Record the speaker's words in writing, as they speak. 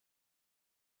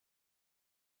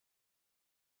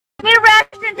Any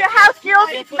reaction to House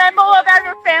GOP's memo about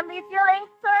your family feelings,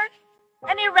 sir?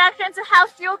 Any reaction to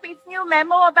House GOP's new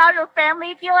memo about your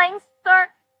family feelings, sir?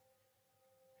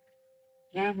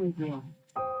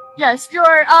 Yes,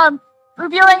 you're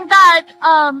revealing that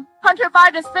Hunter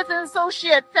Biden's business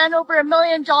associate sent over $1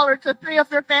 million to 3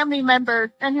 of your family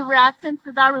members. Any reaction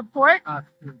to that report?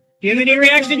 Do you have any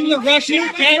reaction to the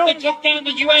Russian jet that took down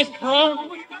the U.S.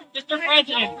 drone, Mr.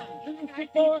 President?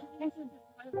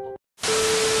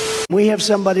 We have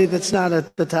somebody that's not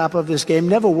at the top of this game,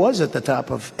 never was at the top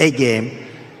of a game,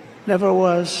 never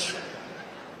was.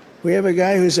 We have a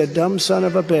guy who's a dumb son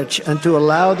of a bitch, and to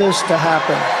allow this to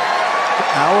happen to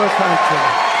our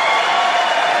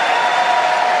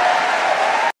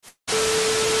country.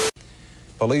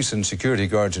 Police and security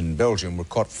guards in Belgium were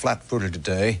caught flat-footed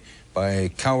today by a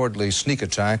cowardly sneak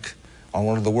attack on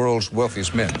one of the world's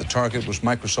wealthiest men. The target was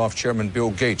Microsoft Chairman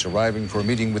Bill Gates, arriving for a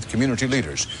meeting with community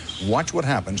leaders. Watch what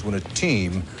happens when a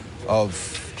team of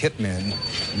hitmen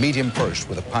meet him first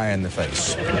with a pie in the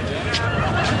face.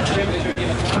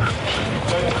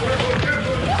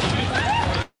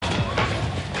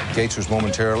 Gates was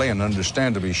momentarily and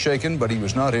understandably shaken, but he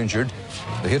was not injured.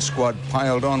 The hit squad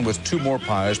piled on with 2 more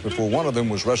pies before one of them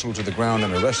was wrestled to the ground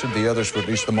and arrested. The others, for at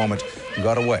least the moment,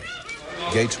 got away.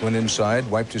 Gates went inside,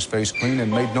 wiped his face clean,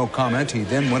 and made no comment. He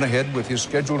then went ahead with his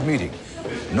scheduled meeting.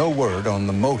 No word on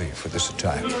the motive for this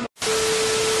attack.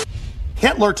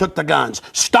 Hitler took the guns.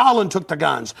 Stalin took the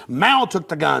guns. Mao took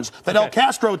the guns. Fidel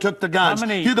Castro took the guns.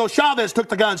 Hugo Chavez took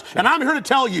the guns. And I'm here to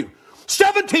tell you,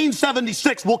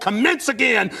 1776 will commence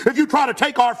again if you try to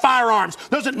take our firearms.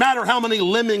 Doesn't matter how many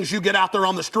lemmings you get out there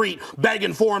on the street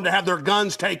begging for them to have their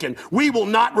guns taken. We will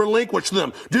not relinquish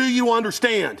them. Do you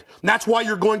understand? And that's why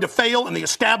you're going to fail, and the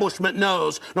establishment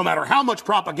knows no matter how much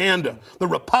propaganda, the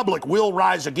Republic will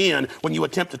rise again when you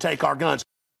attempt to take our guns.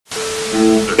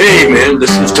 Hey man,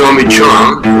 this is Tommy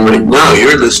Chong. Right now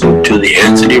you're listening to the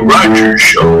Anthony Rogers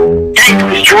Show. Hey,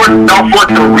 this is Jordan Belfort,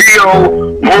 the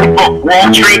real Wolf of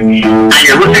Wall Street, and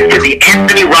you're listening to the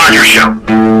Anthony Rogers Show.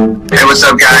 Hey, what's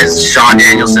up guys? It's Sean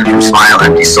Danielson from Smile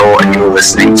Empty Soul, and you're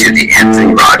listening to the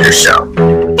Anthony Rogers Show.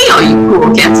 Hey all you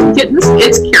cool cats and kittens,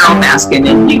 it's Carol Baskin,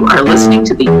 and you are listening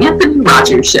to the Anthony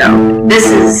Rogers Show. This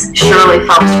is Shirley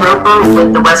Phelps Roper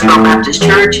with the Westboro Baptist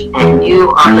Church, and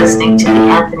you are listening to the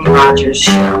Anthony Rogers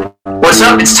Show. What's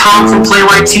up? It's Tom from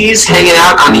Playwright Tees, hanging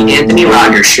out on the Anthony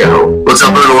Rogers Show. What's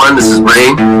up everyone? This is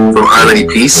Rain from Harmony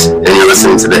Peace, and you're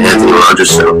listening to the Anthony Rogers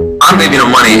Show. I'm Baby No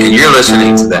Money, and you're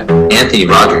listening to the Anthony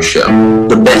Rogers Show,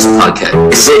 the best podcast.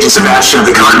 This is Agent Sebastian of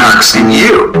the Conducts, and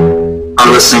you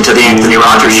are listening to the Anthony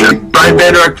Rogers Show. Brian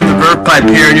Bedrock from the Verve Pipe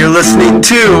here, and you're listening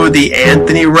to the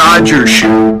Anthony Rogers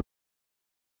Show.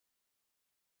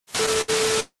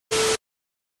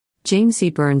 James C.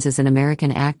 Burns is an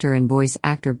American actor and voice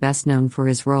actor best known for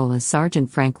his role as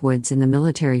Sergeant Frank Woods in the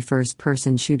military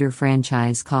first-person shooter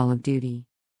franchise Call of Duty.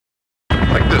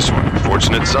 Like this one,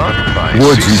 Fortunate Son by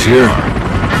Woods is here.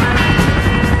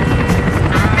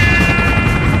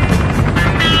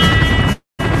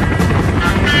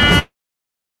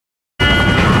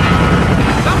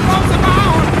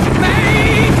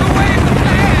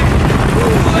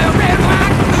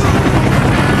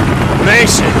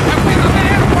 Mason.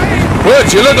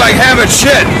 Woods, you look like having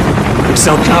shit. There's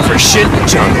some kind for shit in the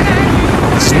jungle.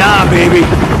 It's nah, baby.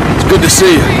 It's good to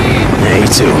see you. Yeah, you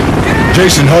too.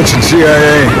 Jason Hudson,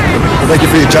 CIA. Thank you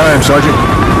for your time, Sergeant.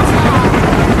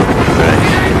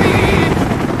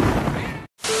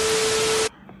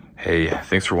 Hey,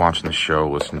 thanks for watching the show,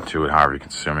 listening to it, however you're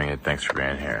consuming it. Thanks for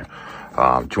being here.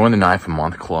 Join the Knife a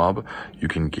Month Club. You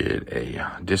can get a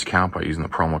discount by using the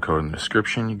promo code in the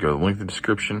description. You go to the link in the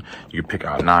description. You can pick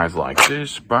out knives like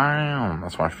this. Bam!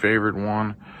 That's my favorite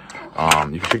one.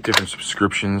 You can pick different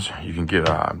subscriptions. You can get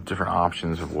different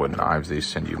options of what knives they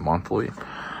send you monthly.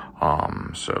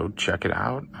 So check it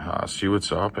out. See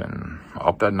what's up and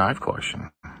up that knife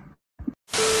collection.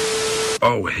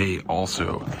 Oh, hey,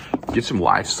 also, get some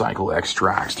Life Cycle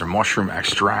extracts. They're mushroom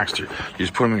extracts. You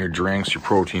just put them in your drinks, your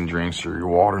protein drinks, or your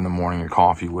water in the morning, your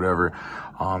coffee, whatever.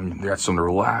 They got some to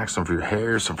relax, some for your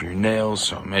hair, some for your nails.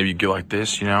 So maybe you get like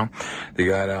this, you know. They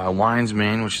got Lion's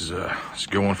Mane, which is it's a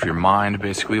good one for your mind,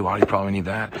 basically. A lot of you probably need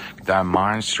that. Get that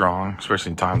mind strong,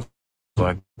 especially in times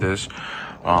like this.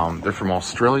 They're from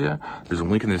Australia. There's a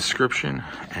link in the description,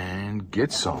 and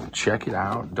get some. Check it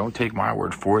out. Don't take my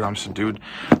word for it. I'm some dude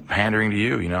pandering to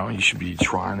you, you know. You should be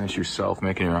trying this yourself,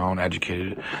 making your own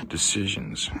educated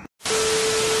decisions.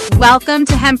 Welcome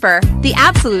to Hemper, the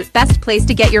absolute best place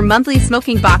to get your monthly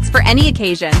smoking box for any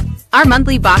occasion. Our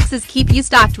monthly boxes keep you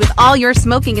stocked with all your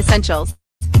smoking essentials.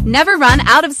 Never run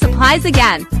out of supplies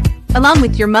again. Along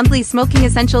with your monthly smoking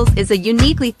essentials is a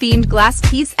uniquely themed glass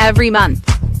piece every month.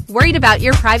 Worried about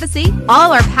your privacy?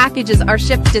 All our packages are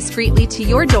shipped discreetly to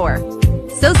your door.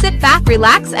 So sit back,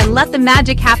 relax, and let the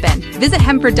magic happen. Visit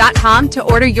Hemper.com to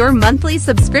order your monthly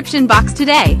subscription box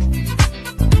today.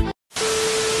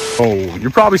 Oh,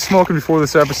 you're probably smoking before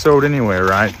this episode anyway,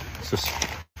 right? Just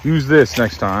use this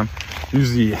next time.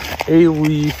 Use the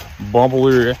A-Leaf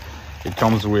bubbler. It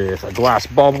comes with a glass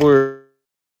bubbler.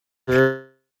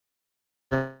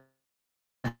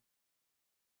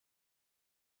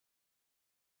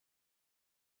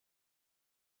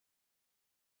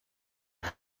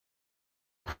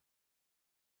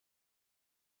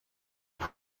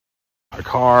 A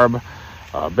carb,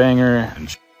 a banger.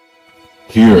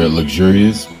 Here at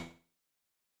Luxurious,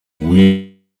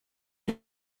 we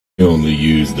only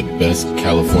use the best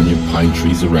California pine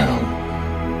trees around.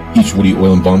 Each woody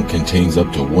oil and bump contains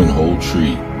up to one whole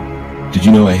tree. Did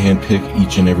you know I handpick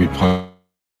each and every pine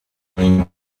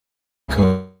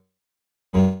cone?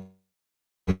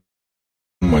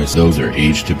 Those are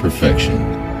aged to perfection.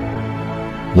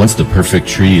 Once the perfect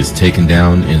tree is taken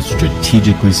down and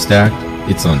strategically stacked,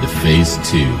 it's on to phase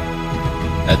 2.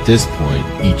 At this point,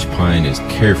 each pine is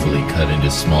carefully cut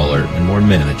into smaller and more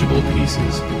manageable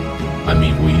pieces. I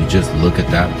mean, will you just look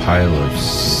at that pile of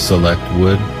select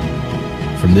wood?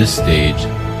 From this stage,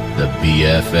 the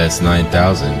BFS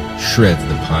 9000 shreds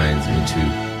the pines into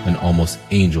an almost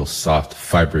angel-soft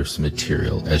fibrous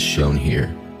material as shown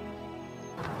here.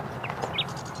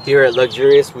 Here at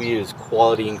Luxurious, we use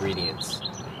quality ingredients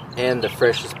and the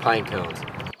freshest pine cones.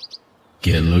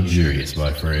 Get luxurious,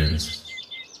 my friends.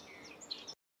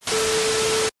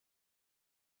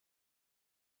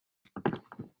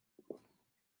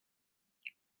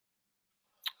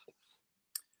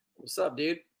 What's up,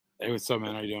 dude? Hey, what's up,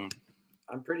 man? How you doing?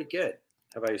 I'm pretty good.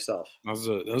 How about yourself? That was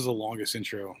the longest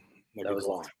intro. That was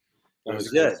long. That was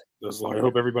good. That was long. I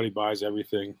hope everybody buys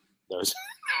everything. That was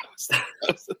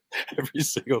every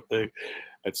single thing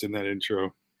that's in that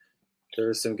intro. There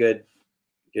was some good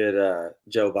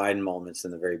Joe Biden moments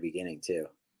in the very beginning too.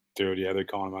 Dude, yeah, they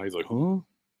call him out. He's like, huh?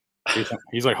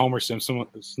 He's like Homer Simpson.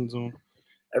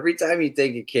 Every time you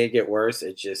think it can't get worse,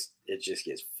 it just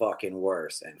gets fucking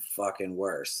worse and fucking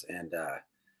worse. And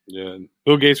yeah,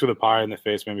 Bill Gates with a pie in the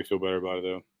face made me feel better about it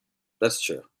though. That's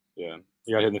true. Yeah,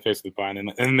 he got hit in the face with the pie,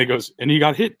 and then they goes, and he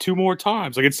got hit 2 more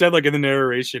times. Like it said, like in the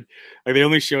narration, like they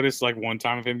only showed us like one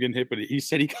time of him getting hit, but he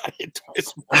said he got hit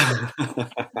twice.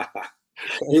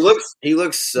 He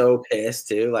looks so pissed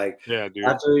too. Like yeah, dude.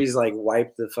 After he's like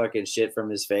wiped the fucking shit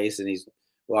from his face and he's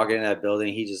walking in that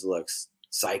building, he just looks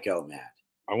psycho mad.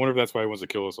 I wonder if that's why he wants to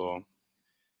kill us all.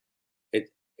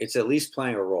 It's at least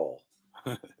playing a role,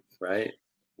 right?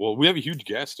 Well, we have a huge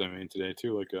guest. I mean, today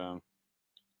too. Like, you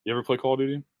ever play Call of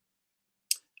Duty?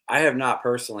 I have not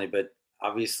personally, but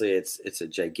obviously it's a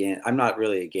gigantic. I'm not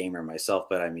really a gamer myself,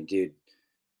 but I mean, dude,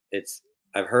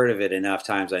 I've heard of it enough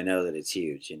times. I know that it's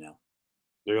huge. You know.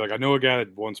 They're like, I know a guy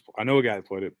that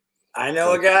played it. I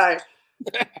know a guy.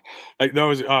 Like that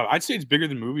was. I'd say it's bigger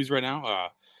than movies right now. I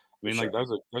mean, like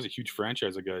that was a huge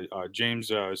franchise. Like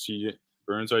James C.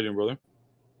 Burns, how you doing, brother?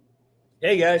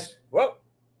 Hey guys, whoa,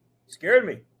 scared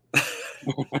me.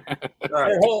 All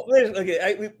right,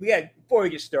 we got before we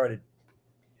get started.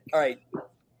 All right,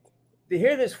 to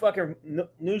hear this fucking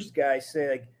news guy say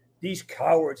like these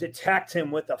cowards attacked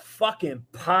him with a fucking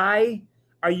pie.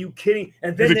 Are you kidding?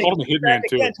 And then they called him a hitman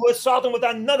too. To assault him with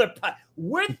another pie.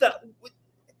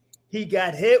 He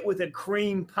got hit with a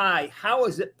cream pie. How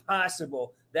is it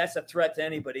possible? That's a threat to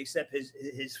anybody except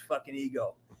his fucking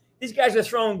ego. These guys are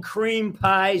throwing cream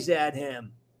pies at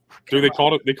him. Dude, they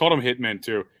called him hitmen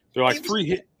too. They're like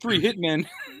three hitmen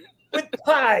with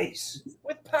pies.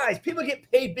 With pies. People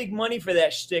get paid big money for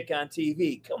that shtick on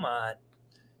TV. Come on.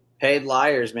 Paid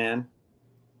liars, man.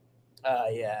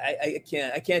 Yeah, I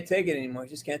can't take it anymore. I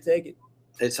just can't take it.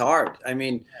 It's hard. I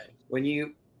mean, when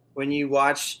you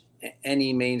watch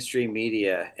any mainstream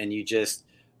media and you just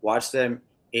watch them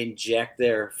inject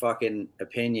their fucking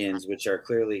opinions, which are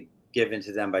clearly given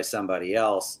to them by somebody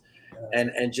else,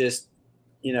 and just,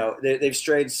 you know, they've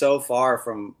strayed so far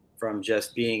from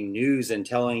just being news and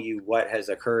telling you what has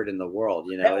occurred in the world.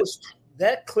 You know,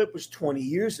 that clip was 20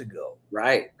 years ago.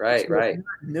 Right.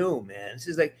 No, man. This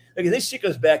is like this shit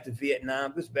goes back to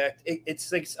Vietnam. Goes back.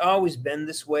 It's like it's always been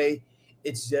this way.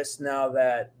 It's just now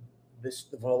that the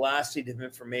velocity of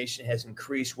information has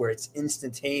increased where it's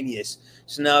instantaneous.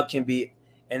 So now it can be,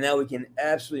 and now we can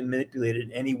absolutely manipulate it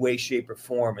in any way, shape, or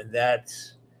form. And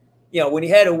that's, you know, when you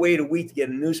had to wait a week to get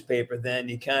a newspaper, then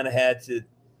you kind of had to,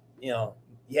 you know,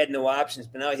 you had no options.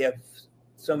 But now you have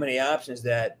so many options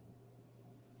that,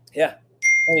 yeah.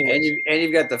 And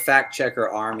you've got the fact checker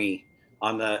army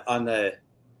on the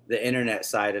internet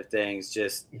side of things,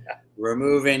 just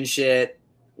removing shit,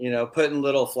 putting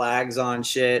little flags on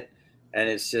shit, and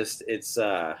it's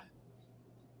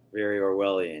very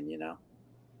Orwellian,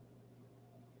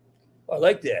 I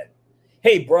like that.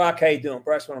 Hey, Brock, how you doing?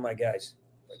 Brock's one of my guys.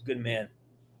 Good man.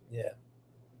 Yeah.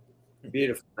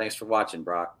 Beautiful. Thanks for watching,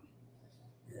 Brock.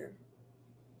 Yeah.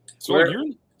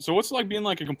 So what's it like being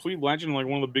like a complete legend, like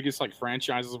one of the biggest like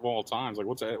franchises of all times? Like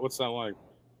what's that like?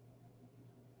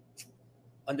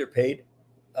 Underpaid.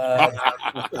 Man,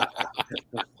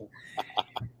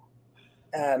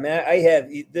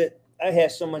 I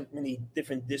have so many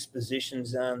different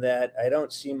dispositions on that. I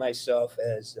don't see myself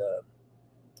as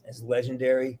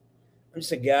legendary. I'm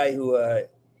just a guy who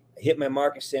hit my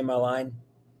mark and stay my line.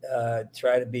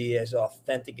 Try to be as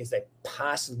authentic as I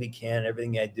possibly can,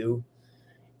 everything I do.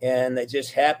 And I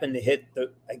just happened to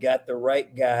I got the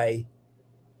right guy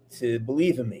to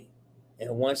believe in me.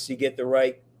 And once you get the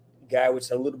right guy with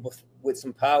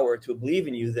some power to believe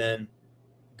in you, then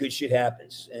good shit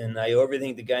happens. And I owe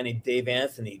everything to a guy named Dave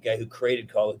Anthony, the guy who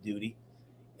created Call of Duty.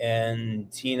 And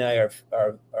he and I are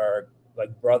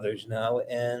like brothers now.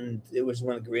 And it was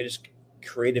one of the greatest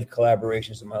creative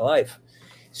collaborations of my life.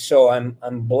 So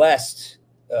I'm blessed,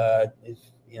 to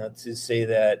say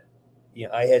that,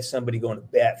 I had somebody going to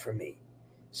bat for me.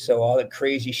 So all the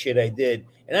crazy shit I did,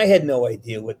 and I had no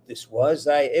idea what this was.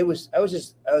 I was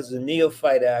a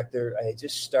neophyte actor. I had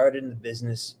just started in the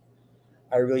business.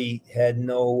 I really had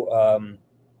no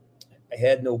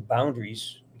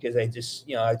boundaries because I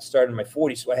started in my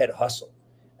 40s, so I had to hustle.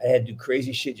 I had to do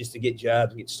crazy shit just to get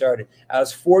jobs and get started. I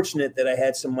was fortunate that I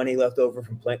had some money left over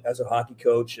from playing as a hockey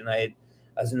coach, and I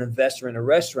was an investor in a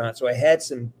restaurant, so I had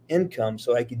some income,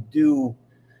 so I could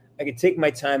take my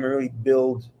time and really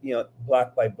build,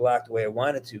 block by block the way I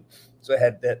wanted to. So I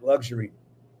had that luxury,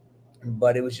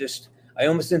 but it was just, I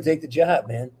almost didn't take the job,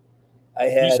 man.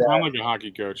 You sound like a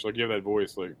hockey coach. Like you have that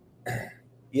voice, like.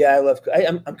 Yeah,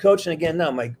 I'm coaching again now.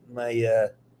 My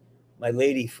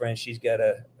lady friend, she's got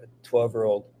a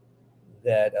 12-year-old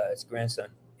that his grandson,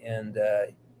 and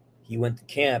he went to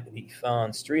camp and he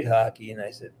found street hockey, and I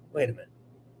said, wait a minute,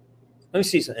 let me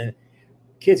see something. And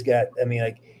kids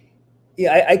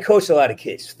I coached a lot of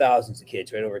kids, thousands of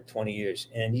kids, right, over 20 years.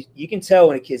 And you can tell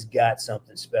when a kid's got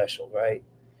something special, right?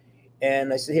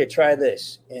 And I said, here, try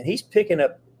this. And he's picking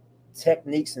up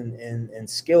techniques and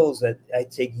skills that I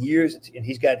take years. And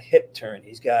he's got hip turn.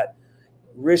 He's got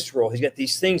wrist roll. He's got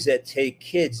these things that take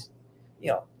kids,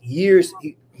 years.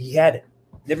 He had it.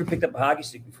 Never picked up a hockey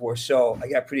stick before. So I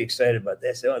got pretty excited about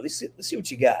that. So let's see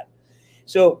what you got.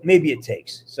 So maybe it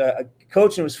takes. So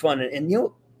coaching was fun. And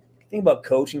the thing about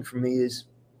coaching for me is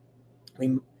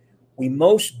we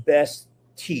most best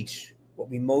teach what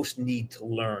we most need to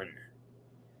learn.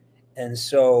 And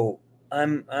so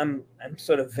I'm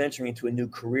sort of venturing into a new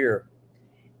career,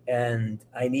 and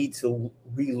I need to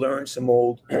relearn some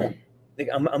old. I'm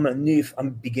a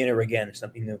beginner again, or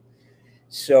something new.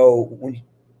 So when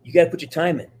you got to put your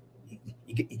time in,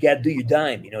 you got to do your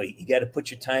dime. You got to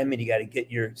put your time in. You got to get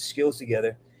your skills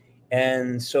together.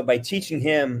 And so by teaching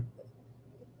him,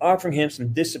 offering him some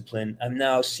discipline, I'm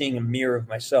now seeing a mirror of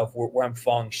myself where I'm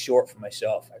falling short for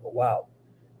myself. I go, wow,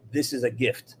 this is a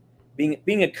gift.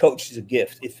 Being a coach is a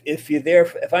gift.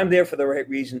 If I'm there for the right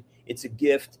reason, it's a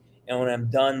gift. And when I'm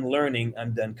done learning,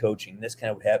 I'm done coaching. That's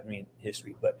kind of what happened to me in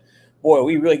history. But boy,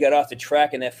 we really got off the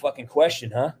track in that fucking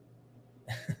question, huh?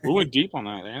 We went deep on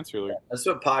that answer. Like. That's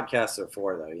what podcasts are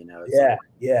for, though.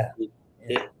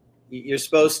 You're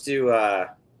supposed to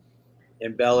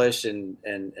embellish and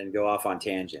go off on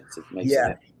tangents. It makes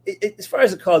sense. As far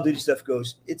as the Call of Duty stuff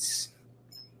goes,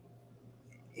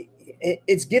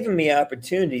 it's given me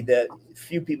opportunity that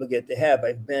few people get to have.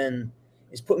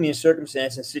 It's put me in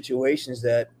circumstances and situations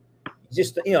that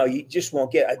you just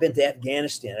won't get. I've been to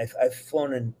Afghanistan. I've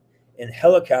flown in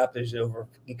helicopters over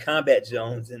combat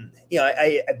zones, and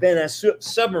I've been on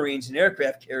submarines and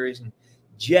aircraft carriers and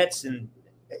jets, and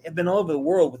I've been all over the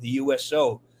world with the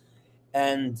USO,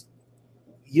 and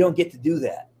you don't get to do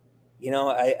that.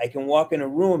 I can walk in a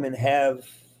room and have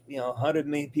 100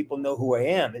 million people know who I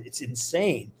am. It's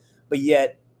insane. But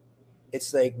yet,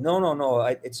 it's like no.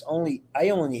 I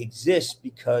only exist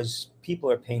because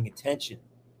people are paying attention.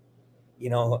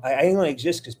 I only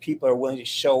exist because people are willing to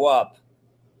show up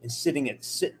and sit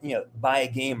buy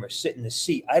a game or sit in the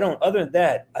seat. Other than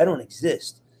that, I don't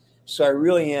exist. So I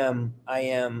really am. I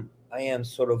am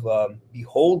sort of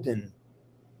beholden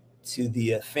to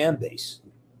the fan base.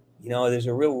 There's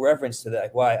a real reverence to that.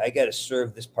 Like, why I got to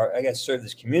serve this part. I got to serve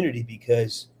this community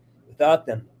because without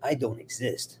them, I don't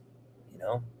exist.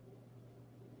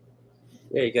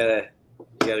 Yeah, you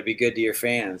gotta be good to your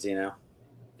fans, you know.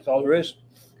 That's all there is.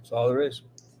 That's all there is.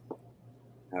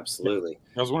 Absolutely.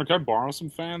 Guys, can I borrow some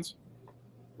fans?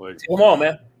 Like, come on,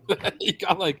 man. You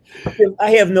got like.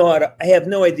 I have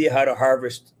no idea how to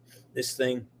harvest this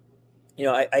thing. You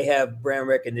know, I have brand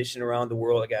recognition around the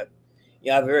world. I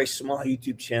have a very small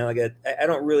YouTube channel. I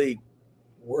don't really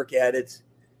work at it.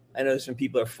 I know some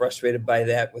people are frustrated by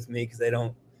that with me because I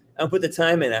don't put the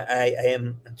time in.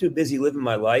 I'm too busy living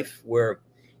my life where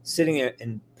sitting there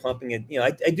and pumping it. You know,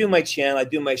 I do my channel, I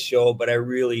do my show, but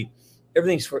everything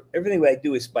what I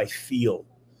do is by feel,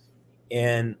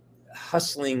 and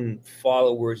hustling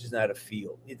followers is not a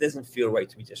feel. It doesn't feel right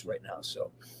to me just right now.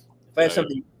 So if I have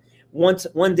something,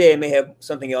 one day I may have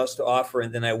something else to offer,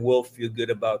 and then I will feel good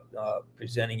about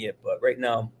presenting it. But right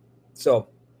now, so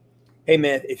hey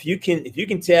man, if you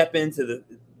can tap into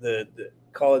the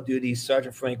Call of Duty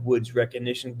Sergeant Frank Woods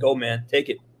recognition, go man, take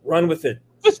it, run with it.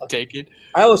 Just take it.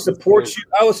 I will support you.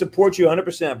 I will support you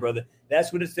 100%, brother.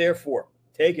 That's what it's there for.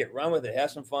 Take it, run with it,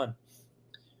 have some fun,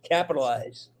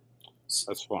 capitalize.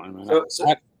 That's fine, man. Oh,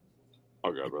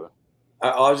 God, brother.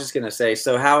 I was just gonna say,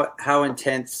 so how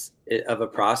intense of a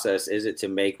process is it to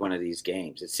make one of these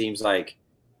games? It seems like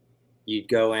you'd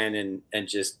go in and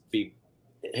just be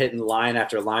hitting line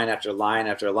after line after line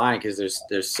after line because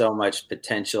there's so much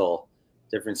potential,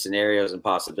 different scenarios and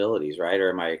possibilities, right? Or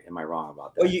am I wrong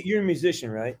about that? Well, you're a musician,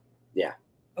 right? Yeah.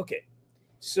 Okay.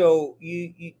 So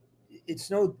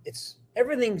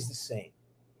everything's the same.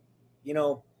 You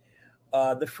know,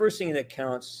 the first thing that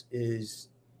counts is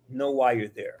know why you're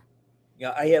there. You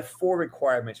know, I have 4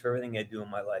 requirements for everything I do in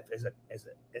my life as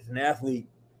an athlete,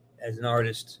 as an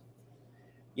artist.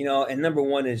 You know, and number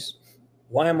 1 is,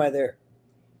 why am I there?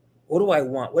 What do I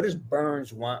want? What does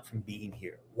Burns want from being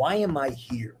here? Why am I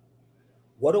here?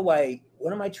 What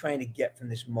am I trying to get from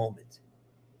this moment?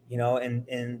 You know, and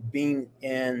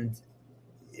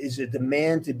is a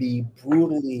demand to be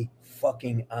brutally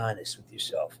fucking honest with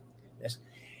yourself.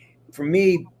 For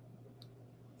me,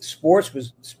 sports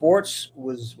was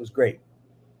great.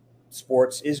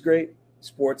 Sports is great.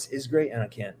 And I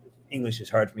can't. English is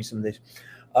hard for me some days.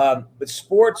 But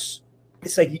sports,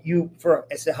 it's like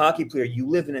as a hockey player, you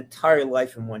live an entire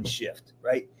life in one shift,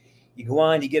 right? You go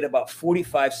on, you get about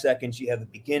 45 seconds. You have the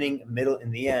beginning, middle,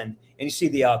 and the end, and you see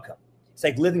the outcome. It's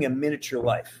like living a miniature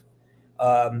life.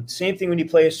 Same thing when you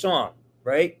play a song,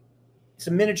 right? It's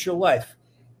a miniature life.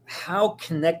 How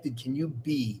connected can you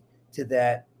be to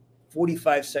that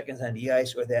 45 seconds on the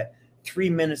ice, or that 3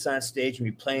 minutes on stage when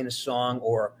you're playing a song,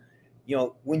 or, you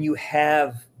know, when you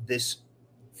have this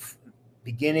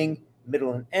beginning,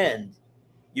 middle, and end,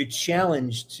 you're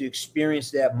challenged to experience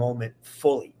that moment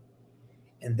fully.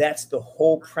 And that's the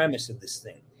whole premise of this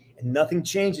thing. And nothing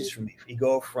changes for me. You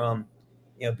go from,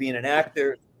 you know, being an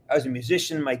actor. I was a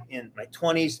musician in my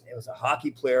 20s. I was a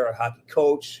hockey player, a hockey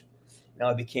coach. Now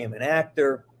I became an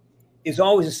actor. It's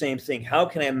always the same thing. How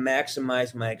can I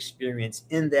maximize my experience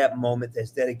in that moment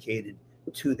that's dedicated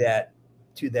to that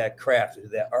craft, to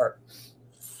that art?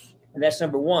 And that's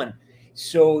number 1.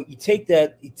 So you take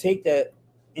that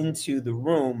into the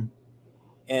room,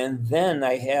 and then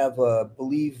I have a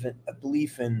belief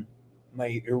in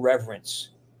my irreverence.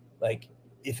 Like,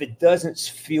 if it doesn't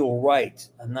feel right,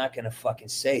 I'm not going to fucking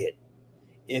say it.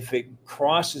 If it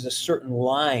crosses a certain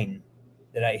line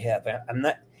that I have, I'm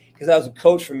not, because I was a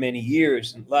coach for many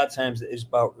years, and a lot of times it's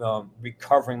about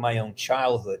recovering my own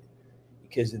childhood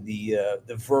because of the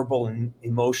verbal and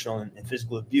emotional and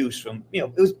physical abuse from, you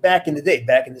know, it was back in the day,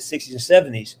 back in the 60s and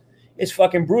 70s. It's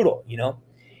fucking brutal, you know?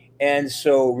 And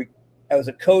so I was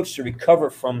a coach to recover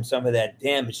from some of that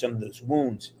damage, some of those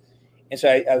wounds. And so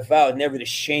I vowed never to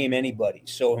shame anybody.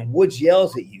 So when Woods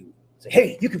yells at you, say,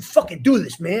 hey, you can fucking do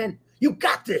this, man. You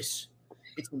got this.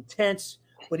 It's intense,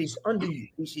 but he's under you.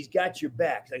 He's got your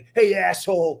back. It's like, hey,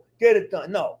 asshole, get it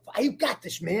done. No, you got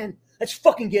this, man. Let's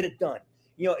fucking get it done.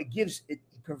 You know, it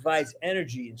provides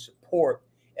energy and support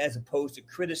as opposed to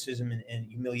criticism and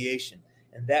humiliation.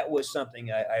 And that was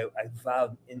something I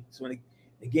vowed. And so when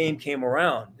the game came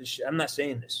around, I'm not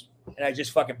saying this, and I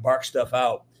just fucking barked stuff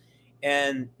out.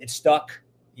 And it stuck.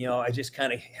 You know, I just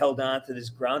kind of held on to this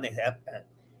grounding.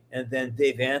 And then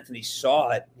Dave Anthony saw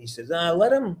it. And he says,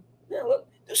 let him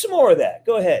do some more of that.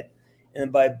 Go ahead.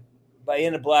 And by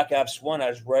end of Black Ops 1, I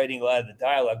was writing a lot of the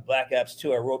dialogue. Black Ops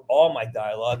 2, I wrote all my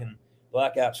dialogue. And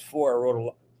Black Ops 4, I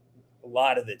wrote a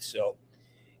lot of it. So,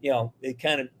 you know, it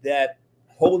kind of that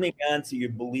holding on to your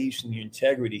beliefs and your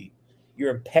integrity,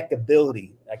 your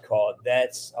impeccability, I call it,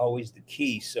 that's always the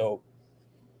key. So,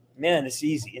 man, it's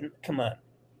easy. And come on.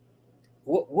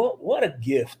 What a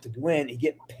gift to go in and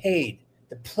get paid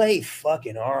to play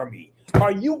fucking Army.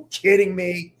 Are you kidding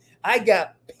me? I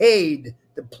got paid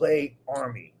to play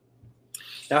Army.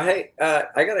 Now, hey,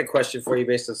 I got a question for you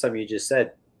based on something you just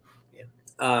said.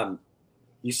 Yeah.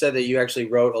 You said that you actually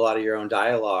wrote a lot of your own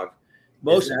dialogue.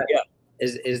 Most of it, yeah.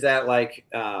 Is that like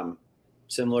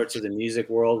similar to the music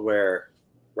world where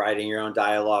writing your own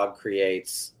dialogue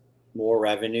creates more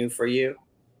revenue for you?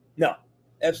 No,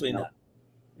 absolutely not.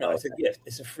 No, it's a gift.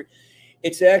 It's a free.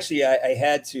 It's actually I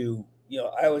had to.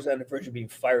 I was on the verge of being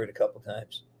fired a couple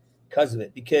times because of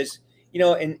it. Because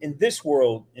in this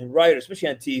world, in writers, especially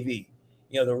on TV,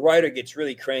 the writer gets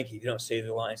really cranky if you don't say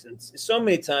the lines. And so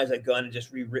many times I've gone and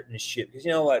just rewritten the shit because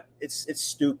you know what? It's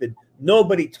stupid.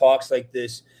 Nobody talks like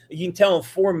this. You can tell in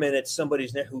 4 minutes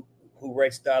somebody's who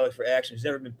writes dialogue for action who's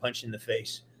never been punched in the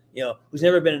face. Who's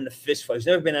never been in a fist fight, who's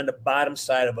never been on the bottom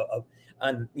side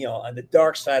on the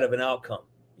dark side of an outcome.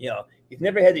 You've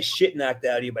never had the shit knocked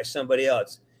out of you by somebody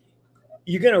else.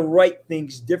 You're gonna write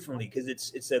things differently because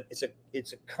it's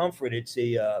a comfort. It's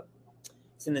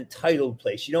an entitled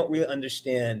place. You don't really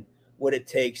understand what it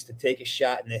takes to take a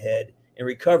shot in the head and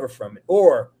recover from it,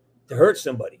 or to hurt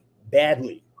somebody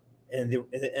badly, and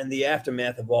the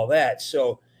aftermath of all that.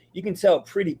 So you can tell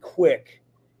pretty quick.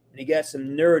 And you got some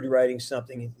nerd writing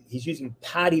something. He's using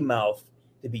potty mouth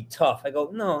to be tough. I go,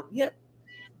 no,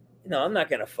 I'm not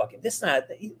gonna fucking. That's not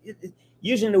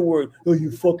using the word. Oh,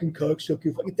 you fucking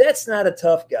cocksucker. That's not a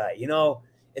tough guy.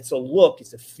 It's a look.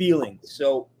 It's a feeling.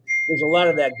 So there's a lot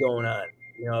of that going on.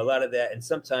 A lot of that, and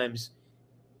sometimes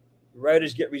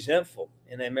writers get resentful.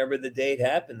 And I remember the day it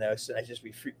happened. I just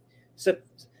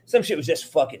some shit was just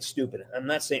fucking stupid. I'm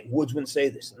not saying Woods wouldn't say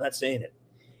this. I'm not saying it.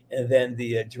 And then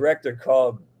the director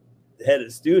called the head of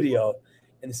the studio,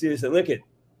 and the studio said, "Look, leave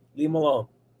him alone.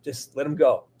 Just let him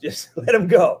go. Just let him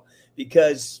go,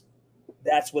 because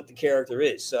that's what the character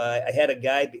is." So I had a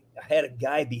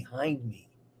guy behind me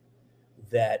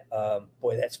that,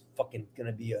 boy, that's fucking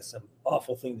gonna be some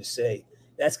awful thing to say.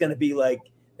 That's gonna be like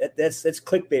that's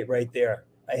clickbait right there.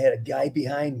 I had a guy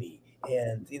behind me,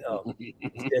 and in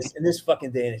this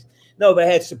fucking day and age. No, but I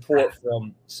had support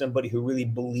from somebody who really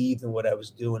believed in what I was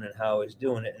doing and how I was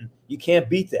doing it, and you can't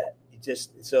beat that.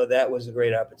 So that was a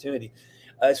great opportunity.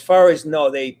 As far as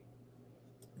they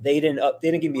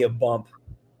didn't give me a bump.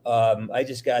 I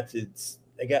just got to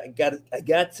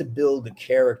build a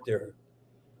character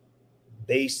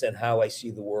based on how I see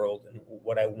the world and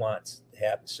what I want to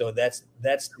happen. So that's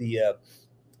the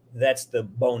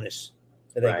bonus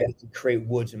that I got to create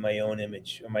Woods in my own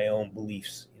image or my own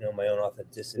beliefs, my own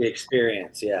authenticity. The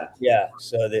experience, yeah. Yeah.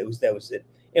 So that was it.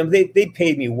 And they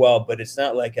paid me well, but it's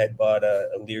not like I bought a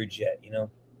Learjet, Yeah.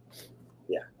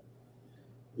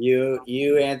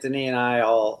 You, Anthony, and I,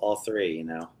 all three,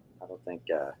 I don't think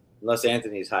unless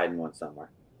Anthony's hiding one somewhere.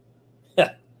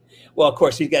 Well, of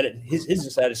course he's got it. His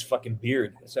inside his fucking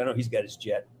beard, so I know he's got his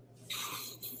jet.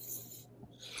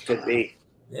 Could be.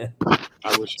 Yeah.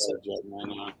 I wish I had a jet right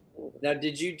now. Now,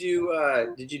 did you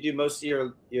do most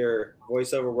of your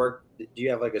voiceover work? Do you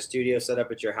have like a studio set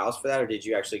up at your house for that, or did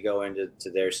you actually go into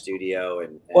their studio?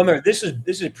 And well, remember, this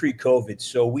is pre-COVID,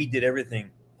 so we did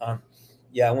everything. I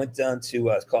went down to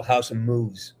it's called House of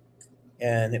Moves,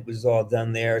 and it was all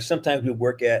done there. Sometimes we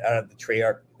work out of the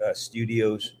Treyarch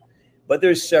studios, but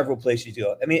there's several places to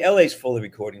go. I mean, LA's full of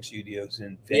recording studios,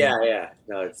 and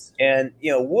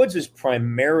Woods is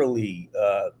primarily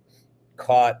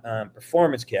caught on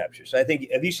performance capture. So I think,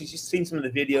 have you seen some of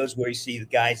the videos where you see the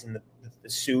guys in the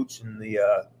suits and the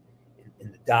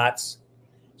dots?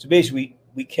 So basically,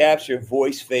 we capture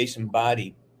voice, face, and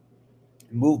body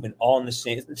movement all in the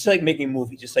same. It's like making a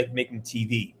movie, just like making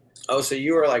TV. Oh, so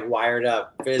you were like wired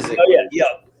up physically? Oh yeah.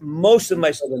 Most of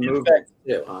my movement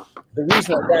too, huh? The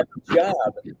reason I got the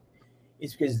job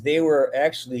is because they were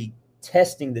actually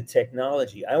testing the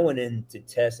technology. I went in to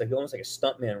test, like almost like a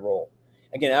stuntman role.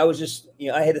 Again, I was just,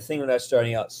 I had a thing when I was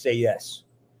starting out, say yes.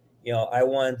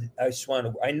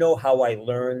 I know how I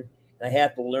learn, and I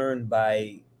have to learn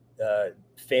by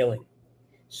failing.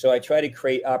 So I try to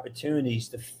create opportunities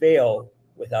to fail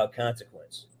without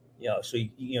consequence. So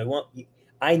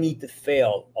I need to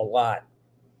fail a lot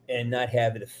and not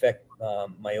have it affect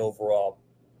my overall.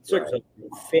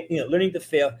 Learning to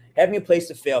fail, having a place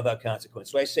to fail without consequence.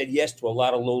 So I said yes to a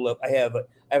lot of low level. I have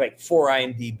like 4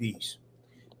 IMDb's.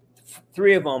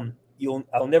 3 of them,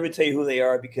 I'll never tell you who they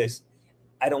are because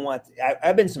I don't want.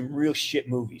 I've been in some real shit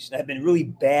movies, and I've been really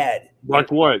bad.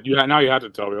 Like what? Now you have to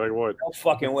tell me. Like what? No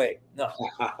fucking way. No.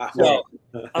 So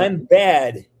I'm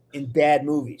bad in bad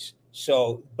movies.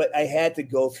 So, but I had to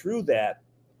go through that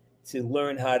to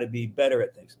learn how to be better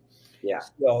at things. Yeah.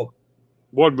 So,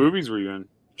 what movies were you in?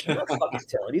 I'm not fucking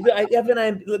telling you. Why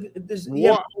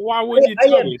wouldn't you I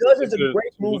tell have me? dozens of It's a-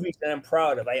 great movies that I'm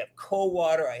proud of. I have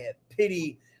Coldwater. I have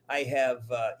Pity. I have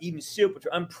even Seal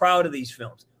Patrol. I'm proud of these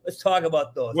films. Let's talk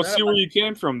about those. Let's see where you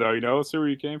came from, though. Let's see where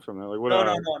you came from. Though. Like, what,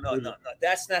 No.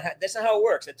 That's not how it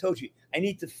works. I told you. I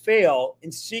need to fail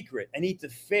in secret. I need to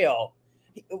fail.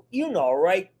 You know,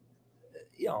 right?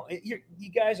 You know, you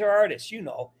guys are artists. You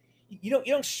know, you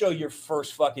don't show your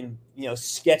first fucking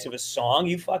sketch of a song.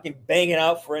 You fucking bang it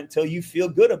out for it until you feel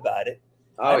good about it.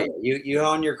 Oh yeah, you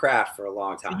hone your craft for a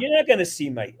long time. You're not gonna see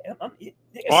my. I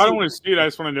don't want to see it. I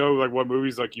just want to know like what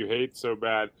movies like you hate so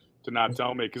bad to not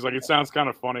tell me because like it sounds kind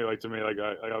of funny like to me. Like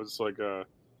I was like good.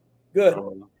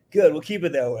 We'll keep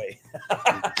it that way.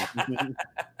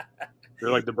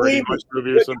 You're like the Brady Bunch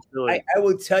movie or something. Like. I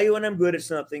will tell you when I'm good at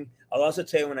something. I'll also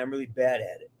tell you when I'm really bad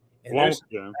at it. And I'm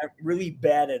really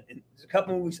bad at it. There's a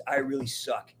couple movies I really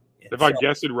suck. If I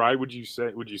guessed it right, would you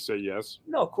say yes?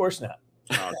 No, of course not.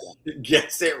 Oh, okay.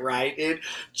 Guess it right, dude.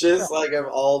 Just like of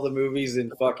all the movies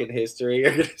in fucking history,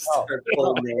 you're gonna start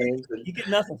pulling names. You get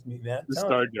nothing from me, man. Just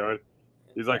start going.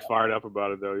 He's like fired up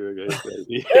about it though.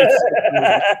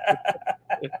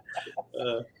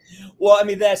 Well, I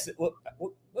mean, what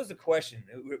was the question?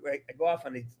 I go off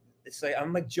on it's like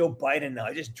I'm like Joe Biden now.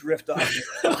 I just drift off.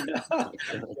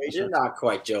 You're not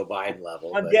quite Joe Biden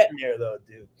level. I'm getting there though,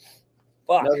 dude.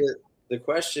 Fuck. No, the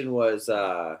question was,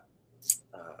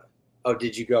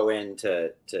 did you go in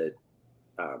to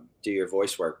do your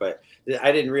voice work? But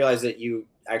I didn't realize that you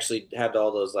actually had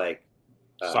all those like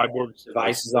cyborg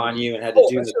devices on you and had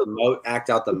to act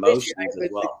out the motions as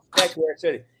well. That's where I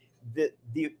said it.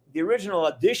 The original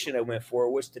audition I went for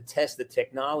was to test the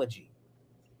technology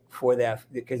for that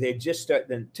because they just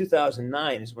started in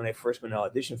 2009 is when I first went to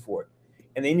audition for it,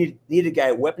 and they needed a guy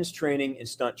at weapons training and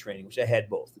stunt training, which I had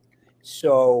both.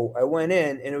 So I went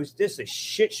in, and it was just a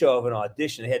shit show of an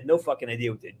audition. They had no fucking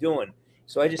idea what they're doing.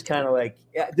 So I just kind of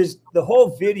there's the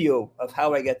whole video of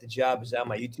how I got the job is on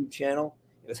my YouTube channel.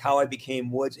 It was how I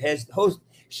became Woods. It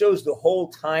shows the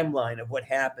whole timeline of what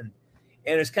happened,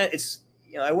 and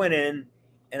I went in,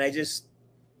 and I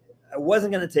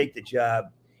wasn't going to take the job,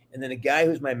 and then a guy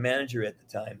who's my manager at the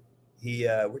time,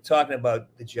 we're talking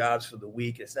about the jobs for the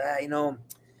week. I said, I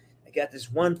got this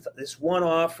one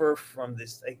offer from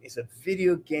this. It's a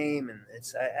video game, and it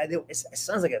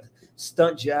sounds like a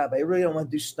stunt job. I really don't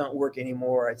want to do stunt work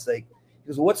anymore. It's like, he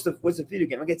goes, what's the video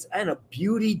game? I don't know.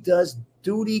 Beauty Does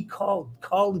Duty. Call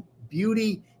of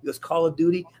Beauty. He goes, Call of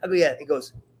Duty. I go, yeah. He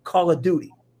goes, Call of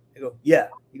Duty. I go, yeah.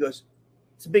 He goes,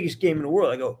 it's the biggest game in the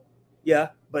world. I go, yeah,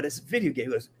 but it's a video game.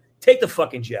 He goes, take the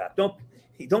fucking job. Don't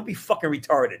be fucking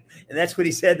retarded. And that's what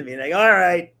he said to me. And I go, all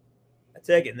right, I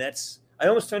take it. And I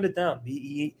almost turned it down.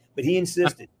 But he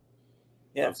insisted.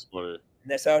 Yeah, that's funny.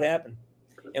 And that's how it happened.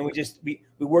 And we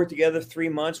worked together 3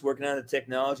 months working on the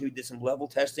technology. We did some level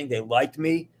testing. They liked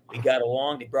me. We got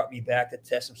along. They brought me back to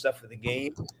test some stuff for the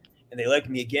game. And they liked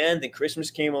me again. Then Christmas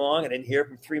came along. I didn't hear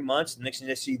from 3 months. The next thing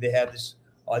I see, they have this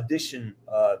audition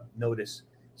notice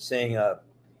saying,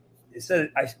 it said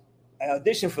I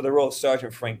auditioned for the role of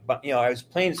Sergeant Frank. I was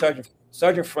playing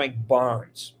Sergeant Frank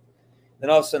Barnes. Then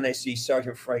all of a sudden I see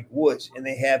Sergeant Frank Woods, and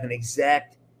they have an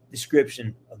exact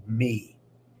description of me.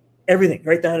 Everything,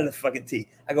 right down to the fucking T.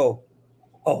 I go,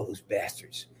 oh, those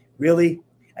bastards. Really?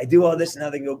 I do all this, and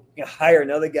now they go hire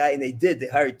another guy, and they did. They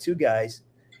hired 2 guys,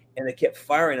 and they kept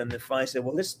firing them. They finally said,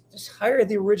 well, let's just hire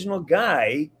the original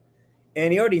guy,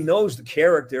 and he already knows the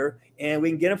character, and we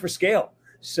can get him for scale.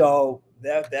 So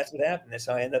that's what happened. That's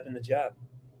how I ended up in the job.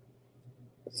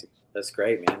 That's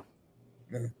great, man.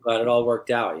 Glad it all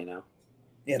worked out,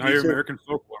 Yeah, now you're American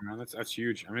folklore, man. That's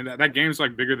huge. I mean, that game's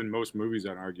like bigger than most movies,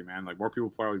 I'd argue, man. Like more people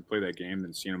probably play that game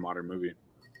than seeing a modern movie.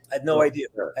 I had no idea.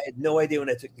 I had no idea when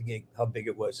I took the gig how big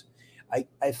it was.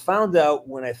 I found out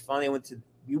when I finally went to.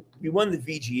 We won the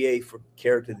VGA for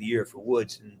Character of the Year for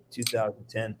Woods in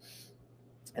 2010,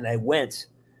 and I went,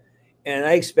 and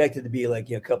I expected to be like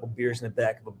a couple beers in the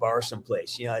back of a bar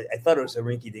someplace. I thought it was a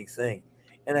rinky-dink thing.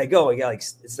 And I got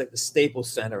it's like the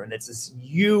Staples Center, and it's this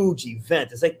huge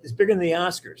event. It's bigger than the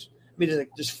Oscars. I mean,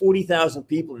 there's 40,000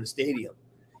 people in the stadium.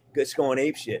 It's going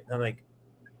apeshit. And I'm like,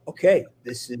 okay,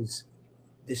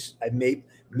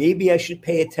 maybe I should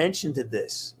pay attention to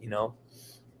this,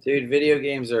 Dude, video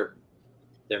games they're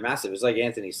massive. It's like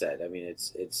Anthony said. I mean,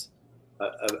 it's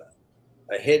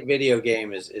a hit video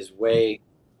game is way,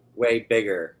 way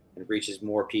bigger and reaches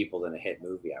more people than a hit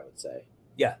movie, I would say.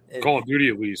 Yeah, Call of Duty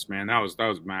at least, man. That was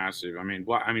massive. I mean,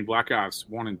 Black Ops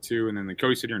 1 and 2, and then the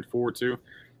Cody City and 4 too.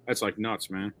 That's like nuts,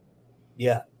 man.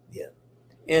 Yeah.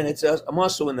 And I'm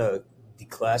also in the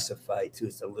Declassified too.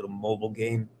 It's a little mobile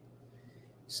game.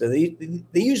 So they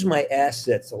use my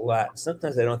assets a lot.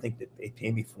 Sometimes I don't think that they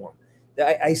pay me for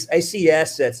them. I see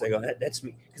assets. I go, that's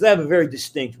me, because I have a very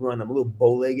distinct run. I'm a little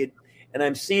bow-legged, and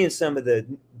I'm seeing some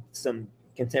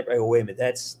contemporary. Oh, wait a minute,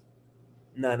 that's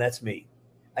me.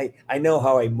 I know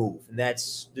how I move, and I have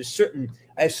certain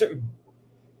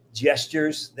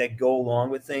gestures that go along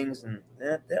with things, and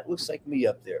that looks like me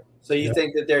up there. So you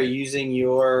think that they're using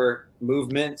your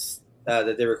movements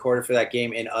that they recorded for that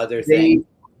game in other things?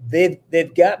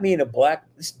 They've got me in a black.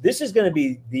 This is going to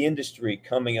be the industry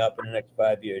coming up in the next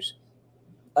 5 years.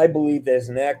 I believe that as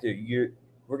an actor,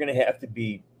 we're going to have to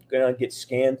be going to get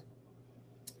scanned,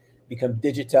 become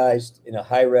digitized in a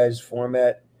high res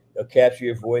format. They'll capture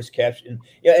your voice,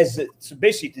 so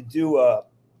basically to do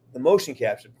the motion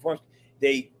capture performance,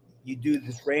 you do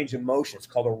this range of motion. It's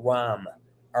called a ROM,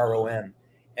 ROM,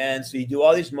 and so you do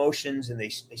all these motions, and you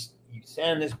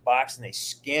stand in this box, and they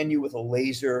scan you with a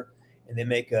laser, and they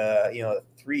make a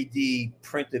 3D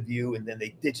print of you, and then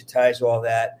they digitize all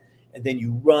that, and then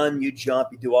you run, you jump,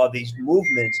 you do all these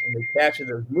movements, and they capture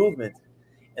those movements,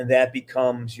 and that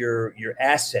becomes your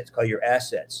assets, called your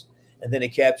assets. And then they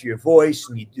capture your voice,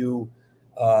 and you do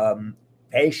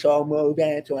facial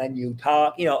movements when you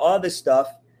talk, all this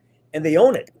stuff, and they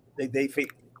own it.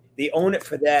 They own it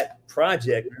for that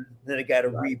project, and then they got to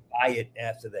rebuy it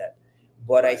after that.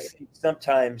 But I think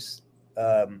sometimes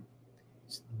you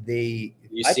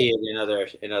see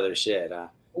it in other shit, huh?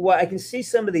 Well, I can see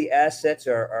some of the assets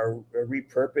are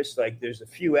repurposed. Like there's a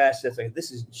few assets like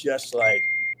this is just like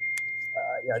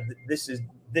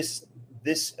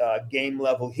this game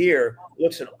level here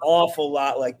looks an awful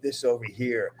lot like this over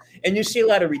here, and you see a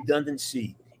lot of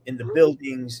redundancy in the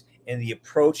buildings and the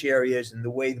approach areas and the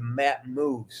way the map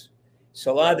moves.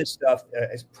 So a lot of this stuff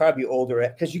is probably older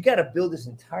because you got to build this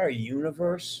entire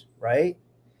universe, right?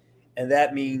 And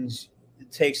that means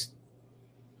it takes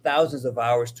thousands of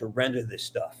hours to render this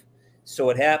stuff. So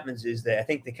what happens is that I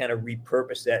think they kind of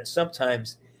repurpose that.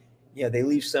 Sometimes, they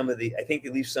leave some of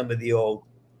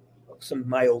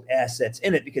my old assets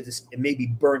in it because it may be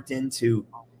burnt into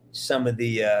some of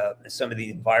the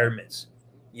environments.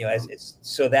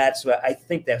 So that's what I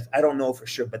think. I don't know for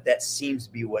sure, but that seems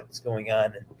to be what's going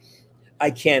on, and I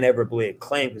can't ever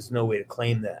claim. There's no way to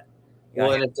claim that.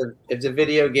 Well, and if the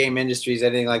video game industry is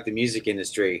anything like the music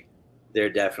industry, they're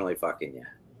definitely fucking you.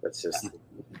 That's just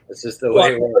the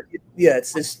way it works. Yeah,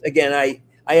 it's just, again, I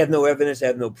have no evidence, I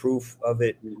have no proof of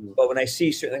it. Mm-hmm. But when I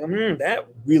see certain, that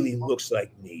really looks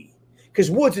like me. Because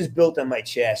Woods is built on my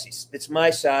chassis. It's my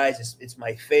size. It's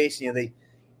my face. Even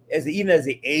as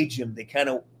they age him, they kind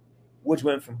of Woods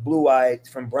went from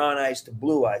brown eyes to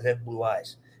blue eyes. I have blue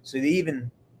eyes. So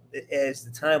as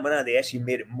the time went on, they actually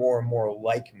made it more and more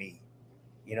like me.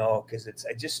 Because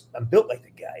I'm built like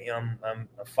the guy. I'm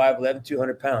 5'11",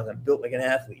 200 pounds. I'm built like an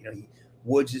athlete.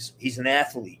 Woods he's an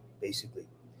athlete basically.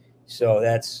 So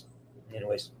that's,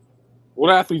 anyways.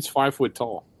 What athlete's 5 foot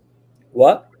tall?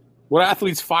 What? What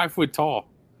athlete's 5 foot tall?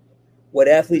 What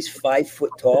athlete's 5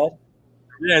 foot tall?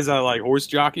 Yeah, is that like horse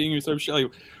jockeying or some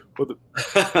shit?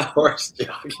 Horse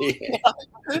jockeying.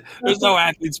 There's no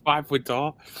athletes 5 foot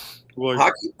tall. Well,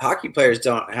 hockey players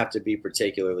don't have to be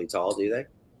particularly tall, do they?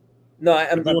 No,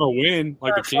 I'm going to win.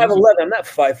 Like I'm 5'11". I'm not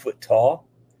 5 foot tall.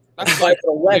 I'm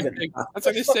 5'11". That's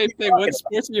like the same thing. What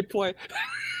sports do you play?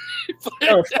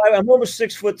 No, I'm almost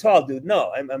 6 foot tall, dude.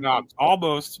 No, I'm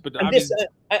almost, but I'm just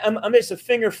a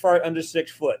finger fart under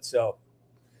 6 foot. So,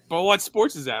 but what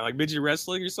sports is that? Like midget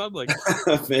wrestling or something? Like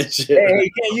midget. Hey,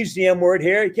 you can't use the M word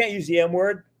here. You can't use the M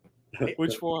word.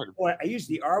 Which one? Well, I used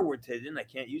the R word today, didn't I?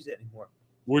 Can't use it anymore.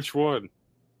 Which one?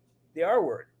 The R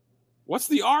word. What's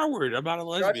the R word about a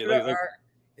lesbian?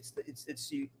 It's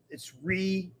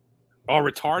Oh,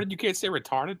 retarded? You can't say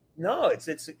retarded? No, it's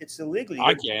illegal.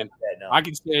 I can. I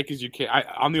can say it because you can't.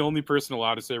 I'm the only person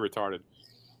allowed to say retarded.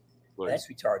 Like, that's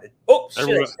retarded. Oh, shit,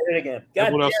 I said it again.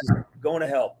 God damn, going to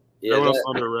hell. Yeah, everyone else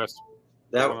under arrest.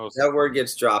 That word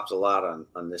gets dropped a lot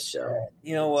on this show.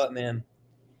 You know what, man?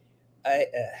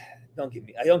 Don't get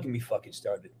me fucking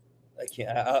started. I can't.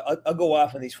 I'll go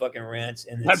off on these fucking rants,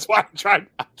 and that's why I'm trying.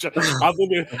 I'm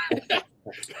looking.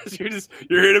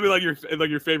 You're hitting me like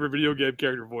your favorite video game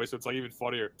character voice. So it's like even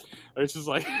funnier. It's just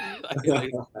like.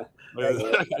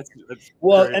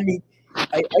 Well, great. I mean,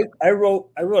 I wrote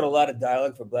a lot of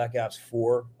dialogue for Black Ops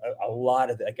 4. A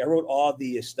lot of it. Like I wrote all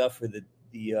the stuff for the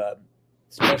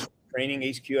special training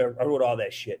HQ. I wrote all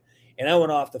that shit, and I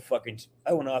went off the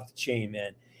chain,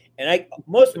 man. And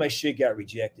most of my shit got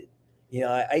rejected.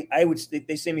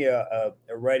 They send me a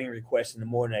writing request in the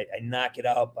morning. I knock it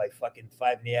out by fucking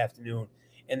 5 p.m,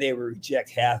 and they would reject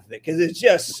half of it because it's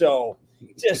just so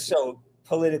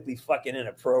politically fucking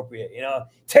inappropriate. You know,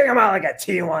 take him out like a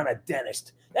Tijuana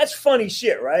dentist. That's funny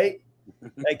shit, right?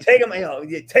 Like take him,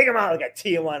 you take him out like a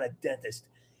Tijuana dentist,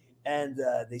 and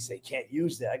they say can't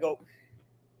use that. I go,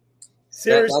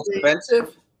 seriously, that's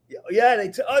offensive. Yeah,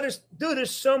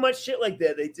 there's so much shit like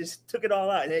that. They just took it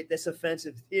all out. That's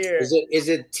offensive here. Is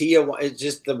it Tijuana? It's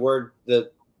just the word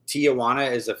the Tijuana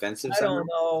is offensive.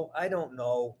 I don't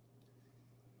know.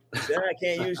 Then I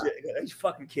can't use it. Are you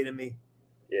fucking kidding me?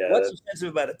 Yeah. What's offensive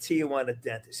about a Tijuana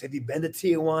dentist? Have you been to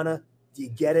Tijuana? Do you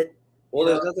get it? Well,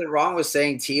 there's nothing wrong with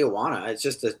saying Tijuana. It's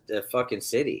just a fucking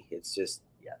city. It's just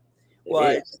Well,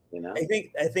 I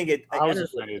think it. I was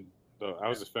offended. So I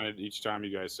was offended each time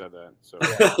you guys said that. So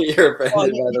you're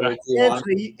offended by the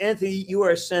Tijuana. Anthony, you are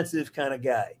a sensitive kind of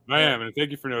guy. I am, and thank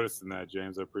you for noticing that,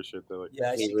 James. I appreciate that.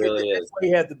 Yeah, he really is. That's why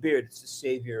you have the beard. It's to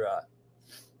save your.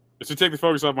 It's to take the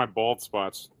focus off my bald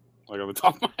spots, like on the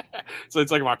top of my head. So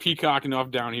it's like my peacocking off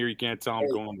down here. You can't tell I'm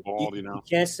going bald. You know.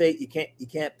 You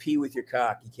can't pee with your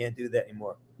cock. You can't do that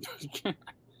anymore.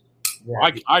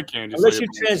 Yeah. I can. Just Unless you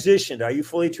transitioned. Are you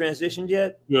fully transitioned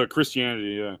yet? Yeah, Christianity.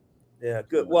 Yeah. Yeah,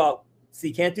 good. Well, see,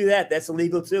 you can't do that. That's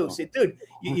illegal too. See, dude,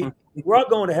 we're all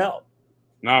going to hell.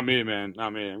 Not me, man.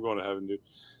 Not me. I'm going to heaven, dude.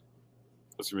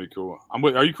 That's gonna be cool.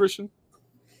 Are you Christian?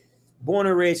 Born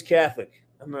and raised Catholic.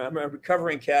 I'm a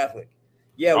recovering Catholic.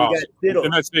 Yeah, we got diddle.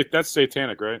 And that's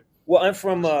satanic, right? Well, I'm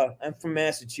from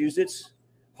Massachusetts.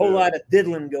 Whole lot of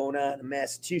diddling going on in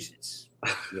Massachusetts.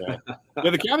 Yeah,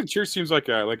 the Catholic Church seems like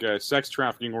a sex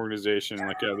trafficking organization.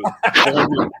 Like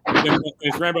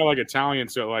it's ran by like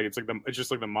Italians, so like it's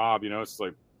just like the mob, you know. It's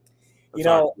like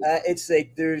it's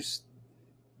like there's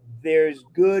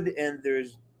good and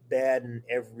there's bad in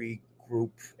every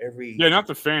group. Not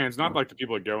the fans, not like the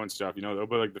people that go and stuff, you know,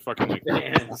 but like the fucking like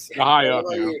fans, the high up,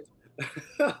 you know.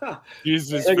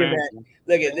 Jesus, look at that.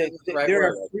 Look at that.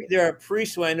 There are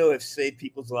priests who I know have saved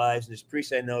people's lives, and there's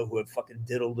priests I know who have fucking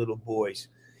diddled little boys.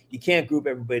 You can't group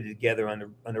everybody together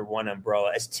under one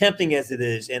umbrella. As tempting as it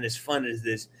is, and as fun as it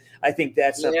is, I think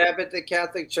that's but the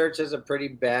Catholic Church has a pretty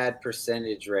bad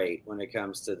percentage rate when it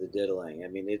comes to the diddling. I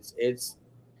mean, it's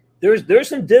there's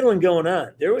some diddling going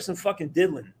on. There was some fucking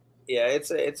diddling. Yeah,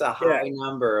 it's a high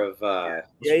number of I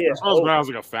was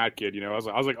like a fat kid, you know. I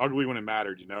was like ugly when it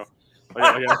mattered, you know.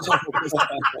 I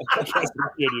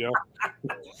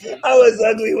was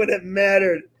ugly when it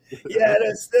mattered. Yeah,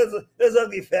 those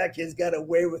ugly fat kids got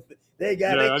away with it. They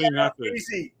got off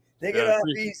easy. They got off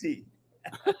easy.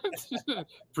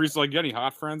 Priest's like, any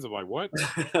hot friends? I'm like, what?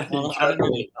 I don't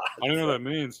know what that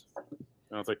means.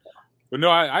 And I was like, but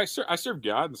no, I serve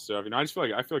God and stuff. You know, I feel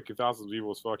like Catholicism is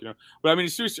evil as fuck. You know, but I mean,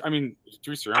 to each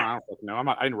their own. I don't fucking know.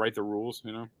 I didn't write the rules.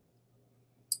 You know,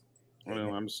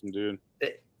 I'm just some dude.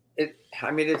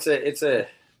 It's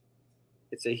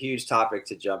a huge topic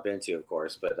to jump into, of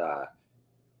course, but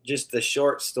just the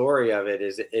short story of it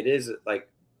is like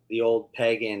the old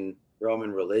pagan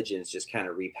Roman religions just kind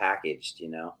of repackaged, you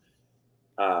know,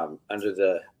 under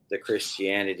the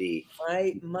Christianity.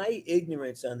 My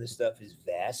ignorance on this stuff is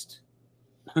vast.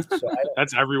 So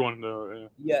that's everyone though.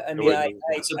 Yeah, I mean,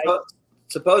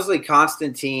 supposedly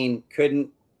Constantine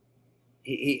couldn't.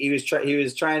 He was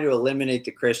trying to eliminate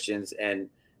the Christians, and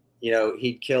you know,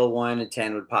 he'd kill one and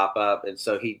 10 would pop up. And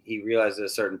so he realized at a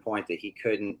certain point that he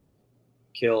couldn't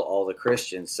kill all the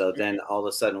Christians. So then all of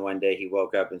a sudden one day he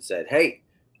woke up and said, hey,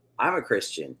 I'm a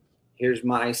Christian. Here's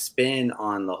my spin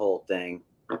on the whole thing.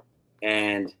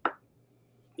 And,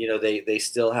 you know, they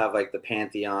still have like the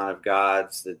pantheon of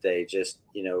gods that they just,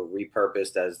 you know,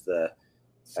 repurposed as the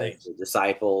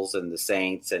disciples and the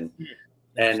saints. And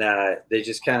they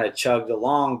just kind of chugged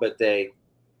along, but they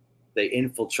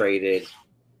infiltrated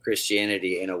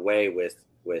Christianity in a way with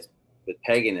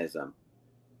paganism,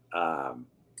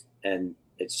 and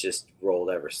it's just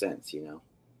rolled ever since, you know.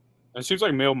 It seems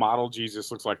like male model Jesus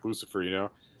looks like Lucifer, you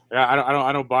know. Yeah,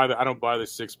 I don't buy the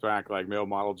 6-pack like male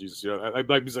model Jesus, you know.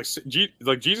 Like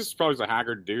Jesus is probably a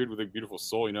haggard dude with a beautiful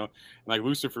soul, you know, and like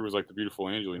Lucifer was like the beautiful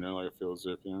angel, you know. Like I feel as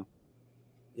if, you know.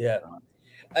 Yeah,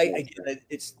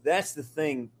 that's the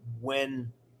thing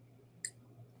when.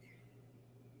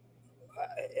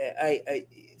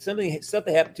 Something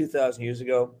happened 2,000 years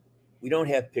ago. We don't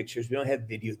have pictures. We don't have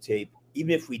videotape.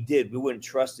 Even if we did, we wouldn't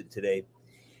trust it today.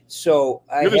 So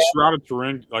you're the Shroud of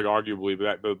Turin, like arguably,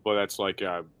 but that's like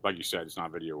you said, it's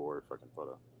not video or fucking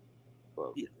photo.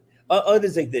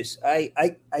 Others like this.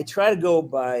 I try to go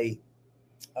by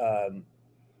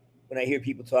when I hear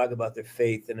people talk about their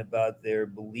faith and about their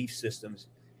belief systems.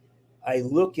 I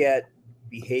look at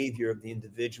behavior of the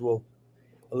individual.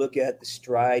 I look at the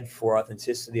stride for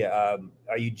authenticity. Are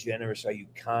you generous? Are you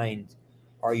kind?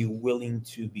 Are you willing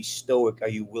to be stoic? Are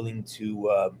you willing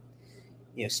to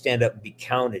stand up and be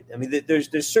counted. I mean,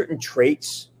 there's certain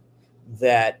traits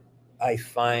that I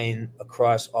find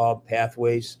across all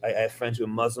pathways. I have friends who are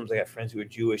Muslims. I got friends who are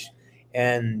Jewish,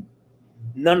 and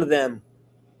none of them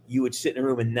you would sit in a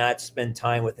room and not spend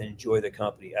time with and enjoy their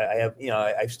company. I have,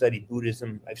 I've studied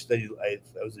Buddhism. I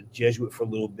was a Jesuit for a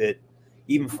little bit,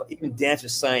 even danced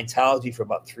with Scientology for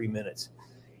about 3 minutes.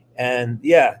 And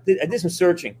I did some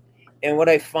searching. And what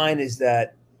I find is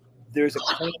that there's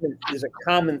a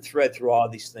common thread through all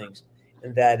these things.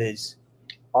 And that is,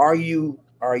 are you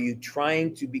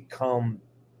trying to become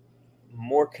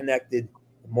more connected,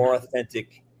 more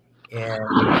authentic,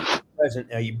 and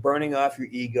present? Are you burning off your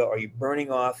ego? Are you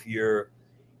burning off your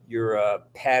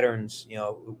patterns?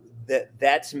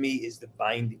 That to me is the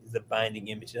binding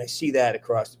image, and I see that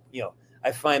across.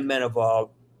 I find men of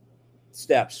all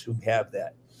steps who have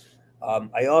that.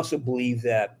 I also believe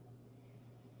that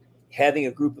having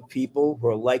a group of people who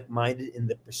are like-minded in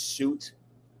the pursuit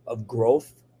of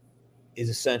growth is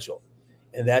essential,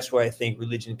 and that's why I think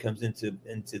religion comes into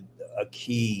a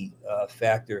key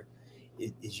factor.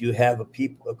 Is you have a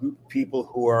group of people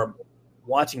who are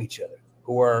watching each other,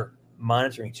 who are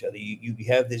monitoring each other. You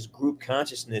have this group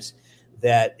consciousness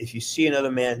that if you see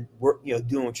another man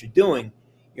doing what you're doing,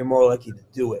 you're more likely to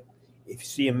do it. If you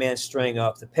see a man straying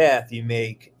off the path, you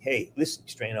may, hey, listen,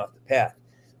 straying off the path.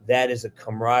 That is a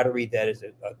camaraderie. That is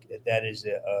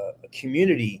a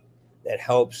community that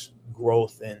helps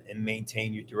growth and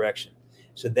maintain your direction.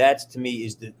 So that to me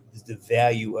is the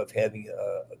value of having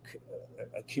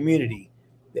a community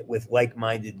that with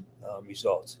like-minded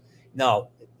results. Now,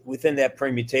 within that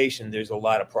permutation, there's a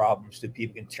lot of problems that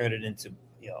people can turn it into,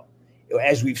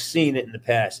 as we've seen it in the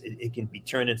past, it can be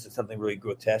turned into something really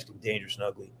grotesque and dangerous and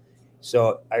ugly.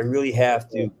 So I really have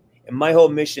to, and my whole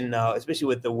mission now, especially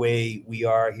with the way we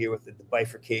are here with the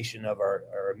bifurcation of our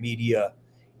media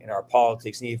and our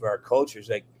politics and even our cultures,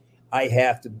 like I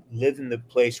have to live in the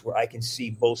place where I can see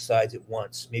both sides at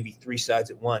once, maybe three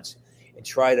sides at once, and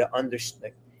try to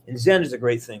understand. And Zen is a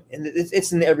great thing. And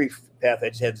it's in every path. I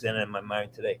just have Zen in my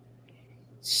mind today.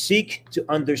 Seek to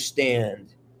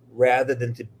understand rather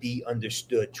than to be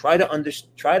understood. Try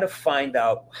to find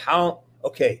out how,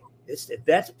 okay, if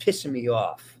that's pissing me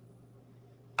off,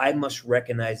 I must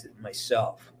recognize it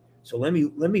myself. So let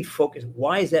me focus.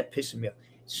 Why is that pissing me off?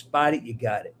 Spot it, you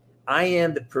got it. I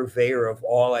am the purveyor of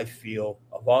all I feel,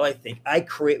 of all I think. I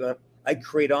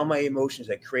create all my emotions.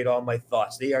 I create all my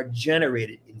thoughts. They are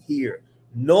generated in here.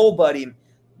 No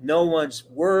one's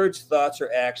words, thoughts, or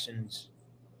actions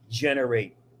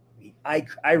generate me.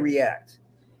 I react.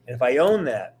 And if I own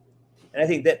that, and I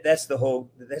think that's the whole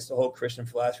Christian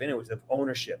philosophy anyways, of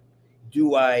ownership.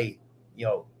 Do I,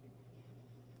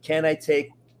 can I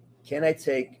take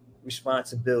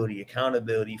responsibility,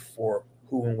 accountability for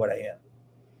who and what I am?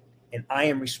 And I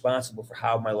am responsible for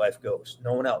how my life goes.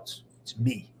 No one else. It's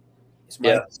me. It's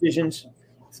my decisions.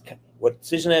 What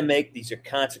decision I make, these are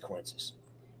consequences.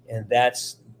 And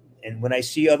when I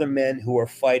see other men who are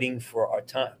fighting for our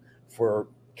time, for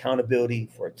accountability,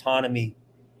 for autonomy,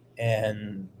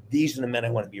 and these are the men I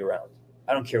want to be around.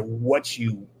 I don't care what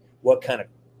kind of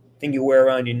thing you wear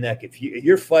around your neck. If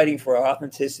you're fighting for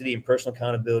authenticity and personal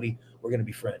accountability, we're going to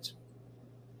be friends.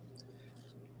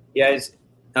 Yeah,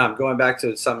 going back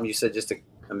to something you said just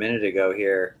a minute ago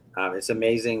here, it's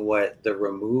amazing what the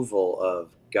removal of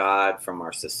God from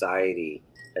our society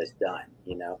has done.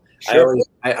 Sure.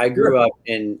 I grew up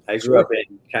in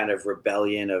kind of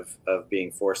rebellion of being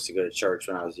forced to go to church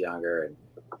when I was younger,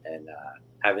 and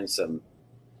having some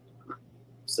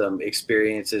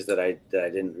experiences that I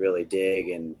didn't really dig,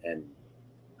 and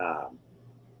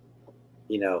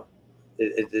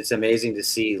it's amazing to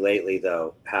see lately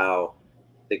though how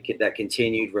that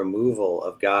continued removal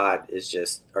of God is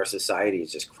just, our society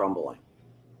is just crumbling,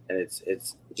 and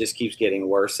it just keeps getting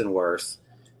worse and worse.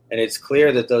 And it's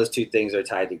clear that those two things are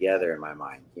tied together in my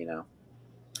mind,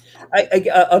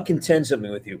 I'll contend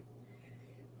something with you.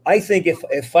 I think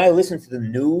if I listen to the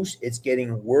news, it's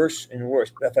getting worse and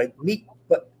worse. But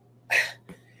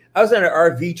I was on an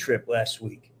RV trip last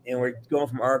week, and we're going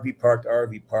from RV park to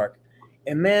RV park.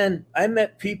 And man, I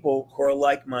met people who are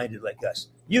like-minded like us.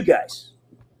 You guys,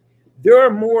 there are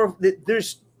more.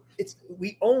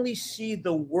 We only see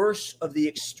the worst of the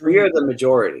extreme. We are the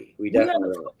majority. We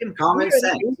definitely are. Common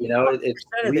sense, it's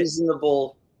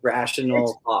reasonable,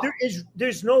 rational thought.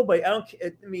 There's nobody. I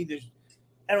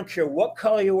don't care what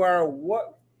color you are,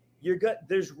 what you got.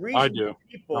 There's reasonable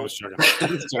people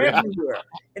everywhere.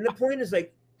 And the point is,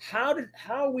 like, how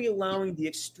are we allowing the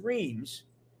extremes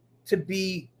to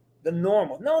be the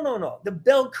normal? No. The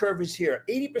bell curve is here.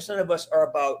 80% of us are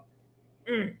about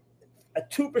a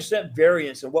 2%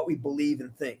 variance in what we believe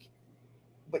and think.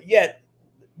 but yet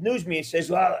news media says,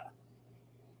 well,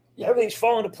 everything's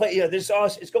falling to play.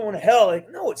 It's going to hell. Like,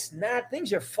 no, it's not.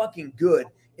 Things are fucking good.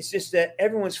 It's just that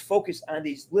everyone's focused on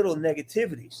these little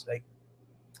negativities. Like,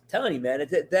 I'm telling you, man,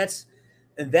 that's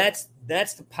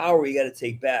the power you got to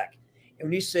take back. And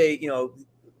when you say,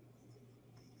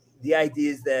 the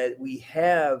idea is that we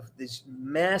have this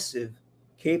massive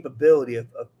capability of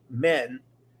men,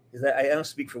 because I don't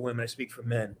speak for women, I speak for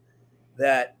men,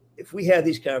 that if we have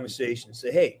these conversations,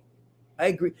 say, hey, I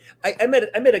agree. I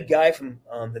met a guy from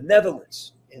the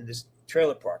Netherlands in this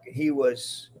trailer park, and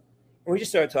we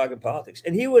just started talking politics,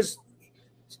 and he was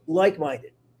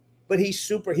like-minded, but he's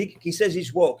super. He says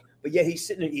he's woke, but yet he's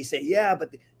sitting there. He say, yeah,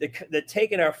 but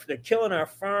they're killing our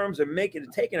farms, they're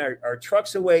taking our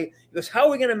trucks away. He goes, how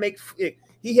are we going to make?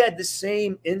 He had the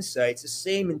same insights, the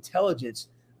same intelligence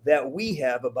that we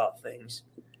have about things,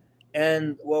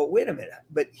 and well, wait a minute,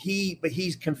 but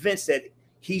he's convinced that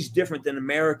he's different than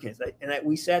Americans.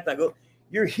 We sat there, I go,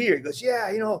 you're here. He goes, yeah,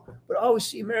 but I always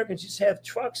see Americans just have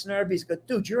trucks and RVs. I go,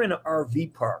 dude, you're in an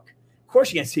RV park. Of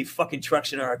course you can't see fucking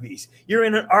trucks and RVs. You're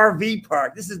in an RV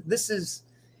park. This is,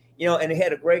 and they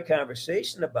had a great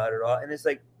conversation about it all. And it's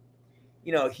like,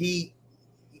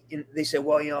 they said,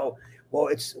 well,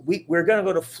 we're going to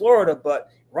go to Florida,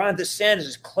 but Ron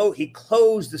DeSantis he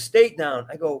closed the state down.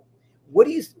 I go, what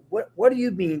are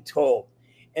you being told?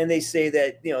 And they say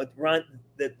that,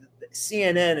 the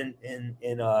CNN in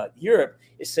Europe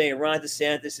is saying Ron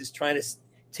DeSantis is trying to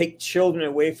take children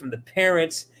away from the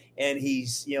parents, and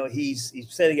he's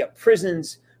setting up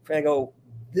prisons. I go,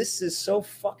 this is so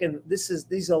fucking.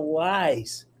 These are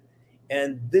lies,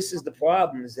 and this is the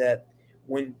problem: is that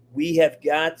when we have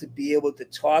got to be able to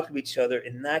talk to each other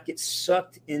and not get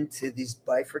sucked into this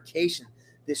bifurcation,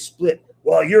 this split.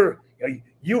 Well,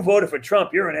 you voted for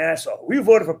Trump, you're an asshole. We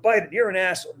voted for Biden, you're an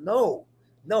asshole. No,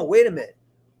 wait a minute.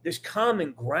 There's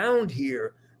common ground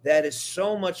here that is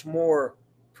so much more.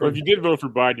 Well, if you did vote for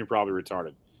Biden, you're probably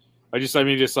retarded.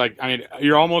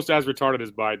 You're almost as retarded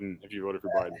as Biden if you voted for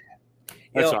Biden.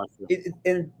 That's how I feel.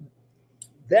 And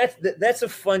that's a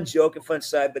fun joke, a fun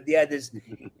side. But the idea is,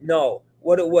 no,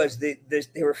 what it was, they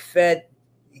were fed.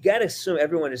 You got to assume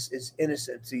everyone is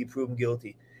innocent until you prove them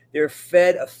guilty. They're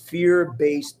fed a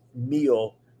fear-based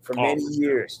meal for many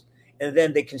years, and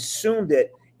then they consumed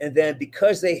it. And then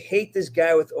because they hate this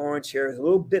guy with orange hair, a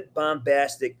little bit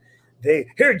bombastic,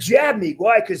 here, jab me.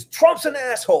 Why? Because Trump's an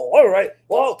asshole. All right.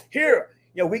 Well, here,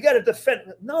 we got to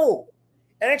defend. No,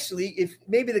 actually, if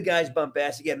maybe the guy's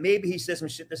bombastic, yeah, maybe he says some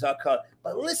shit that's out cut.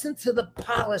 But listen to the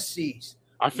policies.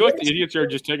 I feel like the idiots are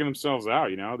just taking themselves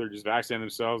out. They're just vaccinating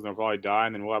themselves, and they'll probably die,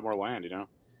 and then we'll have more land.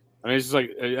 It's just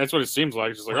like that's what it seems like.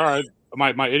 It's just like, all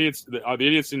right, my idiots, the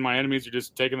idiots and my enemies are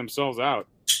just taking themselves out.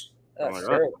 That's like,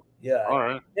 right. Yeah. All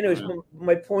right. Anyways,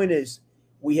 my point is,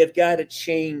 we have got to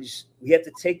change. We have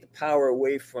to take the power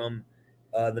away from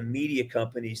the media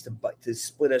companies to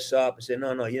split us up and say,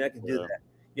 no, you're not going to do that.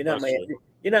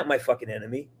 You're not my fucking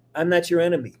enemy. I'm not your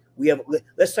enemy.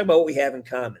 Let's talk about what we have in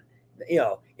common.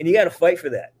 And you got to fight for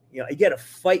that. You got to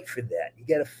fight for that. You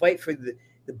got to fight for the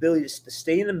ability to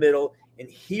stay in the middle and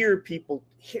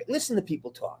listen to people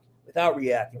talk without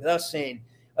reacting, without saying,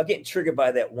 I'm getting triggered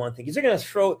by that one thing. Because they're going to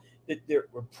throw they're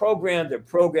programmed. They're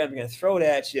going to throw it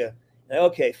at you. And,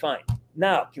 okay, fine.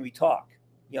 Now, can we talk?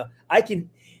 I can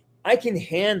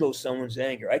handle someone's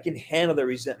anger. I can handle their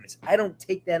resentments. I don't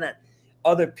take that on.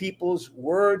 Other people's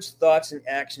words, thoughts, and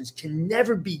actions can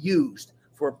never be used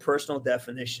for a personal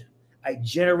definition. I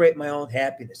generate my own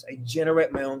happiness. I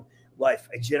generate my own life.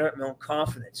 I generate my own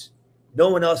confidence. No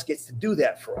one else gets to do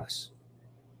that for us,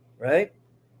 right?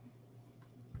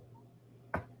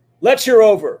 Lecture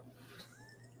over.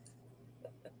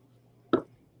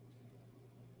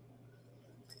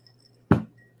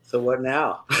 So what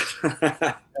now?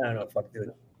 I don't know. Fuck,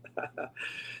 dude.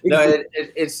 No, it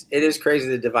is crazy.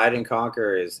 The divide and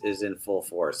conquer is in full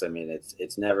force. I mean,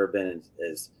 it's never been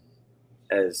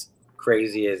as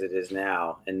crazy as it is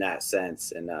now in that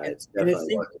sense, and it's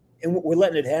definitely working. And we're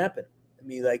letting it happen. I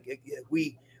mean, like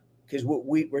because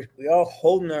we're all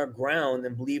holding our ground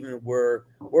and believing we're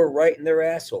right and they're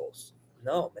assholes.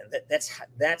 No, man,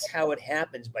 that's how it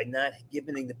happens, by not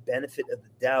giving the benefit of the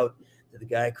doubt to the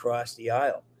guy across the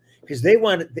aisle, because they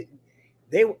wanted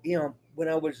they when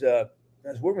I was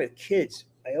working with kids,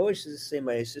 I always used to say to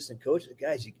my assistant coach, the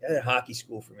guys, I had hockey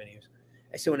school for many years.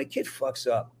 I said, when a kid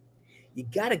fucks up, you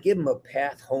got to give him a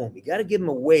path home. You got to give him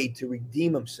a way to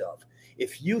redeem himself.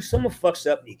 If someone fucks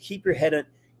up and you keep your head on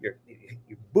your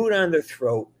boot on their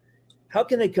throat, how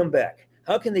can they come back?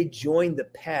 How can they join the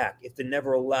pack if they're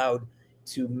never allowed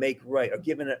to make right or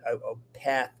given a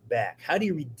path back? How do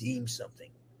you redeem something?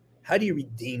 how do you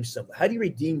redeem something? How do you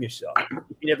redeem yourself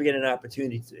if you never get an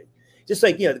opportunity to? Just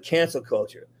like, the cancel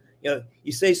culture.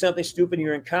 You say something stupid,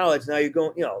 you're in college, now you're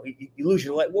going, you lose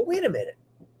your life. Well, wait a minute.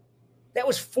 That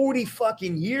was 40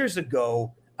 fucking years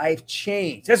ago. I've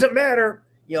changed. Doesn't matter.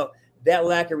 That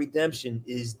lack of redemption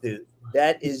is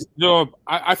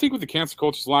I think with the cancel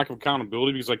culture is lack of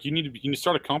accountability, because like you need to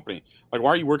start a company. Like, why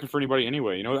are you working for anybody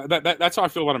anyway? That's how I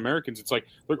feel about Americans. It's like,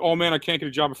 oh man, I can't get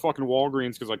a job at fucking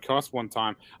Walgreens because I cussed one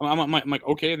time. I'm like,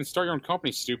 okay, then start your own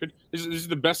company, stupid. This is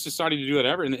the best society to do that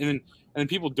ever, and then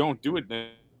people don't do it.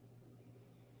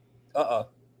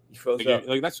 You froze up.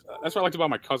 Like that's what I liked about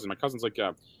my cousin. My cousin's like,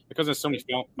 my cousin has so many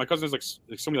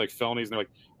so many felonies, and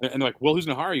they're like, well, who's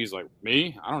gonna hire you? He's like,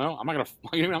 me? I don't know. I'm not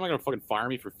gonna fucking fire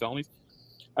me for felonies.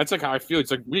 That's like how I feel.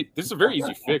 It's like this is a very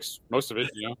easy fix. Most of it,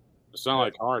 it's not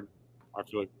like hard. I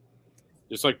feel like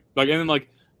just like and then like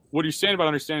what you're saying about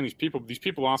understanding these people. These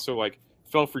people also like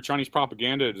fell for Chinese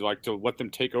propaganda to let them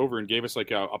take over and gave us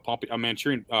like a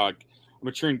Manchurian.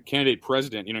 Maturing candidate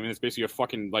president, it's basically a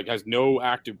fucking has no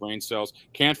active brain cells,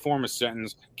 can't form a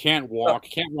sentence, can't walk,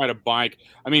 can't ride a bike.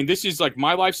 This is like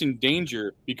my life's in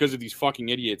danger because of these fucking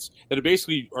idiots that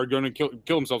basically are going to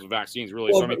kill themselves with vaccines.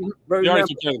 Really, well, so they already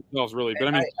took care of themselves, really.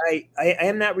 But I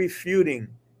am not refuting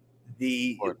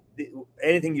the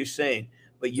anything you're saying,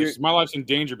 but my life's in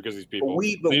danger because of these people.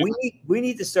 We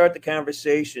need to start the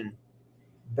conversation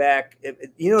back.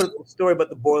 The story about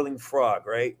the boiling frog,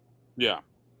 right? Yeah.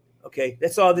 Okay,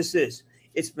 that's all this is.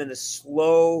 It's been a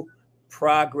slow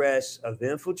progress of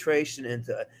infiltration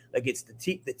into it's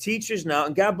the teachers now,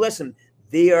 and God bless them,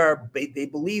 they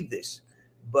believe this,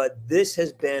 but this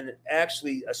has been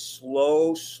actually a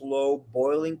slow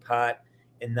boiling pot,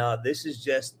 and now this is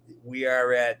just we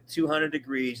are at 200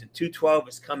 degrees and 212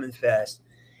 is coming fast,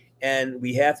 and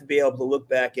we have to be able to look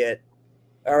back at,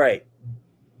 all right,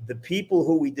 the people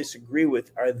who we disagree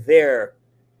with are there.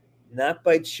 Not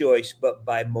by choice, but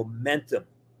by momentum.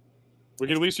 We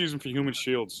can at least use them for human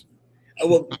shields.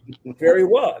 Well, very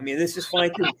well. This is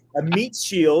fine too. A meat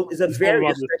shield is a very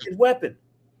effective weapon.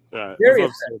 Yeah, very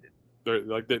effective.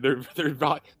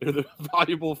 They're the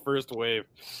valuable first wave.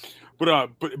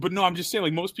 But no, I'm just saying,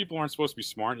 like, most people aren't supposed to be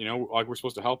smart, like we're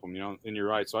supposed to help them, and you're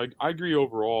right. So I agree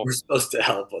overall. We're supposed to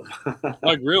help them.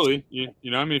 Like, really,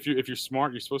 if you're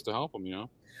smart, you're supposed to help them,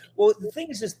 Well, the thing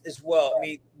is as well,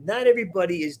 not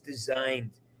everybody is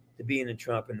designed to be an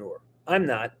entrepreneur. I'm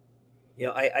not.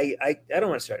 I don't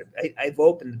want to start it. I've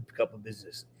opened a couple of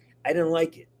businesses. I didn't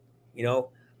like it.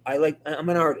 I'm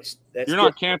an artist. You're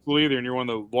not canceled either, and you're one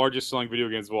of the largest selling video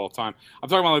games of all time. I'm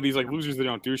talking about like these losers that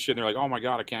don't do shit, and they're like, oh my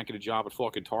God, I can't get a job at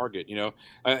fucking Target,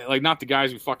 like not the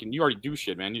guys who fucking, you already do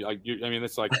shit, man.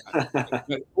 It's like.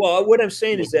 Well, what I'm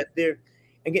saying is that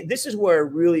again, this is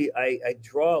where I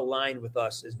draw a line with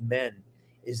us as men,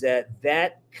 is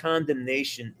that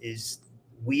condemnation is,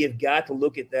 we have got to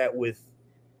look at that with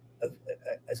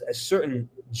a certain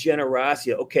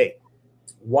generosity. Okay,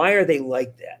 why are they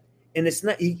like that? And it's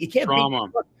not, you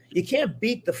can't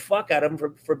beat the fuck out of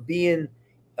them for being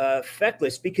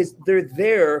feckless, because they're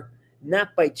there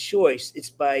not by choice. It's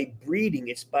by breeding.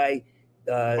 It's by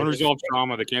unresolved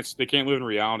trauma. They can't live in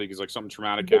reality because like something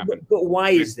traumatic happened. But why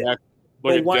is that?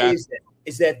 But why is that?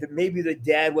 Is that maybe the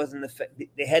dad wasn't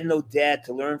they had no dad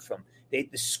to learn from. The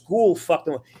school fucked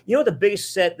them.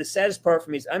 The saddest part for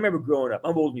me is I remember growing up.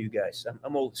 I'm older than you guys.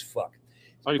 I'm old as fuck.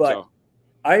 But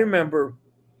I remember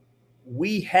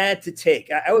we had to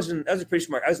take. I was pretty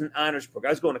smart. I was in honors program.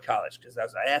 I was going to college because I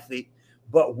was an athlete.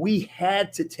 But we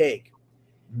had to take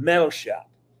metal shop.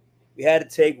 We had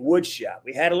to take wood shop.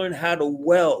 We had to learn how to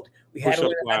weld. We had to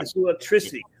learn how to do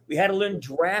electricity. We had to learn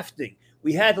drafting.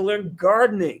 We had to learn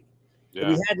gardening. Yeah.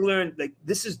 We had to learn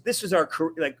this is our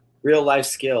career, real life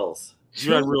skills.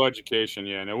 You had real education,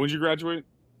 yeah. Now, when did you graduate?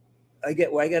 I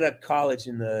got out of college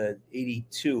in the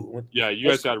 82. Yeah, you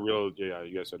guys had real.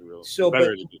 So,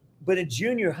 but in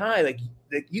junior high,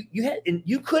 you had, and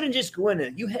you couldn't just go in there.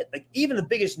 You had even the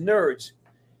biggest nerds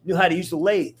knew how to use the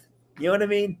lathe. You know what I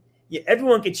mean? Yeah,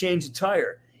 everyone could change a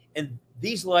tire, and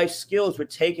these life skills were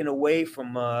taken away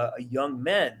from young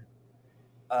men.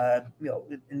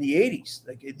 In the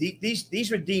 80s,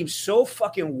 these were deemed so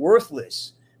fucking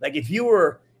worthless. Like, if you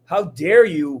were, how dare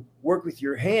you work with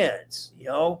your hands,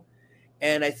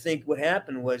 And I think what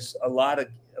happened was a lot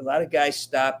of guys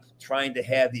stopped trying to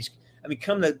have these.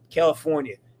 Come to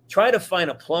California, try to find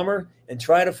a plumber and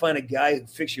try to find a guy who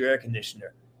fix your air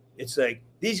conditioner. It's like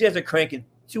these guys are cranking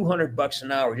 $200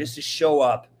 an hour just to show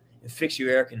up and fix your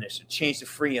air conditioner, change the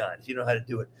Freon if you know how to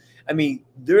do it.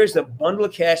 There's a bundle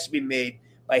of cash to be made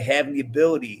by having the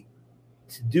ability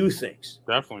to do things.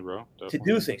 Definitely, bro. To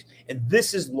do things. And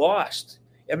this is lost.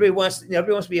 Everybody wants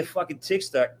to be a fucking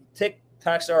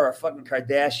TikTok star or a fucking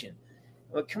Kardashian.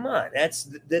 Well, come on,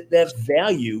 that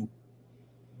value.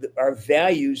 Our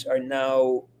values are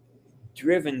now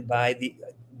driven by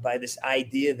this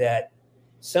idea that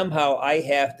somehow I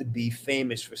have to be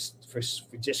famous for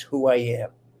just who I am.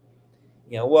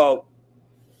 Well,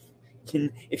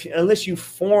 unless you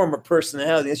form a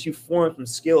personality, unless you form some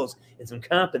skills and some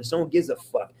competence, no one gives a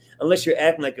fuck. Unless you're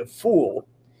acting like a fool,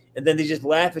 and then they just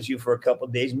laugh at you for a couple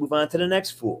of days and move on to the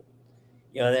next fool.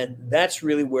 And that's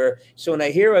really where. So when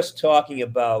I hear us talking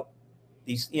about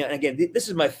these, and again, this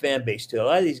is my fan base too. A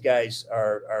lot of these guys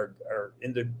are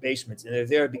in their basements, and they're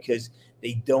there because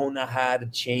they don't know how to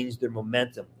change their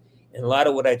momentum. And a lot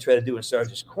of what I try to do in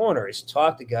Sergeant's Corner is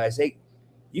talk to guys. Hey,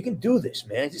 you can do this,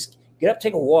 man. Just get up,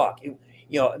 take a walk.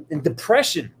 And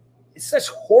depression, it's such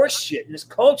horse shit in this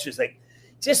culture. It's like,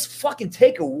 just fucking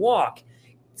take a walk.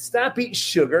 Stop eating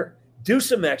sugar. Do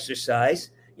some exercise.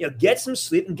 Get some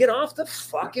sleep and get off the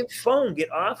fucking phone.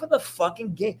 Get off of the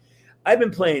fucking game. I've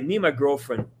been playing. Me and my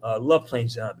girlfriend love playing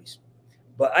zombies,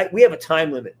 but we have a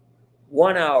time limit,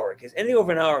 1 hour. Because anything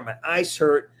over an hour, my eyes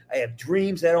hurt. I have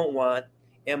dreams I don't want,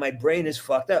 and my brain is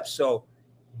fucked up. So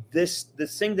the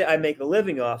thing that I make a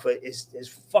living off of is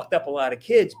fucked up a lot of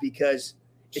kids because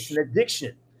it's an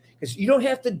addiction. Because you don't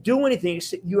have to do anything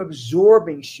except you're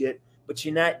absorbing shit, but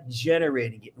you're not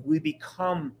generating it. We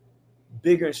become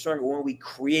bigger and stronger when we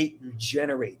create and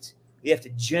generate. We have to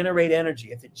generate energy.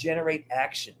 You have to generate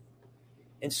action.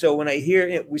 And so when I hear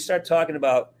it, we start talking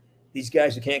about these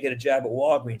guys who can't get a job at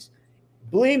Walgreens.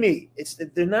 Believe me,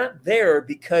 they're not there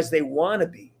because they want to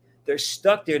be. They're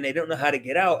stuck there and they don't know how to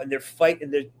get out, and they're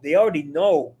fighting. They already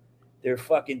know their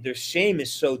shame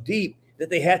is so deep that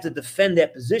they have to defend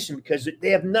that position because they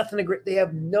have nothing to. They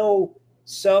have no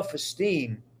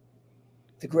self-esteem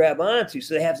to grab onto,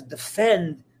 so they have to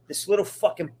defend this little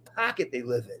fucking pocket they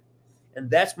live in. And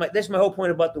that's my whole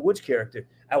point about the Woods character.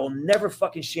 I will never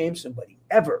fucking shame somebody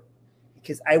ever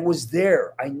because I was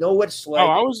there. I know what it's like.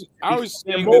 Oh, I was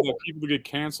saying that the people who get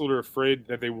canceled are afraid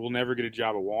that they will never get a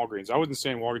job at Walgreens. I wasn't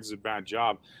saying Walgreens is a bad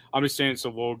job. I'm just saying it's a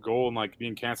low goal and like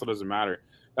being canceled doesn't matter.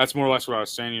 That's more or less what I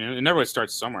was saying. And everybody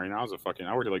starts somewhere. I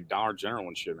worked at like Dollar General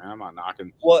and shit, man. I'm not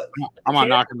knocking. I'm not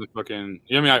knocking the fucking.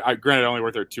 I granted I only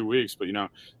worked there 2 weeks, but brother,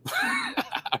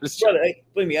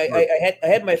 believe me, I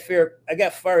had my fair. I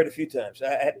got fired a few times.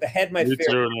 I had my fair.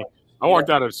 Too, I walked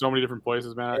out of so many different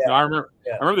places, man. Yeah. I remember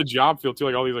the job field too,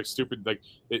 like all these like stupid I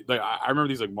remember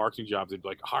these like marketing jobs, they'd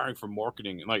like hiring for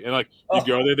marketing and you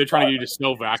go there, they're trying to get you to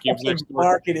sell vacuums next door.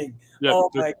 Marketing. Yeah,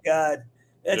 my god,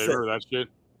 that's that shit.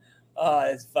 Oh,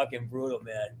 it's fucking brutal,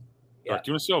 man. Yeah. Like,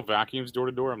 do you want to sell vacuums door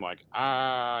to door? I'm like,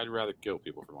 I'd rather kill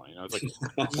people for money. It's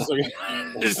like,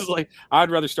 this is like,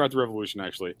 I'd rather start the revolution.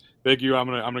 Actually, thank you. I'm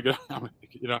gonna get.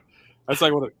 That's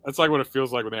like what it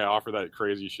feels like when they offer that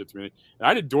crazy shit to me. And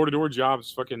I did door to door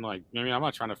jobs. Fucking like, I'm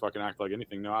not trying to fucking act like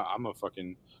anything. No, I'm a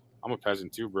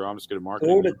peasant too, bro. I'm just good at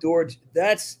marketing. Door to door.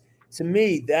 To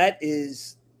me, that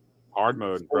is hard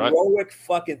mode, bro. Heroic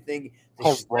fucking thing.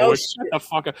 Heroic. Shut the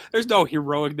fuck up. There's no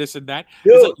heroic this and that.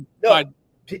 Dude,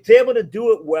 to be able to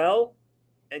do it well,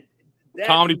 and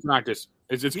comedy practice.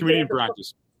 It's comedian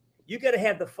practice. You got to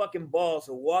have the fucking balls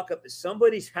to walk up to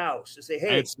somebody's house and say,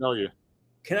 "Hey, I'd sell you.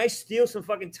 Can I steal some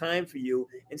fucking time for you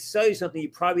and sell you something you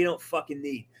probably don't fucking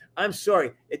need?" I'm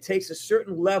sorry. It takes a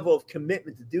certain level of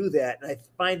commitment to do that, and I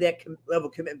find that level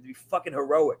of commitment to be fucking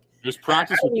heroic. There's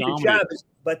practice with comedy,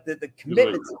 but the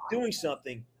commitment to doing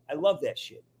something, I love that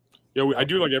shit. Yeah, I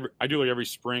do like every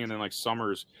spring and then like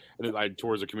summers, and then I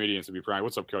tour as a comedian to be proud.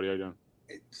 What's up, Cody? How you doing?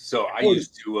 So I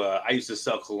used to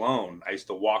sell cologne. I used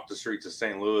to walk the streets of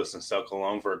St. Louis and sell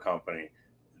cologne for a company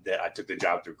that I took the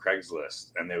job through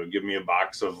Craigslist, and they would give me a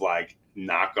box of like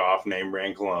knockoff name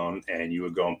brand cologne, and you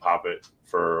would go and pop it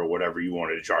for whatever you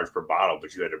wanted to charge per bottle,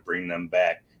 but you had to bring them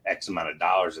back X amount of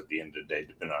dollars at the end of the day,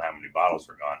 depending on how many bottles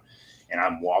were gone. And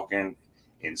I'm walking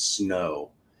in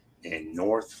snow in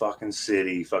North fucking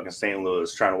City, fucking St.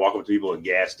 Louis, trying to walk up to people at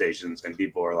gas stations, and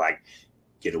people are like,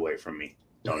 "Get away from me.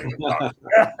 Don't even talk to me.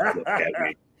 Look at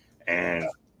me." And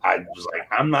I was like,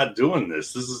 I'm not doing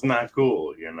this. This is not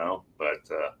cool, But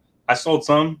I sold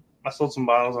some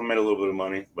bottles. I made a little bit of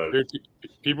money. But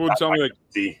people would tell me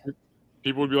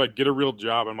people would be like, "Get a real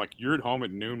job." I'm like, "You're at home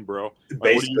at noon, bro.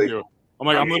 Like, what do you do?" I'm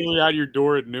like, I'm literally out your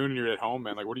door at noon and you're at home,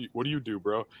 man. Like, what do you do,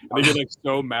 bro? And they get like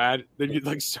so mad. They get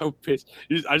like so pissed.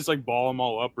 I just like ball them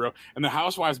all up, bro. And the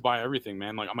housewives buy everything,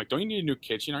 man. Like, I'm like, don't you need a new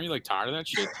kitchen? Are you like tired of that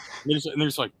shit? And they're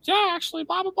just like, yeah, actually,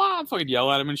 blah, blah, blah. I'm fucking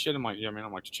yell at them and shit. I'm like, yeah, man.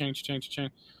 I'm like, change. And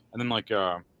then like,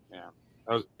 it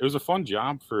was a fun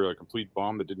job for a complete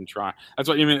bum that didn't try. That's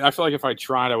what I feel like if I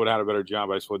tried, I would have had a better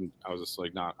job. I just wouldn't. I was just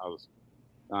like, not.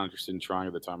 not interested in trying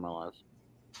at the time of my life.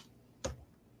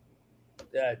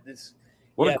 Yeah,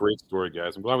 What a great story,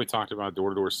 guys! I'm glad we talked about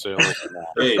door-to-door sales.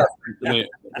 Hey. You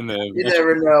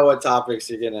never know what topics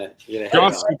you're gonna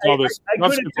John skipped all this. I John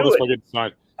couldn't skipped all do this it. fucking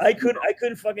side. I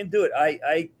couldn't fucking do it.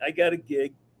 I got a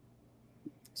gig.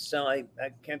 So I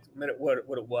can't remember what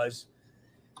it was.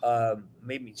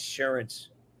 Maybe insurance.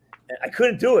 And I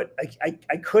couldn't do it.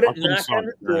 I couldn't knock on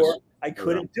the door. I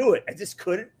couldn't do it. I just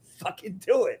couldn't fucking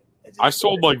do it. I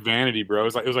sold like vanity, bro.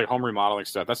 It was like home remodeling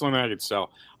stuff. That's the only thing I could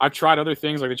sell. I tried other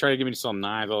things, like they tried to get me to sell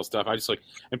knives, all this stuff. I just like,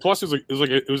 and plus it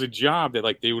was a job that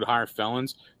like they would hire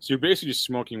felons. So you're basically just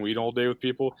smoking weed all day with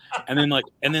people, and then you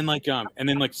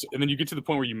get to the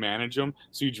point where you manage them.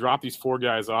 So you drop these 4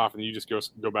 guys off, and you just go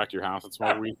back to your house and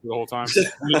smoke weed for the whole time,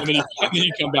 and then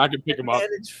you come back and pick them up.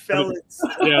 Manage felons.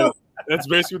 Yeah. That's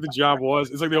basically what the job was.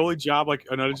 It's like the only job like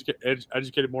an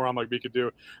educated moron like me could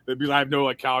do. Because I have no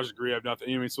like college degree, I have nothing.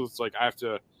 You know what I mean? So it's like I have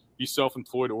to be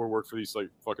self-employed or work for these like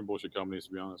fucking bullshit companies.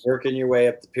 To be honest, working your way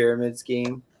up the pyramid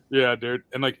scheme. Yeah, dude.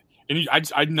 And like,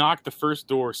 I'd knock the first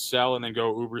door, sell, and then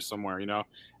go Uber somewhere. You know.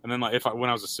 And then like when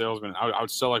I was a salesman, I would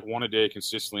sell like 1 a day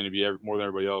consistently to be more than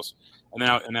everybody else. And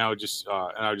then I would just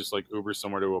like Uber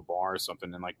somewhere to a bar or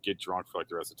something and like get drunk for like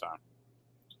the rest of the time.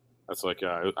 That's like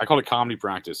I call it comedy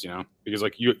practice, you know, because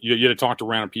like you had to talk to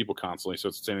random people constantly, so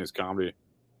it's the same as comedy.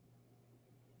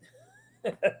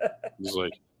 It was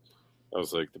like that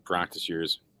was like the practice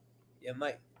years. Yeah,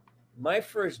 my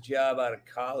first job out of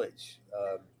college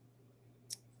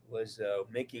was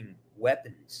making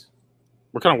weapons.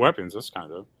 What kind of weapons? That's kind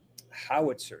of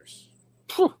howitzers.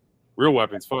 Whew. Real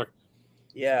weapons. Fuck.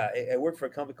 Yeah, I worked for a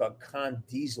company called Con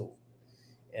Diesel,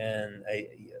 and I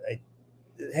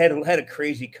had a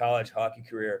crazy college hockey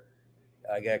career.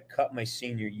 I got cut my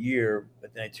senior year,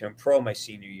 but then I turned pro my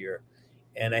senior year,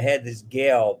 and I had this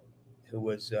gal who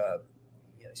was, I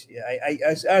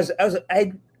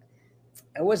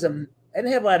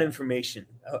didn't have a lot of information.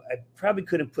 I probably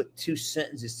couldn't put 2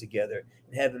 sentences together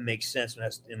and have them make sense when I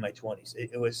was in my 20s.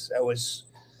 I was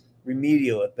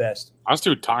remedial at best. I was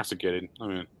too intoxicated. I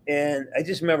mean, and I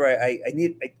just remember I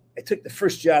took the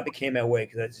first job that came my way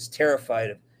because I was just terrified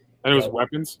of. And it was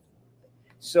weapons?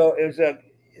 So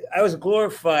I was a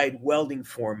glorified welding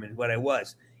foreman, what I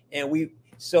was. And it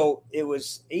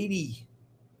was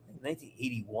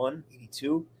 1981,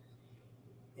 82.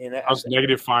 And I was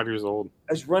negative 5 years old.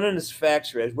 I was running this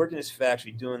factory. I was working in this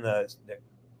factory doing the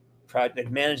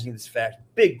project, managing this factory.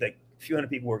 Big, like a few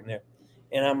hundred people working there.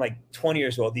 And I'm like 20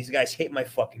 years old. These guys hate my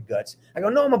fucking guts. I go,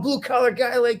 no, I'm a blue collar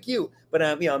guy like you. But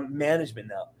I'm management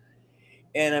now.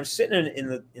 And I'm sitting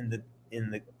in the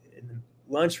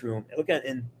lunchroom and looking at,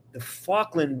 and the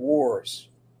Falkland Wars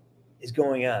is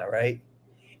going on, right?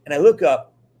 And I look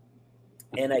up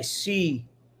and I see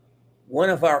one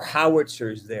of our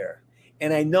howitzers there,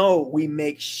 and I know we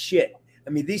make shit. I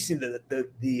mean, these things,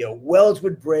 the welds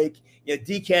would break,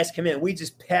 decals come in, we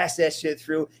just pass that shit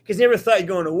through because they never thought you'd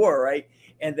go into war, right?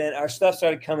 And then our stuff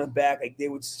started coming back, like they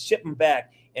would ship them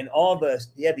back, and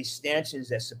they had these stanchions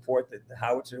that support the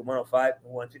howitzer 105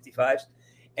 and 155s.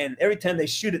 And every time they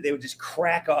shoot it, they would just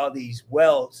crack all these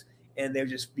welds, and they would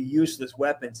just be useless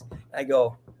weapons. I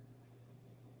go,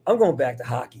 I'm going back to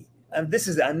hockey. I am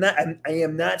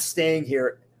not staying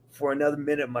here for another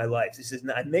minute of my life.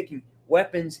 I'm making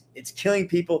weapons. It's killing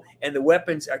people, and the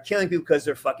weapons are killing people because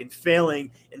they're fucking failing,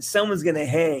 and someone's going to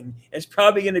hang. And it's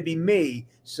probably going to be me.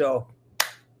 So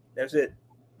that's it.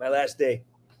 My last day.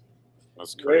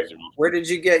 That's crazy. Where did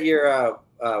you get your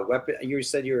weapon? You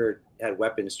said you had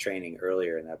weapons training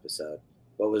earlier in the episode.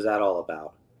 What was that all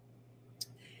about?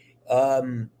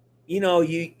 When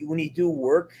you do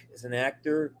work as an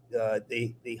actor,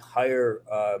 they hire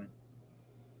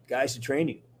guys to train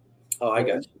you. Oh, I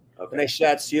got you. Okay. When I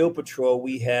shot SEAL Patrol,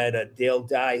 we had Dale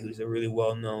Dye, who's a really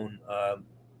well-known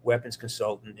weapons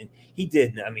consultant, and he's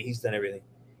done everything.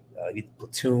 He did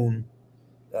Platoon,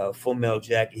 Full Metal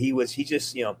Jacket.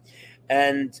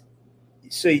 And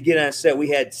so you get on set. We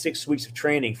had 6 weeks of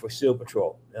training for SEAL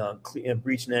Patrol,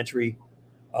 breach and entry,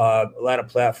 a lot of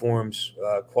platforms,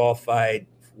 qualified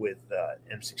with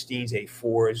M16s,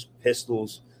 A4s,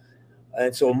 pistols.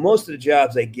 And so most of the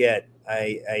jobs I get,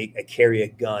 I carry a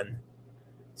gun.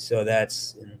 So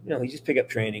that's, you just pick up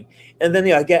training. And then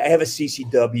I have a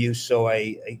CCW, so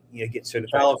I get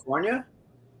certified. California?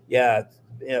 Yeah.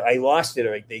 I lost it,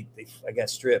 or I got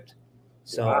stripped.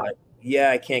 So wow.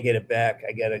 I can't get it back.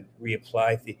 I got to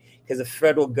reapply because the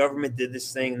federal government did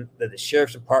this thing that the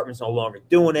sheriff's department's no longer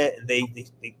doing it, and they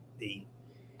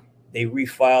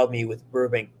refiled me with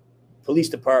Burbank Police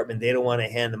Department. They don't want to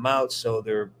hand them out, so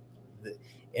their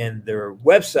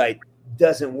website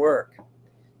doesn't work.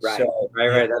 Right, So,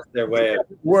 right. That's their way of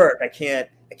work. I can't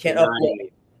denying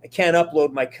upload. I can't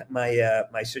upload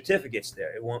my certificates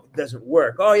there. It doesn't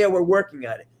work. Oh yeah, we're working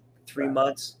on it. 3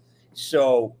 months.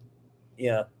 So,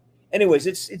 yeah. Anyways,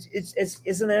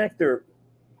 it's an actor.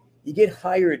 You get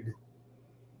hired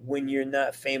when you're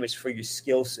not famous for your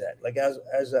skill set. Like as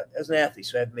an athlete,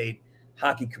 so I've made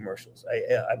hockey commercials.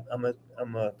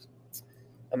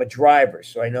 I'm a driver,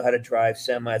 so I know how to drive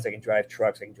semis. I can drive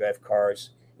trucks. I can drive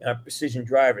cars. And I'm a precision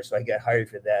driver, so I get hired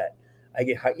for that.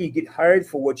 You get hired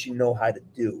for what you know how to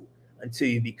do until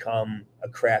you become a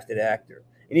crafted actor.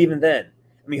 And even then,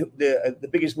 I mean, the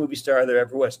biggest movie star there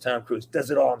ever was, Tom Cruise,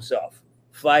 does it all himself.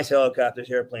 Flies helicopters,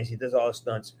 airplanes. He does all the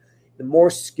stunts. The more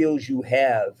skills you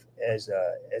have as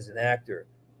an actor,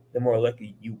 the more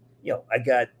likely you know. I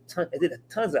did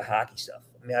tons of hockey stuff.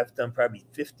 I mean, I've done probably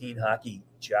 15 hockey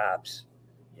jobs.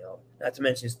 You know, not to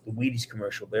mention the Wheaties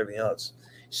commercial, but everything else.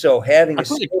 So having I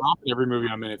play a cop in every movie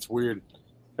I'm in. It's weird.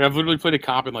 Like, I've literally played a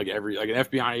cop in like an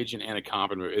FBI agent and a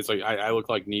cop in movie. It's like I look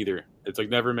like neither. It's like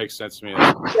never makes sense to me.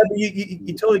 Yeah, but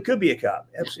you totally could be a cop.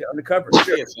 Absolutely, undercover.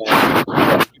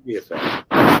 Could be a fan.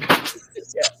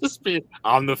 Just be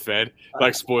on the Fed.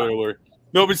 Like spoiler alert.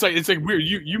 No, but it's like weird.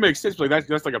 You make sense. But like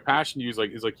that's like a passion you use.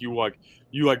 Like is like you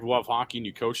love hockey and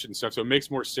you coach it and stuff. So it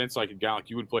makes more sense like a guy like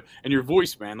you would play. And your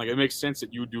voice, man, like it makes sense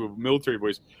that you would do a military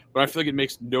voice. But I feel like it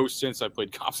makes no sense. I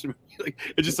played cops. Like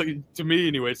it just like to me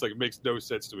anyway. It's like it makes no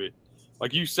sense to me.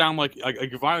 Like you sound like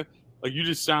if I like you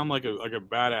just sound like a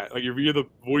badass. Like you're the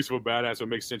voice of a badass. So it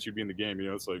makes sense you'd be in the game. You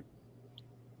know, it's like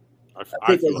I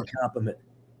think that's a compliment.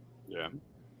 Yeah,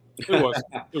 it was.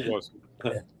 It was.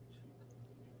 Yeah.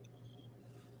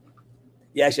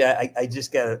 Yeah, actually, I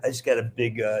just got a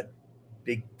big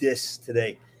diss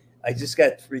today. I just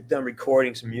got done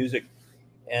recording some music,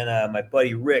 and my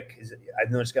buddy Rick I've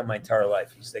known this guy my entire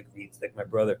life. He's like my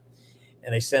brother,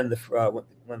 and I send one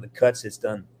of the cuts it's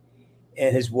done,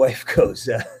 and his wife goes,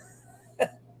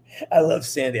 "I love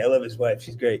Sandy. I love his wife.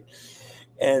 She's great,"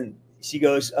 and she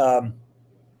goes,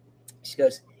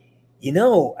 "You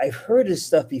know, I've heard his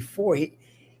stuff before.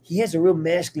 He has a real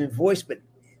masculine voice, but."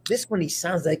 This one, he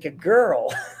sounds like a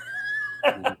girl.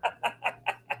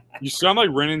 You sound like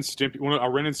Ren and Stimpy, a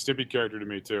Ren and Stimpy character to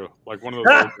me too. Like one of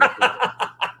those,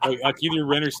 like either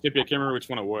Ren or Stimpy. I can't remember which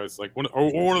one it was. Like one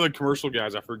of the commercial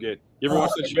guys. I forget. You ever watch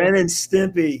that show? Ren and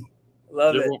Stimpy,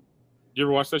 love it. You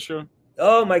ever watch that show?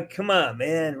 Oh my, come on,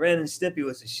 man! Ren and Stimpy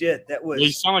was the shit. That was. Yeah,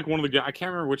 you sound like one of the guys. I can't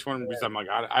remember which one. Yeah. I'm like,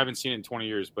 I haven't seen it in 20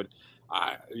 years, but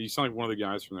you sound like one of the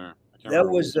guys from there.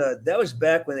 That was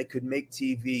back when they could make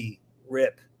TV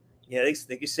rip. Yeah,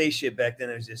 they could say shit back then.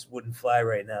 It just wouldn't fly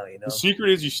right now, you know. The secret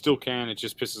is you still can. It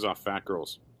just pisses off fat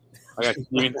girls. That's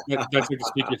like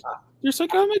the secret. You're just like,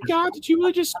 oh my god, did you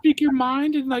really just speak your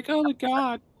mind? And like, oh my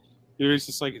god, it's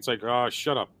just like oh,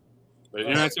 shut up. But, you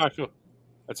know, that's how I feel.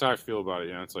 That's how I feel about it.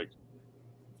 You know, it's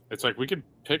like we could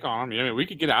pick on them. You know, we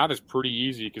could get out of this pretty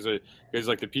easy because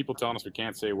like the people telling us we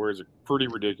can't say words are pretty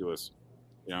ridiculous.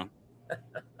 You know,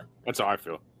 that's how I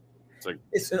feel. It's like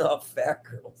pissing off fat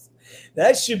girls.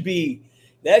 That should be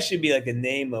like the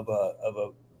name of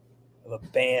a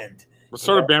band. Let's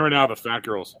start a band right now, the Fat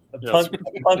Girls. Punk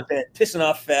band, pissing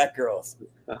off fat girls.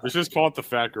 We should just call it the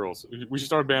Fat Girls. We should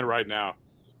start a band right now.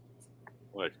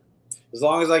 Like, as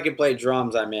long as I can play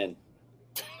drums, I'm in.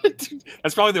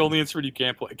 That's probably the only instrument you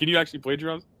can't play. Can you actually play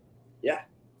drums? Yeah.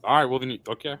 All right. Well, then,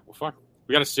 okay. Well, fuck.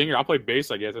 We got a singer. I'll play bass,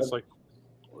 I guess. That's like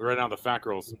right now, the Fat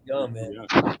Girls. Go, man.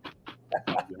 Yeah.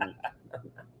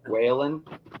 Waylon.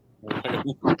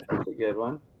 That's a good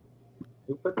one.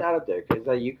 Who put that up there? Is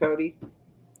that you, Cody?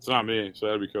 It's not me, so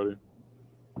that'd be Cody.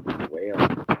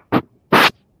 Waylon.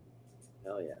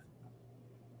 Hell yeah.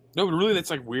 No, but really, that's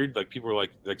like weird. Like people are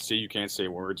like say you can't say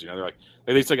words. You know, they're like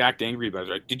they just like act angry about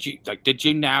it. Like, did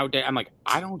you now? I'm like,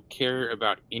 I don't care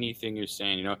about anything you're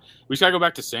saying. You know, we just gotta go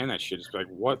back to saying that shit. It's like,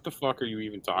 what the fuck are you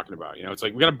even talking about? You know, it's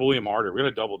like we gotta bully them harder. We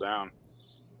gotta double down.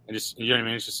 And just, you know what I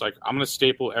mean? It's just like, I'm going to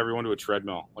staple everyone to a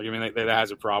treadmill. Like, I mean, that has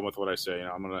a problem with what I say. You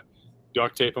know, I'm going to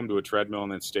duct tape them to a treadmill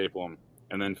and then staple them.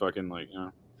 And then fucking, like, you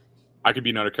know, I could be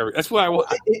an undercover. That's what I want.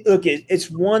 Look, it's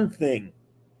one thing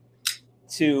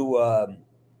to,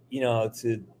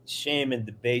 to shame and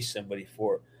debase somebody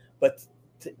for, but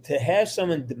to have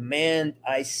someone demand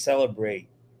I celebrate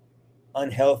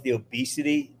unhealthy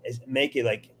obesity, make it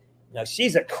like, no,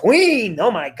 she's a queen.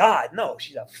 Oh, my God. No,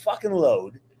 she's a fucking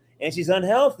load. And she's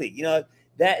unhealthy, you know,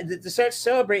 that to start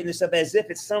celebrating this stuff as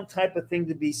if it's some type of thing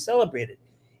to be celebrated.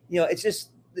 You know, it's just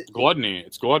gluttony.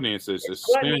 It's gluttony. It's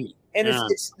gluttony. And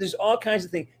there's all kinds of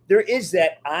things. There is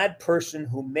that odd person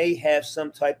who may have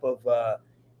some type of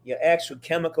actual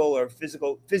chemical or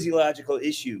physiological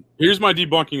issue. Here's my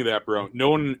debunking of that, bro. No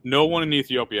one in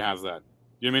Ethiopia has that.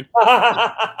 You know what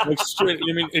I mean? Like straight,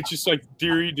 I mean, it's just like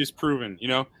theory disproven. You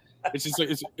know, it's just like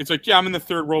it's like yeah, I'm in the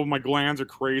third world. My glands are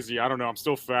crazy. I don't know. I'm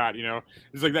still fat. You know,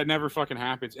 it's like that never fucking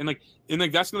happens. And like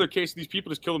that's another case. These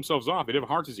people just kill themselves off. They have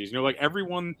heart disease. You know, like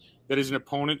everyone that is an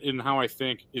opponent in how I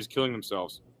think is killing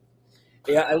themselves.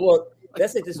 Yeah, well,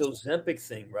 that's like this Ozempic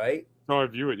thing, right? That's how I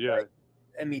view it. Yeah. Right?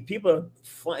 I mean, people are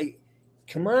flying.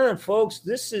 Come on, folks.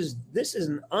 This is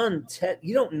an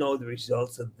you don't know the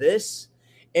results of this.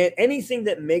 And anything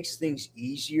that makes things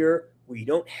easier where you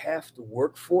don't have to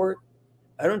work for it,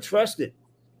 I don't trust it.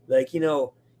 Like,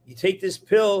 you take this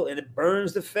pill and it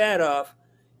burns the fat off.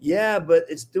 Yeah, but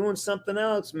it's doing something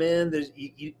else, man.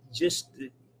 You just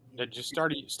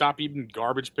stop eating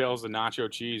garbage pails and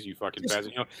nacho cheese, you fucking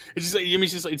peasant. You know, it's just like, I mean,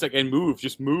 it's like, and move,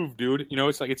 just move, dude. You know,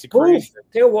 it's like it's a crazy.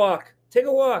 Take a walk.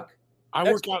 I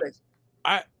work out.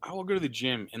 I will go to the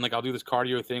gym and like I'll do this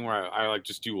cardio thing where I like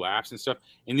just do laps and stuff.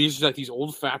 And these are like these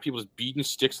old fat people just beating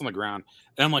sticks on the ground.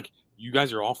 And I'm like, you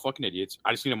guys are all fucking idiots.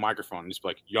 I just need a microphone and just be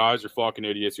like, you guys are fucking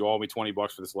idiots. You all owe me $20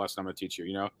 for this lesson I'm gonna teach you,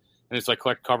 you know? And it's like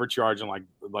collect cover charge and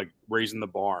like raising the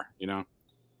bar, you know?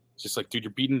 It's just like, dude,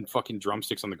 you're beating fucking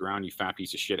drumsticks on the ground, you fat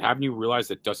piece of shit. Haven't you realized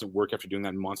that doesn't work after doing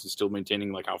that in months and still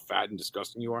maintaining like how fat and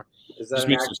disgusting you are? Is that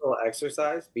an actual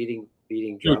exercise? Beating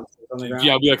drumsticks on the ground?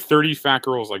 Yeah, I'll be like 30 fat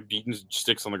girls like beating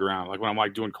sticks on the ground, like when I'm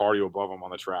like doing cardio above them on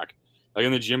the track. Like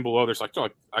in the gym below, there's like, oh,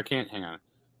 I can't hang on.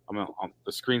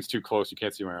 The screen's too close, you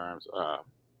can't see my arms.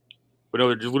 But no,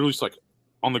 they're just literally just like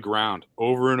on the ground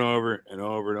over and over and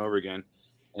over and over again.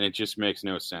 And it just makes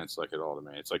no sense, like at all to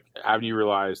me. It's like, haven't you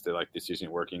realized that like this isn't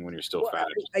working when you're still fat?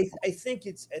 I think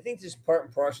this is part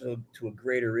and parcel to a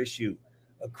greater issue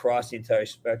across the entire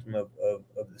spectrum of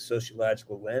the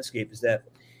sociological landscape. Is that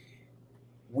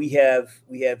we have.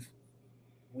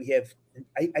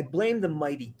 I blame the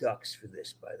Mighty Ducks for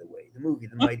this, by the way. The movie,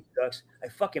 The Mighty Ducks. I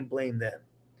fucking blame them.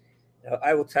 Now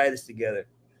I will tie this together.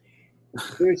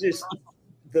 There's just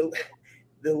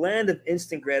the land of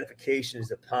instant gratification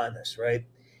is upon us, right?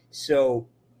 So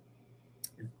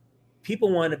people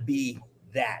want to be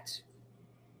that,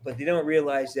 but they don't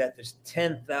realize that there's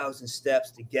 10,000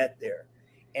 steps to get there.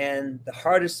 And the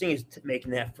hardest thing is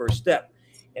making that first step.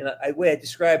 And the way I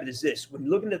describe it is this: when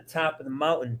you're looking at the top of the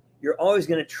mountain, you're always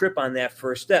going to trip on that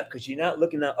first step because you're not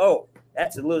looking at, oh,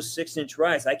 that's a little 6-inch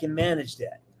rise. I can manage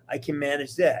that.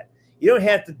 You don't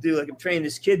have to do, like I'm training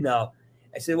this kid now.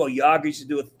 I said, well, Yager used to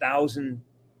do 1,000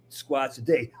 squats a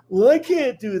day. Well, I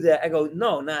can't do that. I go,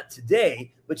 no, not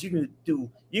today, but you can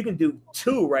do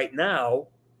 2 right now,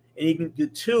 and you can do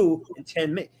 2 in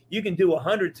 10 minutes. You can do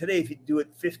 100 today if you do it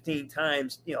 15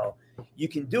 times. You know, you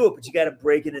can do it, but you got to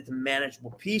break it into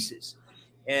manageable pieces.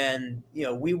 And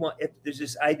there's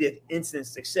this idea of instant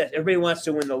success. Everybody wants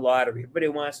to win the lottery. Everybody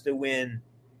wants to win.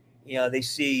 They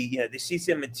see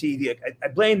something on TV. I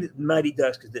blame the Mighty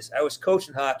Ducks because I was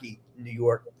coaching hockey in New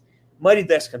York. Mighty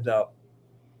Ducks comes out,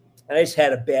 and I just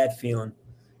had a bad feeling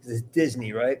because it's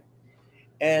Disney, right?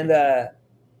 And the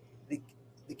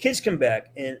kids come back,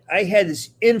 and I had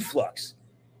this influx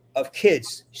of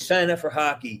kids signing up for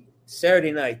hockey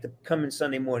Saturday night to come in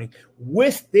Sunday morning.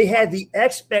 They had the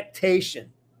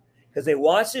expectation because they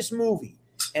watched this movie,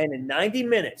 and in 90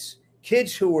 minutes,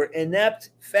 kids who were inept,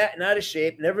 fat, and out of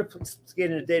shape, never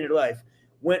skated in a day in their life,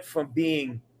 went from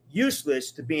being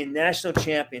useless to being national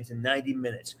champions in 90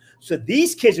 minutes. So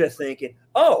these kids are thinking,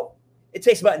 oh, it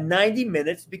takes about 90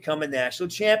 minutes to become a national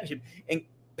championship. And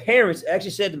parents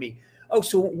actually said to me, oh,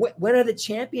 so when are the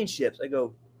championships? I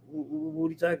go, what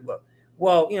are you talking about?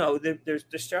 Well, they're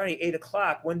starting at 8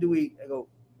 o'clock. When do we? I go,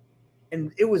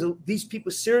 and it was these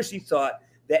people seriously thought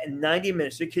that in 90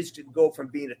 minutes, their kids could go from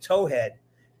being a towhead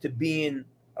to being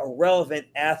a relevant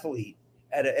athlete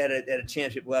at a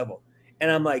championship level. And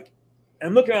I'm like,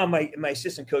 I'm looking around my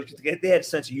assistant coach. They had a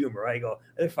sense of humor. Right? I go,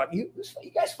 you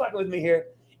guys fucking with me here.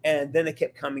 And then they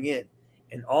kept coming in,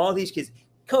 and all these kids,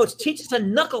 coach, teach us a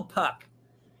knuckle puck.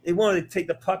 They wanted to take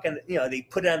the puck and they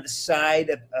put it on the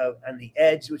side on the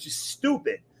edge, which is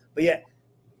stupid. But yet,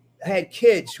 I had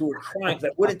kids who were crying because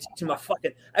I wouldn't teach them a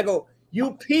fucking. I go,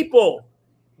 you people,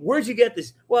 where'd you get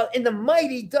this? Well, in the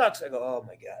Mighty Ducks. I go, oh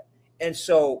my god. And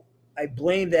so I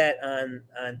blame that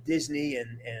on Disney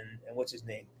and what's his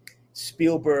name,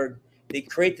 Spielberg. They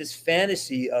create this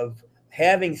fantasy of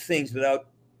having things without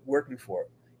working for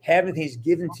it, having things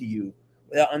given to you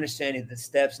without understanding the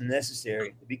steps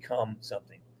necessary to become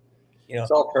something. It's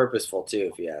all purposeful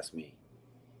too, if you ask me.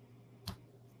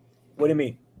 What do you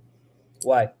mean?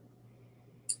 Why?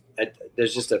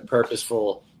 There's just a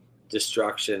purposeful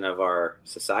destruction of our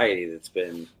society that's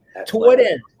been To what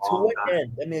end? To what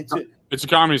end? I mean, it's a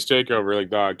communist takeover.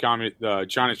 Like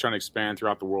China's trying to expand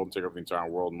throughout the world and take over the entire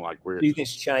world. And like we're do you think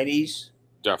it's Chinese?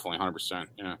 Definitely, 100%.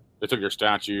 Yeah, they took their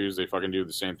statues. They fucking do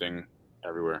the same thing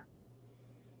everywhere.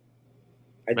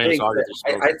 I think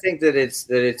that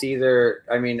it's either.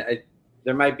 I mean,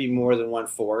 there might be more than one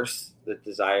force that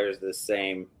desires the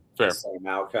same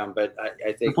outcome, but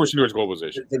I think pushing towards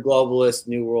globalization. The globalist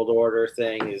New World Order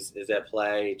thing is at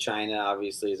play. China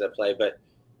obviously is at play, but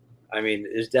I mean,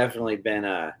 there's definitely been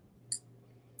a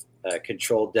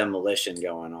controlled demolition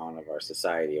going on of our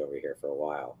society over here for a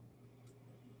while.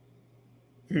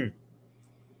 I'm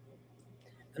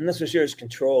not so sure it's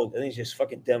controlled. I think it's just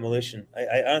fucking demolition.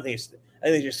 I don't think it's. I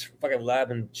think it's just fucking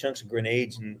lobbing chunks of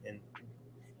grenades and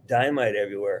dynamite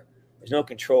everywhere. There's no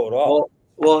control at all.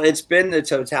 Well, it's been the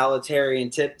totalitarian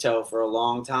tiptoe for a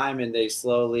long time, and they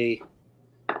slowly,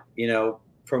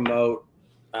 promote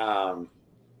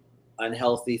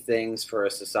unhealthy things for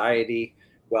a society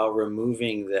while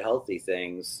removing the healthy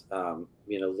things,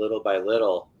 little by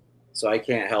little. So I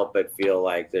can't help but feel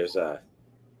like there's an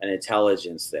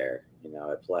intelligence there,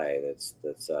 at play.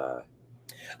 That's.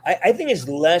 I think it's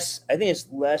less. I think it's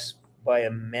less by a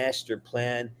master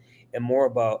plan and more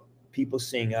about people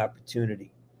seeing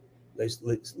opportunity.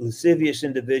 Lascivious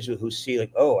individual who see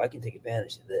like, oh, I can take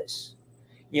advantage of this.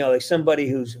 Like somebody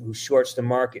who shorts the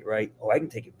market, right? Oh, I can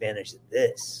take advantage of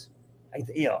this. And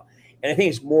I think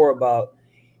it's more about,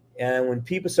 and when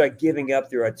people start giving up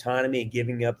their autonomy and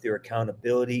giving up their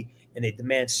accountability, and they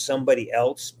demand somebody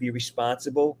else be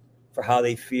responsible for how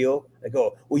they feel, they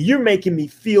go, well, you're making me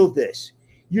feel this.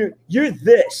 You're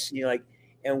this.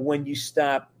 And when you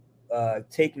stop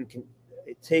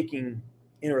taking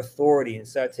inner authority and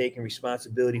start taking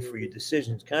responsibility for your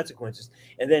decisions, consequences,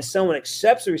 and then someone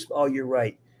accepts the oh, you're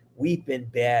right, we've been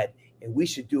bad, and we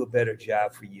should do a better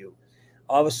job for you.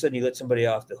 All of a sudden, you let somebody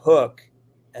off the hook,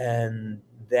 and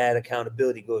that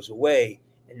accountability goes away,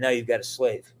 and now you've got a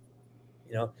slave.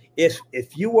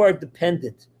 If you are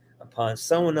dependent upon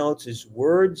someone else's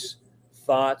words,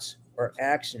 thoughts, or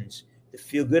actions to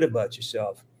feel good about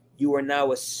yourself, you are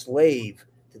now a slave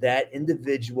to that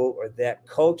individual or that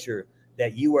culture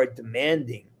that you are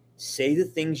demanding. Say the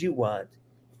things you want,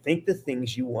 think the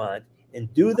things you want,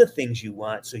 and do the things you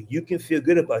want so you can feel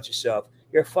good about yourself.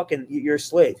 You're a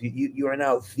slave. You are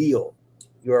now veal.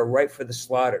 You are ripe for the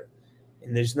slaughter.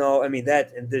 And there's no,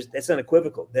 that's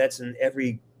unequivocal. That's in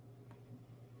every,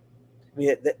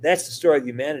 that's the story of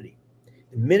humanity.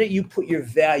 The minute you put your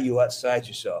value outside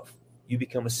yourself, you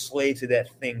become a slave to that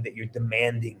thing that you're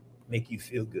demanding make you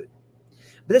feel good.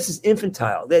 But this is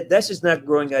infantile. That's just not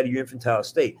growing out of your infantile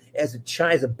state. As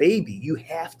a baby, you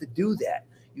have to do that.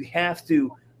 You have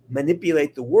to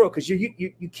manipulate the world because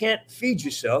you can't feed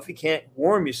yourself. You can't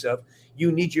warm yourself.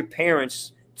 You need your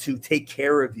parents to take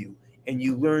care of you, and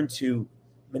you learn to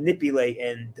manipulate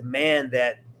and demand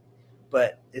that.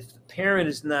 But if the parent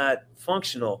is not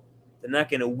functional, they're not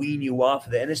going to wean you off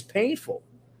of that, and it's painful.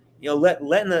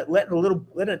 Letting a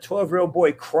 12-year-old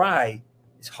boy cry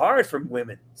is hard for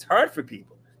women. It's hard for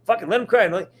people. Fucking let him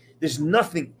cry. There's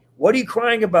nothing. What are you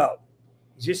crying about?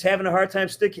 He's just having a hard time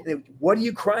sticking. What are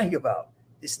you crying about?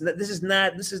 This is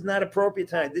not appropriate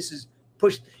time. This is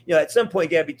push. At some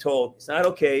point, you gotta be told it's not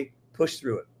okay. Push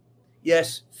through it.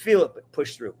 Yes, feel it, but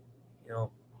push through.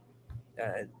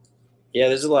 Yeah,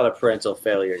 there's a lot of parental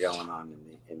failure going on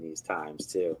in these times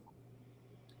too.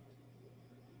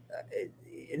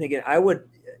 And again, I would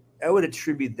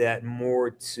attribute that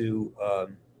more to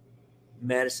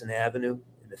Madison Avenue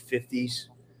in the 50s,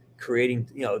 creating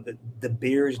the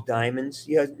Beers diamonds.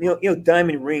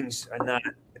 Diamond rings are not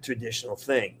a traditional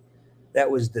thing. That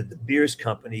was the Beers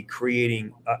company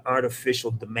creating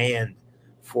artificial demand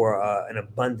for an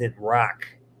abundant rock.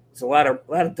 There's a lot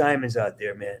of diamonds out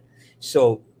there, man.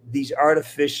 So these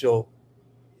artificial,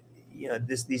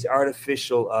 these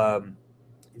artificial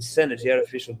incentives, the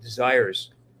artificial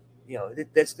desires.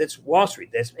 That's Wall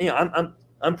Street. That's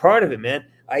I'm part of it, man.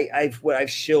 I've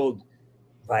shilled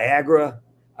Viagra.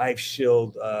 I've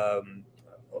shilled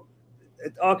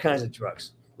all kinds of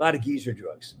drugs. A lot of geezer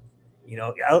drugs.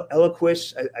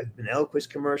 Eliquis. I've been Eliquis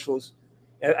commercials.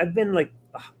 I've been like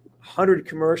 100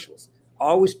 commercials.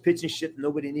 Always pitching shit that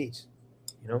nobody needs.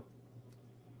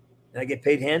 And I get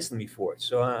paid handsomely for it.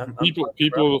 So people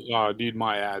need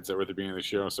my ads at the beginning of the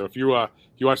show. So if you watch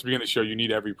the beginning of the show, you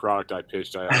need every product I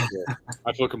pitched. I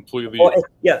feel completely.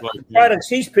 The products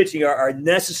he's pitching are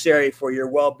necessary for your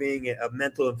well-being, of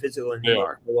mental and physical and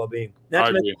well-being, not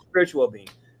to mention spiritual well-being.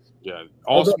 Yeah.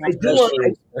 Also, I do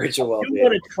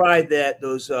want to try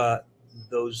those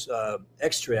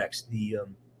extracts, the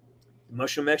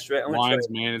mushroom extract. Lion's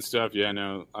mane and stuff. Yeah,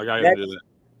 no, I got to do that.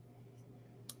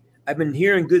 I've been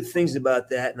hearing good things about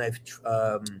that, and I've.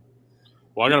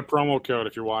 Well, I got a promo code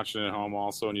if you're watching at home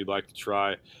also, and you'd like to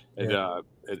try. And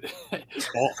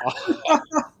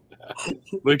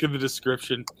link in the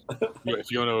description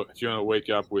if you want to wake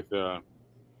up with and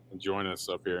join us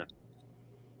up here.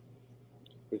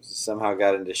 We somehow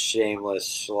got into shameless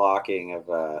schlocking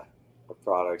of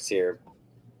products here.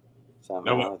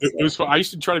 No, it was fun. I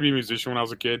used to try to be a musician when I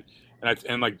was a kid,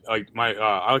 and I like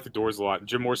the Doors a lot.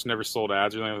 Jim Morrison never sold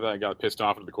ads or anything like that. I got pissed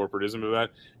off at the corporatism of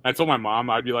that. And I told my mom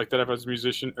I'd be like that if I was a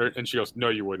musician, and she goes, "No,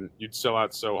 you wouldn't. You'd sell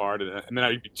out so hard." And then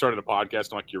I started a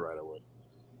podcast. I'm like, "You're right, I would."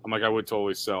 I'm like, "I would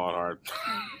totally sell out hard."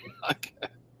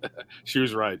 She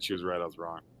was right. She was right. I was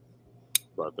wrong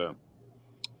about that.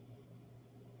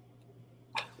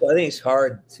 Well, I think it's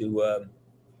hard to.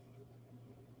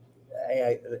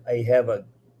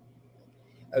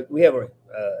 We have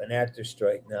an actor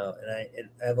strike now, and I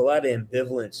have a lot of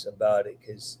ambivalence about it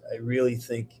because I really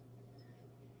think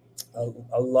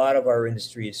a lot of our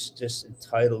industry is just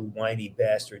entitled whiny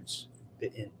bastards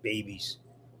and babies.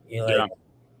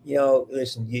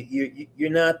 Listen, you're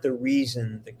not the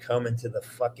reason to come into the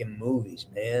fucking movies,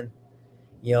 man.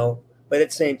 But at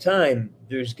the same time,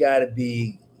 there's got to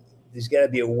be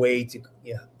a way to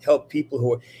help people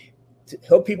who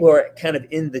are kind of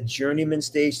in the journeyman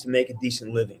stage to make a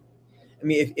decent living. I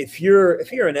mean, if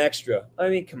you're an extra, I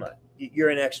mean, come on, you're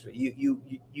an extra. You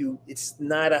it's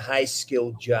not a high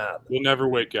skilled job. You'll never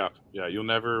wake up. Yeah, you'll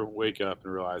never wake up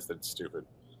and realize that it's stupid.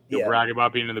 You'll brag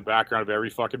about being in the background of every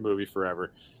fucking movie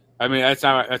forever. I mean, that's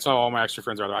how all my extra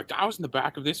friends are. They're like, I was in the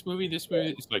back of this movie. It's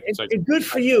like good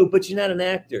for you, but you're not an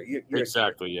actor. You're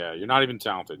exactly. Yeah, you're not even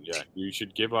talented. Yeah, you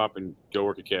should give up and go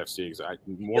work at KFC. Because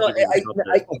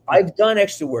I've done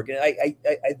extra work, and I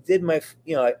did my.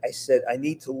 I said I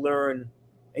need to learn.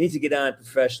 I need to get on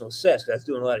professional sets. I was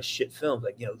doing a lot of shit films,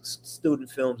 like student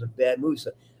films and bad movies.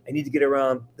 So I need to get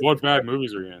around. What bad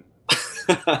movies are you in?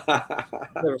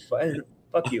 Never fun.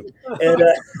 Fuck you.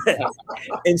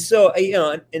 And so I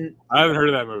haven't heard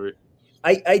of that movie.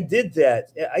 I did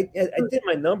that. I did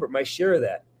my share of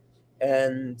that,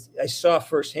 and I saw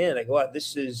firsthand. I go, wow,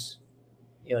 this is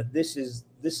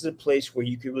a place where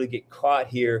you could really get caught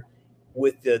here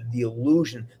with the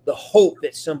illusion, the hope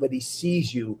that somebody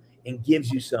sees you and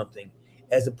gives you something,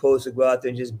 as opposed to go out there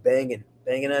and just banging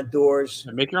on doors.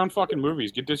 And make your own fucking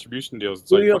movies. Get distribution deals.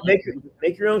 It's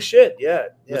make your own shit. Yeah.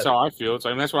 That's how I feel. It's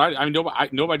like that's what I mean.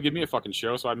 Nobody give me a fucking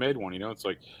show, so I made one. It's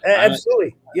like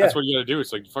absolutely. Yeah. That's what you got to do.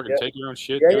 It's like fucking take your own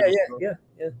shit. Yeah.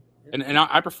 And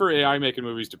I prefer AI making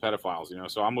movies to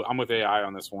pedophiles. So I'm with AI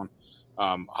on this one.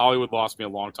 Hollywood lost me a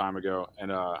long time ago,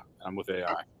 and I'm with AI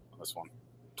on this one.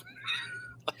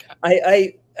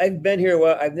 I've been here.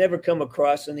 Well, I've never come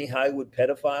across any Hollywood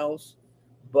pedophiles.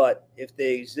 But if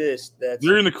they exist,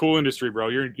 you're in the cool industry, bro.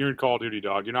 You're in Call of Duty,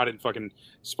 dog. You're not in fucking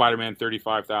Spider-Man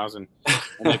 35,000.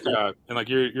 and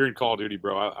you're in Call of Duty,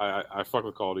 bro. I fuck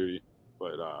with Call of Duty,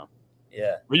 but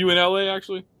yeah. Were you in LA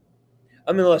actually?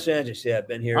 I'm in Los Angeles. Yeah, I've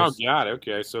been here. Oh God,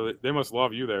 okay. So they must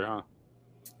love you there, huh?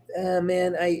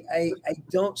 Man, I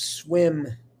don't swim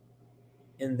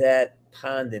in that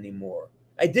pond anymore.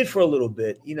 I did for a little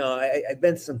bit. I've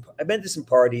been to some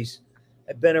parties.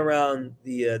 I've been around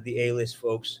the A-list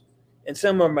folks, and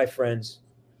some are my friends.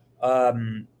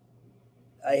 I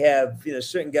have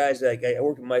certain guys. Like I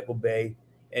work with Michael Bay,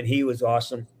 and he was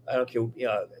awesome. I don't care.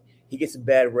 He gets a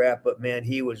bad rap, but man,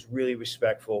 he was really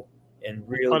respectful and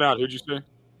really. Cut out. Who'd you say?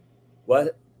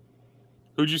 What?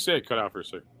 Who'd you say? Cut out for a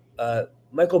second.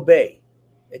 Michael Bay.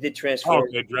 I did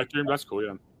Transformers. Oh, okay, director. That's cool.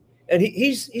 Yeah. And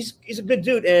he's a good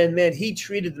dude, and man, he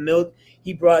treated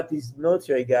he brought these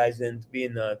military guys in to be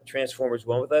in the Transformers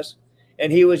 1 with us,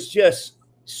 and he was just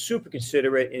super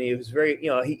considerate, and he was very,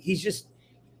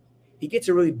 he gets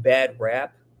a really bad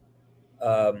rap,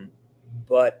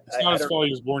 but it's not his fault.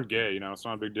 He was born gay, it's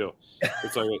not a big deal.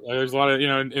 It's like there's a lot of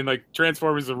and like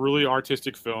Transformers is a really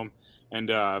artistic film, and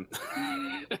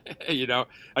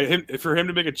for him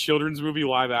to make a children's movie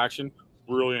live action,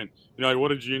 brilliant.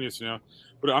 What a genius,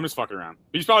 But I'm just fucking around.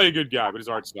 He's probably a good guy, but his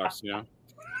art sucks,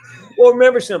 Well,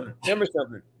 remember something.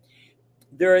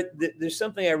 There's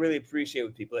something I really appreciate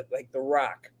with people like The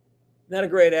Rock. Not a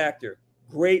great actor,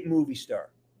 great movie star.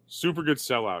 Super good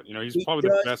sellout. He's probably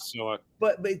the best sellout.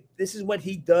 But this is what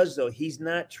he does, though. He's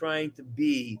not trying to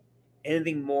be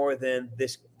anything more than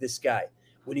this guy.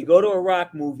 When you go to a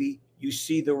Rock movie, you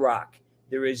see The Rock.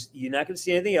 You're not going to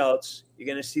see anything else. You're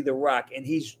going to see The Rock, and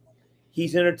he's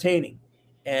entertaining.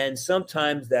 And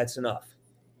sometimes that's enough.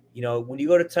 When you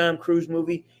go to Tom Cruise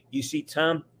movie, you see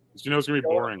Tom. It's going to be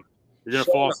boring. You're gonna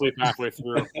fall asleep halfway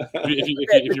through.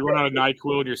 If you run out of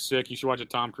NyQuil and you're sick, you should watch a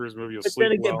Tom Cruise movie. You'll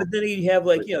sleep well. But then you have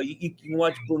like you can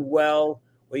watch Buñuel,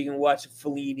 or you can watch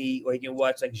Fellini, or you can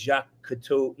watch like Jacques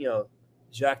Tati.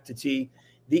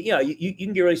 You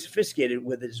can get really sophisticated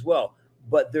with it as well.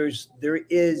 But there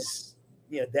is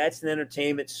that's an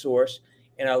entertainment source,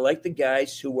 and I like the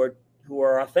guys who are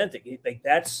authentic. Like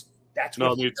that's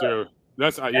what me too.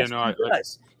 That's what he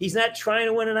does. He's not trying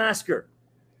to win an Oscar.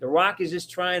 The Rock is just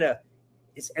trying to.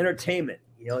 It's entertainment.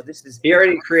 This is. He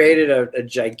already created a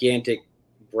gigantic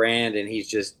brand, and he's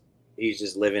just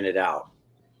living it out.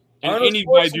 And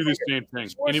anybody do the same thing.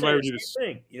 Anybody would do the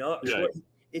same thing.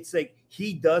 It's like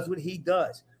he does what he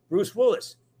does. Bruce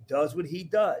Willis does what he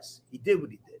does. He did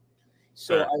what he did.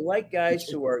 So I like guys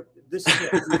who are this.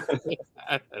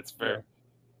 That's fair.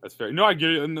 That's fair. No, I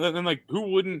get it. And then like,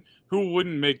 who wouldn't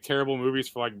make terrible movies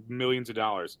for like millions of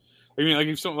dollars? I mean, like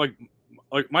if something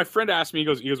like my friend asked me, he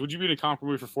goes, would you be in a comic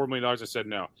movie for $4 million? I said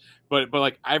no, but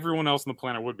like everyone else on the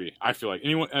planet would be. I feel like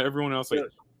everyone else.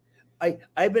 Like,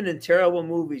 I've been in terrible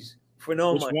movies for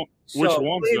no money. Which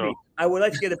ones though? I would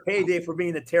like to get a payday for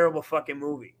being a terrible fucking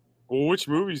movie. Well, which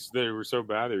movies they were so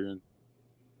bad they're in?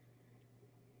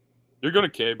 You're gonna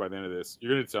cave by the end of this.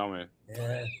 You're gonna tell me.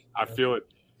 Yeah, I feel it.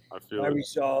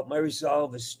 My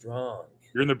resolve is strong.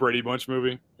 You're in the Brady Bunch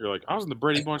movie. You're like, I was in the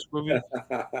Brady Bunch movie.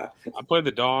 I played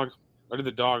the dog. I did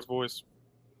the dog's voice.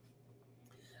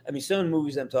 I mean, some of the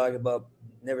movies I'm talking about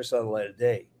never saw the light of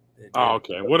day.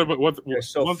 Okay. They're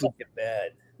so fucking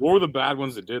bad. What were the bad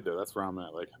ones that did though? That's where I'm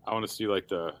at. Like, I want to see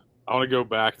I want to go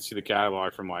back and see the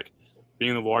catalog from like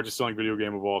being the largest selling video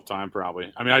game of all time,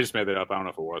 probably. I mean, I just made that up. I don't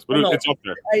know if it was, but it's up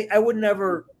there. I would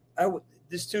never.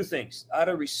 There's two things. Out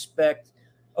of respect.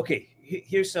 Okay,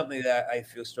 here's something that I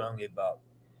feel strongly about.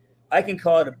 I can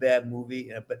call it a bad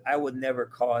movie, but I would never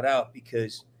call it out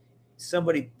because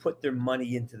somebody put their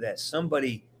money into that.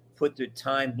 Somebody put their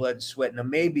time, blood, and sweat. Now,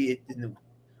 maybe it didn't,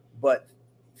 but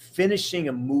finishing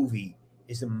a movie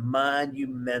is a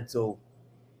monumental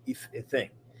thing.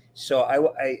 So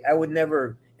I would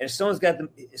never. And if someone's got them,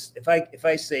 if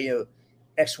I say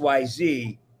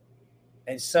XYZ,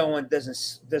 and someone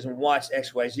doesn't watch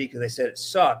XYZ because I said it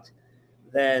sucked,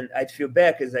 then I'd feel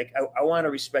bad because like I want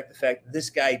to respect the fact that this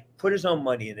guy put his own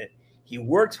money in it. He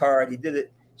worked hard. He did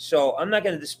it. So I'm not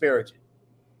going to disparage it.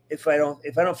 If I don't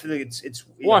feel like it's.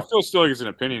 Well, I feel still like it's an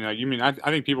opinion. I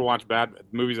think people watch bad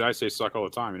movies that I say suck all the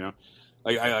time.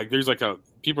 Like there's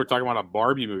people are talking about a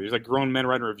Barbie movie. There's like grown men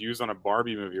writing reviews on a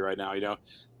Barbie movie right now.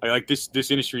 Like this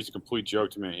industry is a complete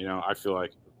joke to me. I feel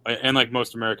like, and like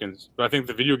most Americans, but I think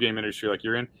the video game industry, like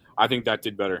you're in, I think that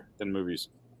did better than movies.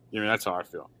 That's how I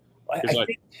feel. I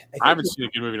haven't seen a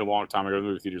good movie in a long time. I go to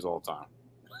movie theaters all the time.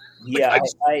 Yeah,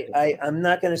 I'm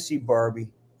not going to see Barbie.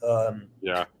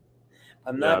 Yeah.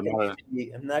 I'm not going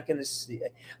to see.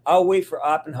 I'll wait for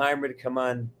Oppenheimer to come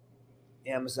on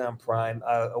Amazon Prime.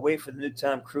 I'll wait for the new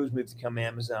Tom Cruise movie to come on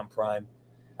Amazon Prime.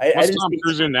 What's Tom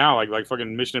Cruise in now? Like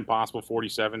fucking Mission Impossible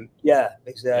 47? Yeah,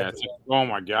 exactly. Yeah, oh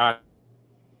my god.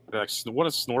 Like, what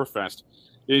a snore fest.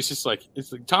 It's just like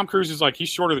Tom Cruise is like he's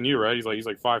shorter than you, right? He's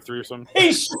like 5'3" or something.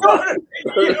 He's shorter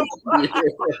than you.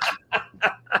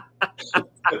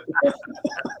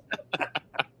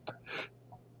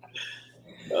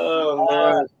 Oh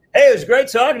man. Hey, it was great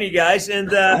talking to you guys,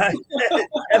 and have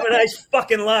a nice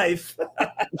fucking life.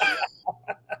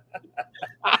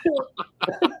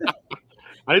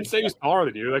 I didn't say he was taller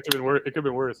than you. That could have been worse. It could have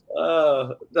been worse.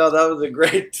 Oh no, that was a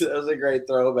great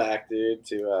throwback, dude,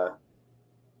 to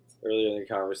earlier in the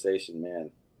conversation,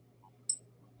 man.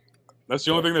 That's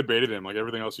the only thing that baited him. Like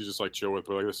everything else, he's just like chill with.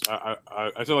 But like this, I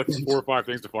said like 4 or 5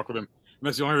 things to fuck with him. And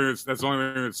that's the only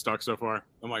thing that's stuck so far.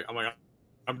 I'm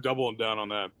doubling down on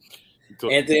that.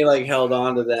 Anthony held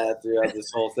on to that throughout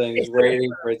this whole thing. He's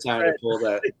waiting for a time to pull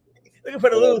that. Look at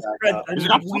put a little thread. He's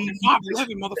like, I'm fucking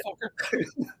 5'11", motherfucker.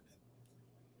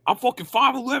 I'm fucking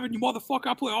 5'11", you motherfucker.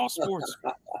 I play all sports.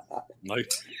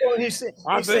 Like,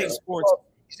 I play sports.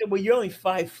 He said, "Well, you're only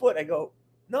 5 foot." I go,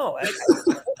 "No,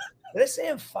 did I say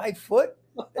I'm 5 foot?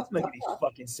 That doesn't make any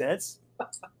fucking sense."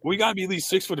 We gotta be at least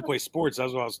 6 foot to play sports.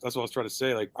 That's what I was trying to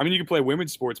say. Like, I mean, you can play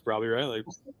women's sports probably, right? Like,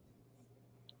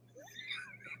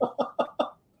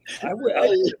 I would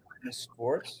play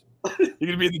sports. You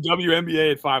can be in the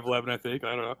WNBA at 5'11", I think.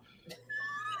 I don't know.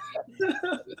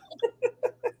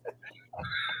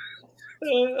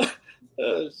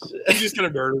 Oh, he's just gonna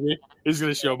murder me. He's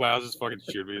gonna show my house, just fucking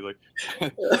shoot me. Like,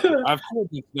 I've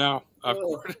coordinates now.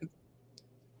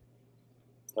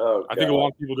 Oh, I think a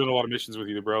lot of people doing a lot of missions with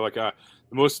you, bro. Like, the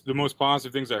most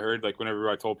positive things I heard, like whenever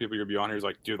I told people you're gonna be on here, is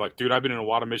like, dude, I've been in a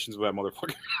lot of missions with that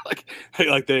motherfucker.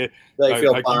 like they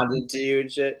feel bonded to you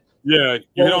and shit. Yeah,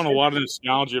 you hit on a lot of the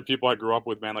nostalgia of people I grew up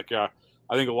with, man. Like, I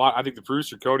think the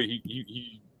producer Cody,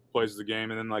 he plays the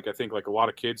game, and then like I think like a lot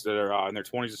of kids that are in their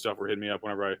 20s and stuff were hitting me up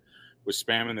whenever I was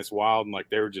spamming this wild, and like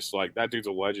they were just like, that dude's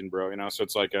a legend, bro. You know, so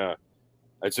it's like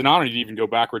it's an honor to even go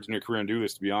backwards in your career and do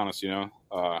this. To be honest, you know,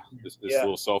 this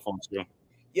little cell phone show.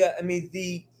 Yeah, I mean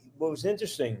what was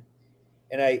interesting,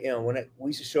 and we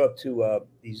used to show up to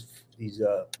these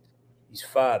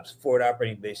FOBs, forward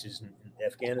operating bases in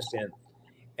Afghanistan,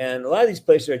 and a lot of these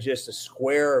places are just a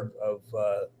square of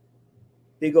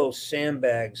big old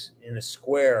sandbags in a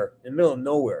square in the middle of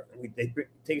nowhere. They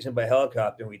take us in by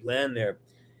helicopter, and we'd land there.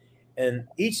 And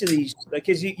each of these, like,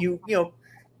 because you know,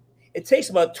 it takes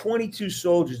about 22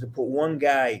 soldiers to put one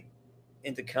guy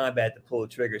into combat to pull a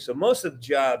trigger. So most of the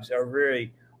jobs are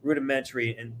very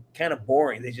rudimentary and kind of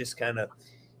boring. They just kind of,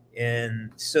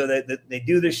 and so that they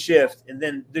do their shift, and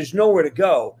then there's nowhere to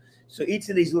go. So each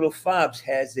of these little FOBs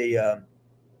has a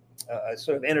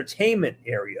sort of entertainment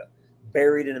area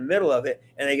buried in the middle of it,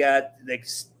 and they got like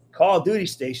Call of Duty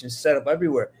stations set up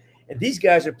everywhere. And these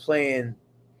guys are playing,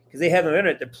 because they have no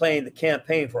internet, they're playing the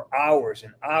campaign for hours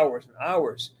and hours and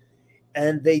hours.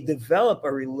 And they develop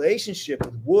a relationship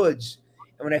with Woods.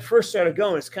 And when I first started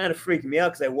going, it's kind of freaking me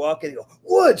out because I walk in and go,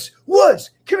 Woods,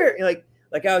 come here. And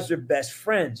like I was their best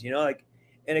friends, you know, like,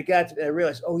 and I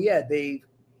realized, oh yeah,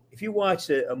 if you watch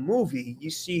a movie, you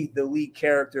see the lead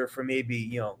character for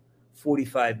maybe,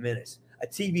 45 minutes. A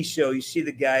TV show, you see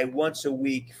the guy once a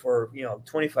week for,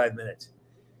 25 minutes.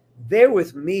 They're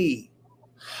with me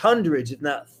hundreds, if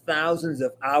not thousands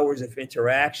of hours of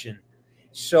interaction.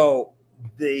 So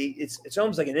it's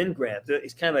almost like an engram.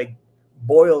 It's kind of like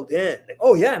boiled in. Like,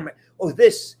 oh yeah,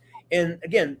 this. And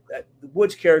again, the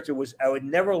Woods character I would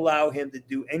never allow him to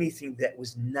do anything that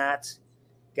was not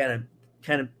kind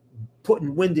of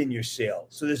putting wind in your sail.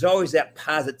 So there's always that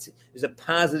there's a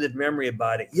positive memory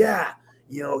about it. Yeah,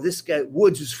 this guy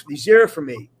Woods he's there for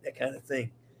me, that kind of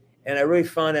thing. And I really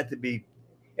found that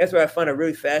that's why I find it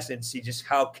really fascinating to see just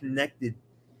how connected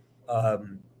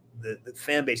the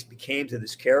fan base became to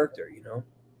this character,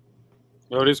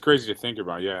 Well, it is crazy to think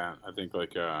about. Yeah, I think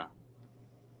like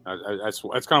that's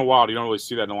kind of wild. You don't really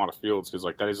see that in a lot of fields because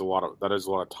like that is a lot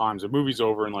of times. The movie's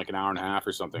over in like an hour and a half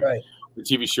or something. Right. The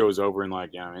TV show is over in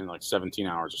like 17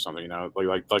 hours or something.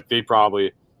 Like they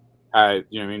probably had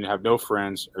have no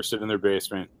friends or sit in their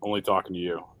basement only talking to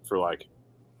you for like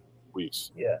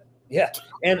weeks. Yeah,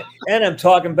 and I'm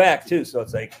talking back too, so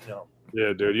it's like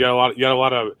Yeah, dude, you got a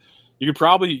lot of. You could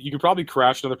probably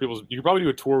crash in other people's. You could probably do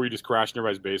a tour where you just crash in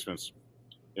everybody's basements.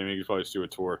 You could probably just do a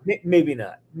tour. Maybe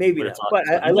not. But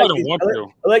I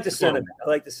like the sentiment. I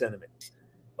like the sentiment.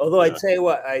 Although I tell you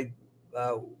what,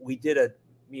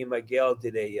 me and my gal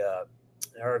did an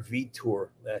RV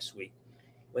tour last week.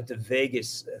 Went to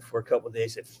Vegas for a couple of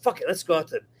days. Said, "Fuck it, let's go out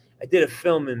to." I did a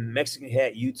film in Mexican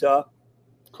Hat, Utah.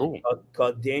 Cool.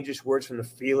 Called Dangerous Words from the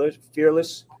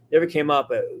Fearless. Never came up.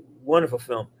 A wonderful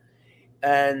film.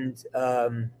 And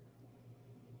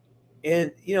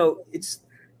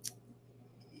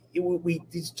we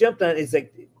just jumped on. It's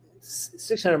like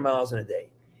 600 miles in a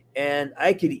day, and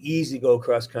I could easily go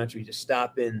across country to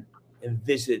stop in and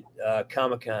visit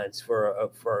Comic-Cons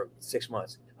for 6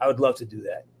 months. I would love to do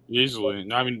that easily.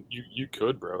 No, I mean you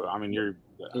could, bro. I mean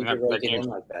that game's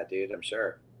like that, dude. I'm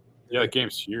sure. Yeah, that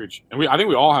game's huge, and I think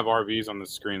we all have RVs on the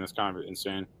screen. That's kind of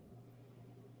insane.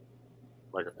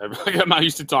 Like I'm not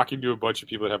used to talking to a bunch of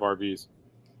people that have RVs.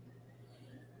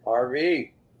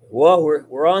 RV. Well,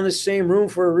 we're all in the same room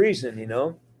for a reason,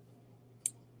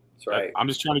 That's right. I'm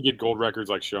just trying to get gold records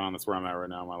like Sean. That's where I'm at right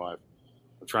now in my life.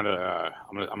 I'm trying to.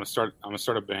 I'm gonna start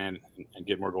a band and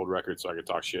get more gold records so I can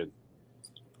talk shit.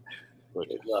 But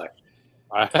good luck.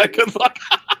 Good luck.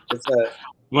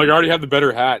 I already have the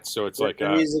better hat, so it's like the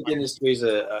music industry's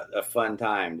a fun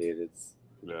time, dude.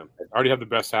 Yeah, I already have the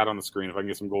best hat on the screen. If I can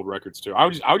get some gold records too, I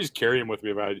would just carry him with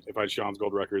me if I had Sean's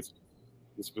gold records.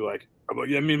 Just be like,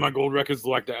 yeah, me and my gold records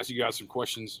like to ask you guys some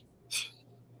questions.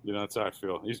 That's how I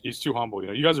feel. He's too humble.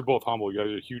 You guys are both humble. You guys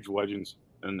are huge legends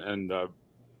and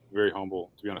very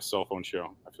humble to be on a cell phone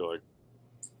show. I feel like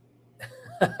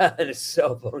a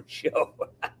cell phone show.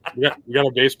 We got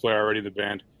a bass player already in the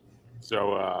band,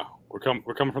 so we're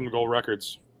coming from the gold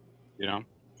records.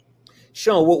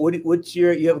 Sean, what's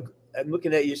you have? I'm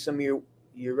looking at some of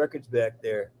your records back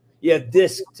there. You have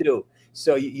disc too.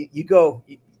 So you go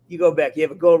back. You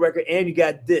have a gold record and you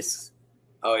got discs.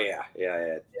 Oh yeah.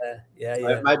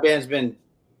 My band's been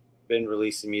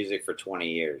releasing music for 20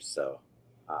 years. So,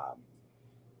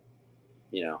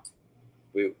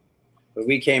 when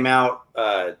we came out,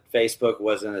 Facebook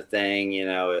wasn't a thing.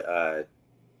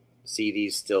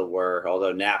 CDs still were,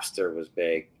 although Napster was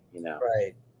big.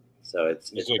 Right. So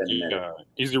he's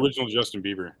the original Justin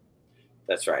Bieber.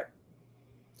 That's right.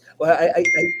 Well,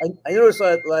 I noticed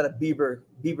a lot of Bieber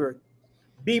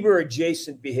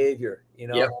adjacent behavior. You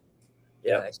know. Yep.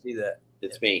 Yeah, I see that.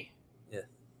 It's me. Yeah,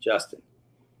 Justin.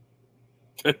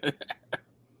 You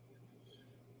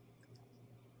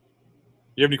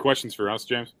have any questions for us,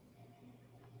 James?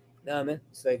 No, man.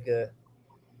 It's like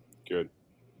good.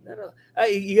 No.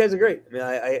 You guys are great. I mean,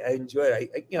 I enjoy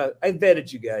it. I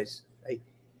vetted you guys.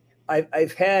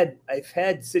 I've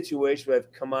had situations where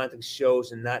I've come on to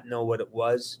shows and not know what it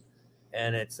was,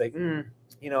 and it's like,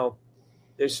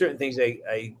 there's certain things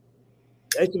I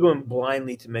used to go in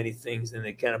blindly to many things, and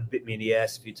it kind of bit me in the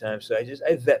ass a few times. So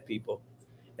I vet people,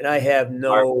 and I have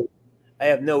no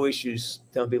issues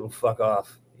telling people to fuck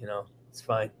off. It's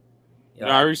fine.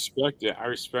 I respect it. I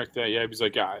respect that. Yeah, because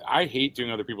I hate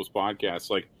doing other people's podcasts.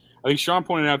 Like I think Sean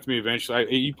pointed out to me eventually.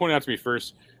 He pointed out to me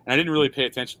first, and I didn't really pay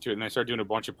attention to it. And I started doing a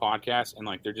bunch of podcasts, and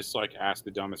they're just ask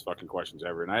the dumbest fucking questions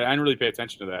ever. And I didn't really pay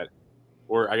attention to that,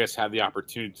 or I guess had the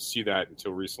opportunity to see that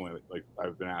until recently. Like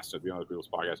I've been asked to be on other people's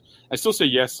podcasts. I still say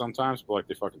yes sometimes, but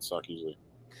they fucking suck usually.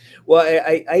 Well,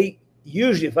 I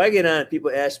usually, if I get on,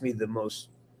 people ask me the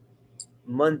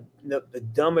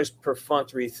dumbest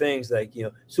perfunctory things,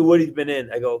 so what have you been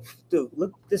in? I go, dude,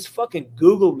 look, just fucking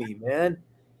Google me, man.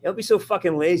 Don't be so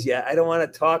fucking lazy. I don't want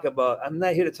to talk about. I'm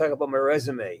not here to talk about my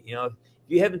resume. If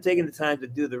you haven't taken the time to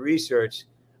do the research,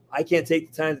 I can't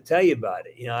take the time to tell you about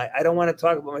it. I don't want to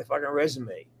talk about my fucking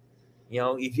resume.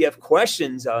 If you have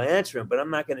questions, I'll answer them, but I'm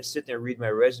not going to sit there and read my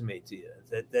resume to you.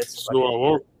 That's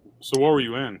so. What were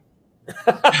you in?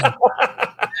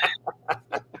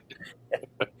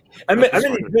 I'm in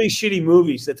these really shitty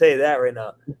movies. I'll tell you that right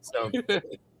now. So.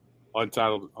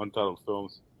 Untitled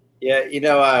films. Yeah,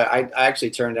 I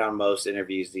actually turn down most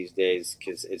interviews these days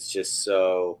because it's just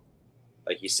so,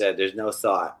 like you said, there's no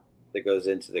thought that goes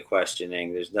into the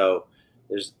questioning.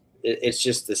 It's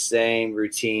just the same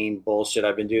routine bullshit.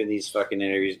 I've been doing these fucking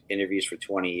interviews for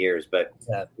 20 years. But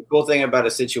the cool thing about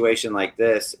a situation like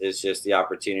this is just the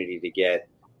opportunity to get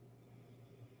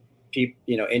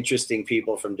interesting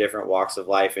people from different walks of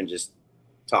life and just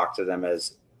talk to them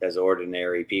as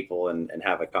ordinary people and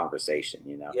have a conversation.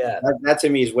 Yeah, that to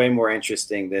me is way more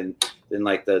interesting than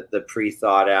the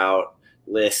pre-thought out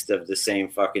list of the same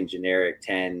fucking generic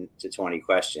 10 to 20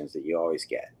 questions that you always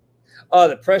get. Oh,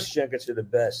 the press junkets are the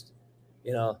best.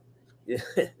 You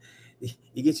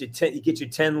get your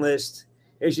 10 list.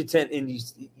 Here's your 10, and you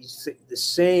the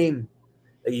same.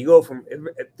 You go from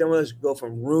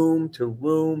room to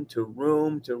room to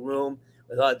room to room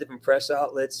with a lot of different press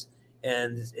outlets,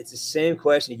 and it's the same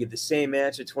question. You get the same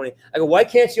answer. 20. I go, why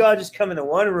can't you all just come into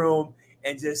one room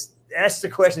and just ask the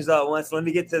questions all at once? Let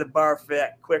me get to the bar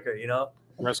quicker.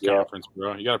 Press conference,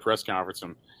 bro. You got a press conference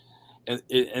them, and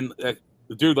the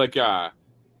dude oh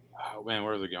man,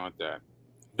 where are they going with that?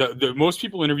 The most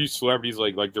people interview celebrities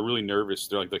like they're really nervous.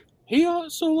 They're like, hey,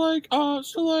 so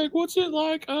what's it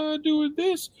like doing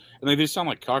this? And they sound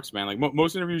like cucks, man.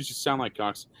 Most interviews just sound like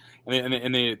cucks,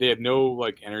 and they have no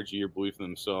energy or belief in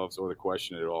themselves or the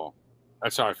question at all.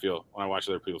 That's how I feel when I watch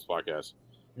other people's podcasts.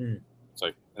 It's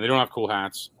and they don't have cool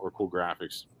hats or cool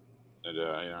graphics, and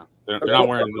they're not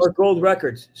wearing or gold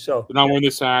records. So they're not wearing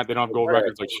this hat. They don't have gold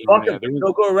records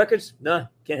no gold records. No,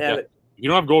 can't have it. If you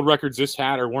don't have gold records, this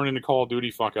hat, or weren't into Call of Duty,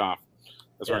 fuck off.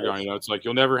 That's where I'm going. It's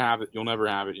you'll never have it. You'll never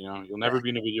have it. You'll never be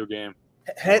in a video game.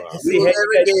 Had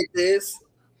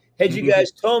you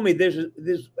guys told me this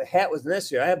hat was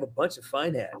necessary, I have a bunch of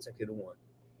fine hats I could have worn.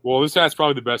 Well, this hat's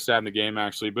probably the best hat in the game,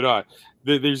 actually. But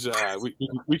there's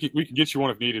we can get you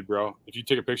one if needed, bro. If you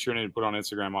take a picture and put it on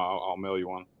Instagram, I'll mail you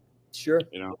one. Sure.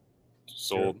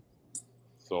 Sold.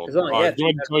 Sure. Go ahead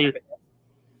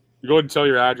and tell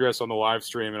your address on the live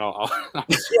stream, and I'll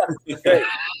okay.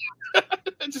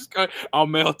 I'll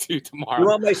mail it to you tomorrow. You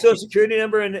want my social security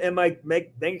number and my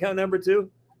bank account number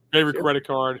too? Favorite credit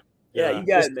card. Yeah, you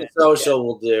got it, man. Social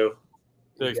will do.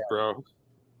 Thanks, bro.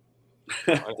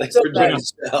 Thanks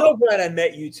so glad I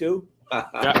met you two. Yeah,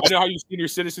 I know how you senior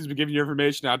citizens be giving your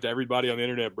information out to everybody on the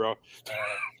internet, bro.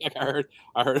 I heard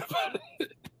about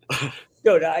it.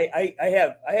 Dude, I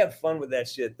have fun with that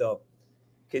shit though,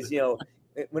 because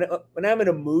when I'm in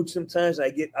a mood, sometimes I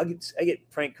get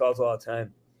prank calls all the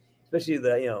time, especially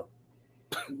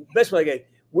best one I get.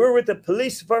 We're with the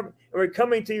police department and we're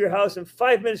coming to your house in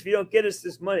 5 minutes if you don't get us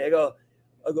this money. I go,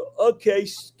 okay,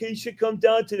 you should come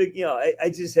down to the. I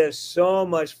just have so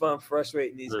much fun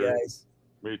frustrating these guys.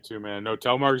 Me too, man. No,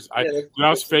 telemarketers. I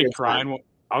was fake crying.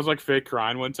 I was fake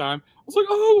crying one time. I was like,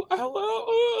 oh,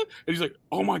 hello. And he's like,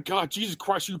 oh my God, Jesus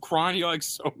Christ, you crying? You're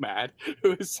so mad.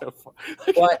 It was so fun.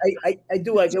 Well, I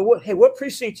do. I go, hey, what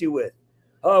precinct you with?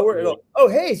 Oh, oh,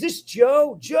 hey, is this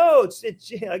Joe? Joe, it's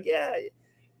like, yeah,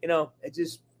 it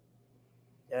just,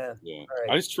 yeah. Yeah. Right.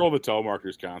 I just troll the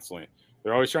telemarketers constantly.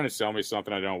 They're always trying to sell me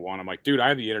something I don't want. I'm like, dude, I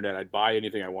have the internet. I'd buy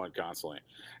anything I want constantly.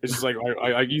 It's just like,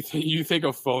 you think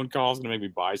a phone call is gonna make me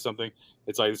buy something?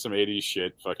 It's like some 80s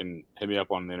shit. Fucking hit me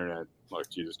up on the internet. Like,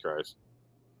 Jesus Christ.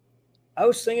 I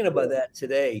was thinking about that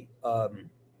today.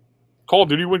 Call of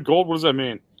Duty went gold. What does that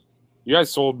mean? You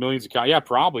guys sold millions of copies. Yeah,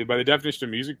 probably. By the definition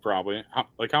of music, probably.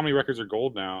 How many records are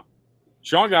gold now?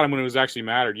 Sean got them when it was actually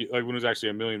mattered. Like when it was actually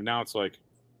a million. Now it's like,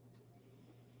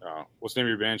 what's the name of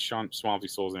your band? Sean Swampy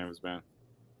Soul's the name of his band.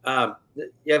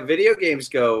 Yeah, video games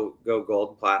go gold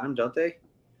and platinum, don't they?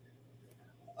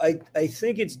 I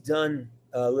think it's done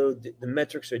a little. The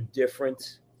metrics are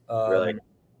different. Really?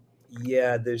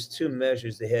 Yeah, there's two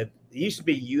measures. It used to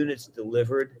be units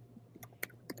delivered,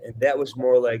 and that was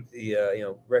more like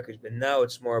the records. But now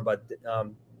it's more about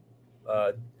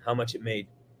how much it made,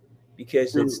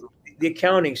 because it's the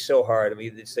accounting's so hard. I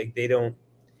mean, it's like they don't.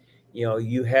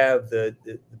 You have the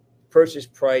purchase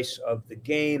price of the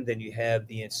game, then you have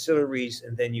the ancillaries,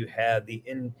 and then you have the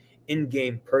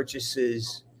in-game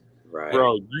purchases. Right,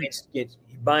 bro. You're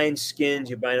buying skins,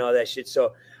 you're buying all that shit.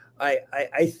 So, I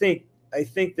think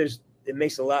it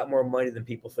makes a lot more money than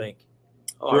people think.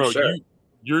 Oh, bro, sure.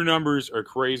 Your numbers are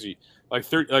crazy. Like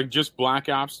just Black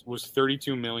Ops was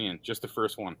 32 million. Just the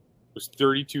first one was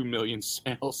 32 million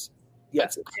sales.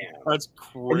 Yes, that's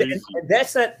crazy. And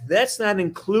that's not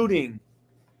including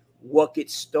what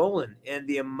gets stolen and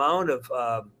the amount of.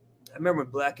 I remember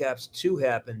when Black Ops 2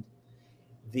 happened.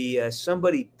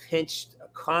 Somebody pinched a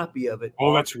copy of it.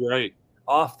 Oh, that's right.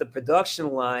 Off the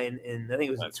production line, and I think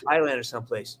it was in Thailand or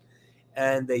someplace,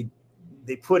 and they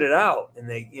put it out, and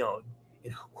it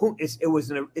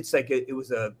was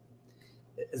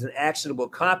an actionable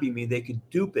copy. I mean, they could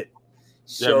dupe it.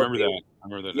 So yeah, I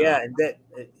remember that. Yeah, and that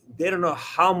they don't know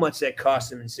how much that cost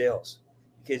them in sales,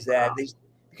 because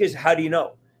how do you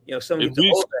know? Someone gets a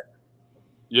hold of that.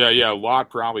 Yeah, a lot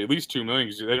probably, at least 2 million,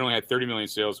 because they only had 30 million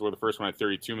sales, where the first one had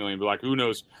 32 million. But like, who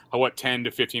knows what 10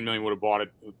 to 15 million would have bought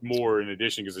it more in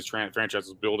addition, because the franchise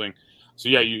was building. So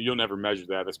yeah, you'll never measure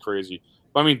that. That's crazy.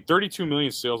 But I mean, 32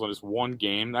 million sales on just one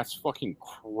game, that's fucking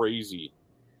crazy.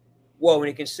 Well, when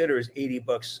you consider it's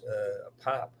 $80 a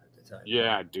pop at the time.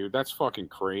 Yeah, dude, that's fucking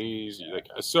crazy. Like,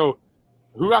 so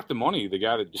who got the money? The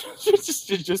guy that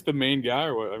just the main guy,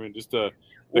 or what? I mean, just the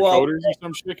coders or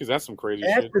some shit, because that's some crazy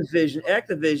shit.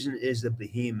 Activision is a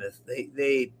behemoth.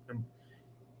 They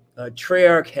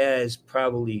Treyarch has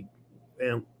probably,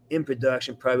 in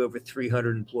production, probably over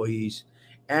 300 employees.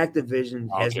 Activision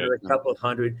has a couple of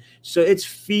hundred, so it's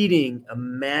feeding a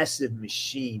massive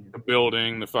machine. The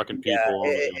building, the fucking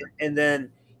people, and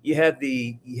then you have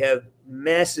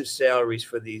massive salaries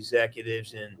for the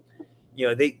executives, and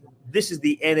this is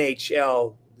the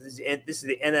NHL, this is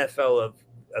the NFL of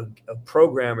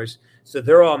programmers, so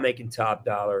they're all making top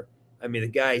dollar. I mean, the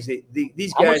guys, these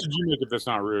guys. How much did you make, if that's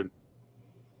not rude?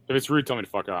 If it's rude, tell me to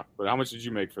fuck off. But how much did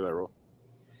you make for that role?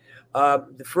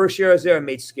 The first year I was there, I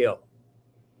made scale.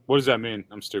 What does that mean?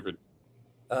 I'm stupid.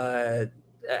 I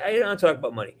don't talk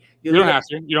about money. You don't have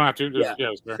to. You don't have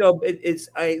to. So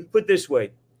I put it this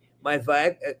way, my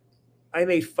Viagra, I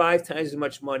made 5 times as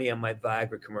much money on my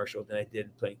Viagra commercial than I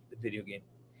did playing the video game.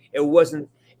 It wasn't.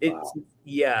 I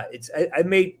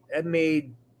made.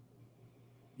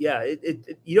 Yeah,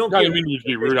 you don't. I mean, you'd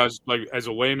be rude. I was like, as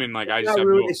a layman, like I just. Not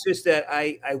rude. It's just that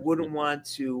I wouldn't want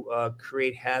to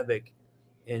create havoc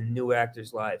in new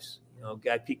actors' lives. I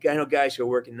know guys who are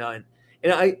working now,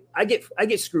 and I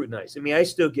get scrutinized. I mean, I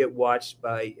still get watched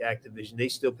by Activision. They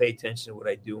still pay attention to what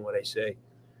I do and what I say.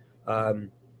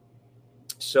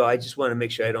 So I just want to make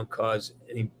sure I don't cause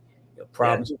any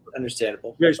problems. Yeah,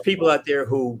 understandable. There's people out there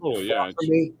who fought for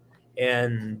me,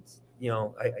 and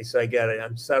I got it.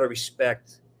 I'm out of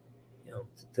respect,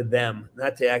 to them,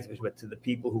 not to Activision, but to the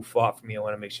people who fought for me. I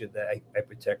want to make sure that I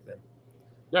protect them.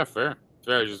 Yeah, fair.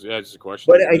 Just a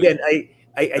question. But again,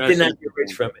 I did not get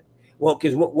rich from it. Well,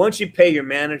 because once you pay your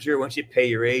manager, once you pay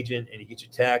your agent, and you get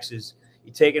your taxes,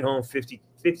 you take it home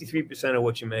 53% of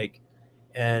what you make,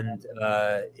 and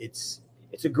it's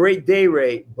a great day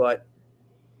rate. But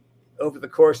over the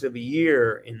course of a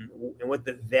year, and what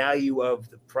the value of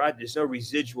the product, there's no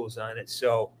residuals on it,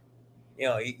 so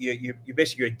you're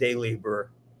basically a day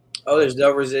laborer. Oh, there's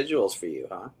no residuals for you,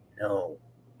 huh? No.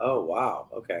 Oh wow.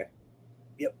 Okay.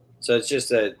 Yep. So it's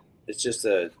just a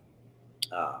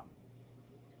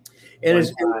and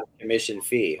it's commission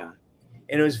fee, huh?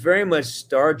 And it was very much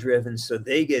star driven, so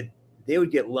they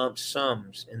would get lump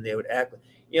sums, and they would act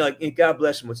like God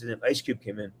bless him. What's his name? Ice Cube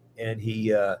came in, and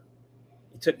he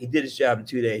did his job in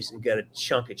 2 days and got a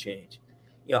chunk of change.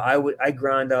 you know, I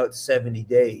ground out 70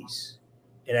 days,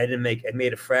 and I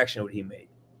made a fraction of what he made.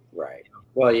 Right.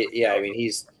 Well, yeah. I mean,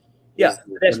 he's that's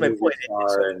my point.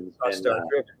 Star star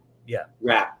driven. Yeah.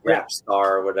 Rap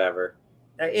star or whatever.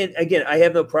 And again, I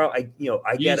have no problem. I he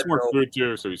get eats more food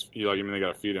too, so he's like, I mean, they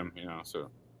got to feed him, you know. So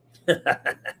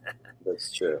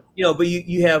that's true. You know, but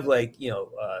you have like, you know,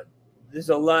 there's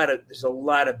a lot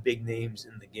of big names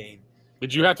in the game.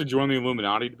 Did you have to join the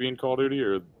Illuminati to be in Call of Duty,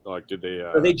 or like did they?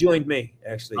 They joined me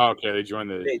actually. Oh, okay, they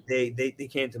joined the. They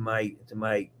came to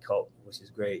my cult, which is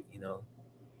great. You know,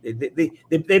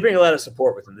 they bring a lot of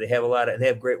support with them. They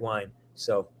have great wine.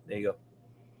 So there you go.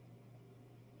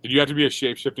 Did you have to be a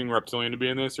shape-shifting reptilian to be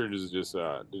in this, or did it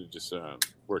just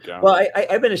work out? Well,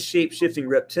 I've been a shape-shifting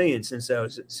reptilian since I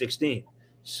was 16.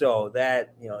 So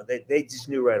that, you know, they just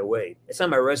knew right away. It's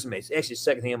on my resume. It's actually the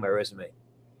second thing on my resume.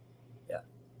 Yeah.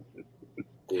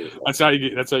 That's how you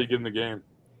get in the game.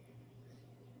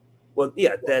 Well,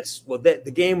 yeah,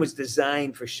 the game was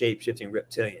designed for shape-shifting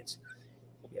reptilians.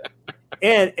 Yeah.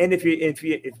 and if you're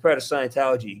part of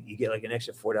Scientology, you get like an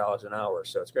extra $4 an hour,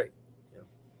 so it's great.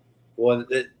 Well,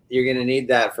 you're going to need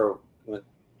that for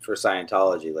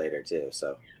Scientology later too.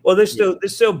 So, well, they're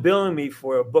still billing me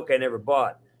for a book I never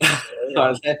bought. Dude,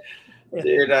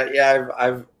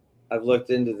 I've looked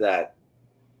into that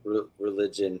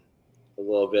religion a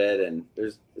little bit, and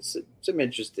there's some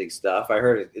interesting stuff. I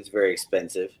heard it's very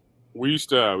expensive. We used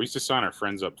to sign our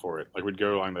friends up for it. Like we'd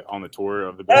go on the tour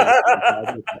of the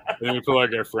building, and then we put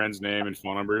like our friend's name and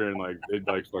phone number, and like they'd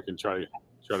like fucking try to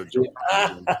join.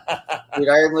 Dude,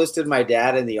 I enlisted my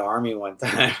dad in the army one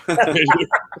time.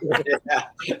 Yeah.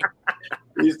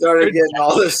 He started getting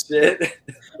all this shit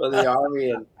from the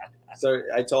army, and so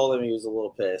I told him he was a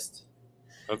little pissed.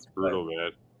 That's brutal,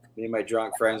 man. Me and my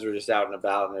drunk friends were just out and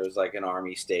about, and there was like an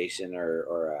army station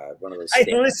or one of those. I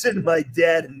enlisted my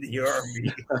dad in the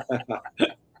army.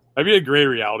 That'd be a great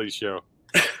reality show.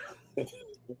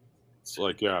 It's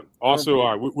like, yeah.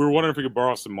 Also, we were wondering if we could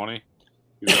borrow some money.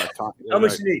 How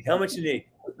much you need?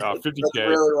 50K. That's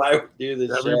really why we do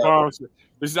this show.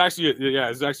 This is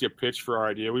actually a pitch for our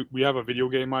idea. We have a video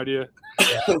game idea.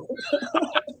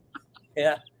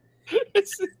 Yeah.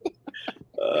 It's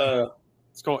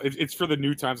called. It's for the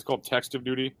new times. It's called Text of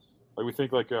Duty. Like we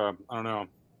think, like I don't know.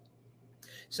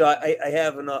 So I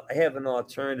have an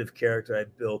alternative character I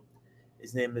built.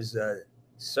 His name is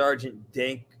Sergeant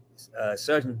Dink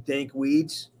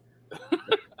Weeds.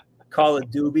 Call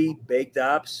of Duty, Baked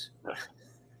Ops.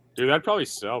 Dude, that'd probably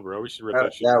sell, bro. We should rip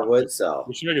that shit. That would sell.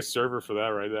 We should make a server for that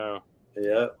right now.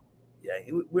 Yeah. Yeah,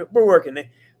 we're working.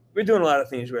 We're doing a lot of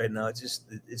things right now.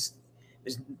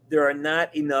 There are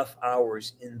not enough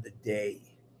hours in the day,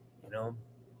 you know.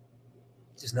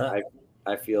 Just not.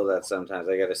 I feel that sometimes.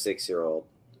 I got a 6-year-old.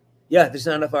 Yeah, there's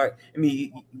not enough hours. I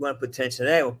mean, you want to put attention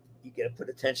on that. Well, you got to put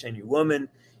attention on your woman.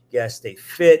 You got to stay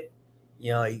fit.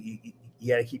 You know, you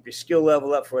got to keep your skill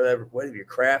level up for whatever your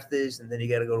craft is, and then you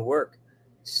got to go to work.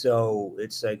 So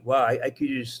it's like, wow, I could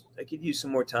use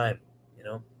some more time, you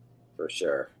know. For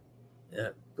sure. Yeah,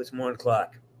 put some more on the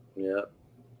clock. Yeah.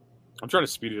 I'm trying to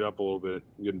speed it up a little bit.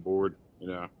 I'm getting bored, you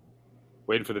know.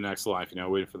 Waiting for the next life, you know.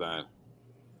 Waiting for that.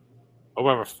 I hope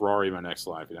I have a Ferrari in my next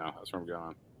life, you know. That's where I'm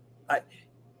going.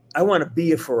 I want to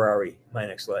be a Ferrari my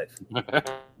next life.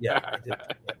 Yeah, I do.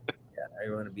 Yeah,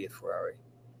 I want to be a Ferrari.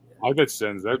 I bet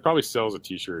sends. That probably sells a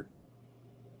T-shirt.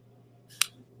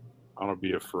 I want to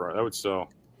be a Ferrari. That would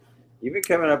sell. You've been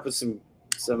coming up with some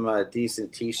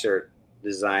decent T-shirt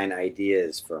design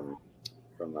ideas from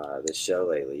this show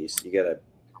lately. You got to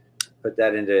put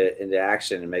that into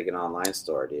action and make an online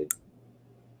store, dude.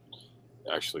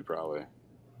 Actually, probably.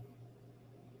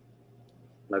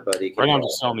 My buddy. Right now, I'm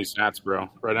just selling these hats, bro.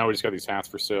 Right now, we just got these hats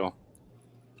for sale.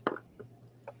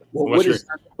 Well,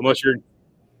 unless you're.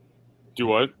 Do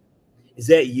what? Is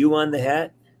that you on the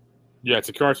hat? Yeah, it's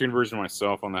a cartoon version of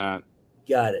myself on the hat.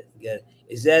 Got it.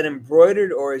 Is that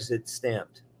embroidered or is it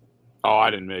stamped? Oh, I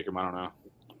didn't make them. I don't know.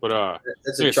 But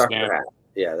that's a trucker hat.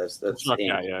 Yeah, that's truck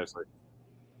hat. Yeah, it's like.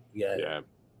 Yeah. It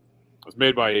was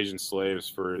made by Asian slaves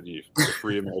for the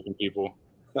free American people.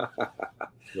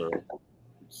 So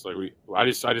it's like I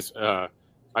just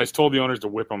told the owners to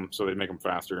whip them so they make them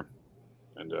faster.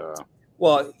 And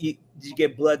well, did you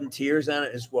get blood and tears on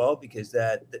it as well? Because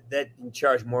that you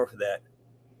charge more for that.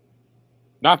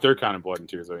 Not their kind of blood and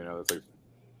tears, though. You know, that's like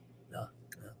no.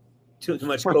 Too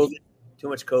much COVID. Too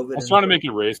much COVID. I was trying to make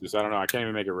it racist. I don't know. I can't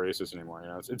even make it racist anymore. You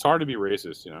know, it's hard to be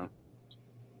racist. You know,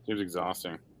 seems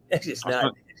exhausting. It's just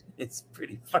not. It's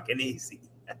pretty fucking easy.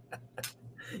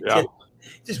 Yeah.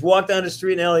 Just walk down the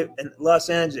street in Los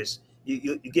Angeles.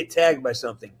 You get tagged by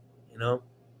something. You know.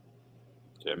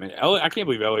 Yeah, man. LA, I can't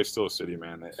believe LA is still a city,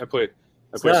 man.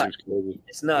 That place seems crazy.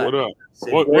 It's not. What up?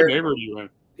 What neighborhood are you in?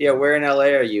 Yeah, where in LA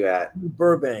are you at?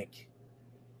 Burbank.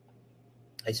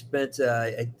 I spent.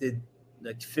 I did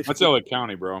like 15. That's LA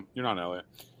County, bro. You're not in LA.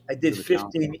 I did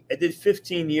 15. I did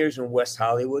 15 years in West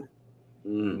Hollywood.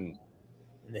 Mm.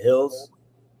 In the hills.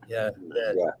 Yeah.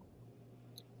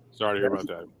 Sorry to hear about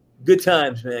that. Good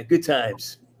times, man. Good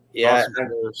times. Yeah,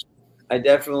 awesome. I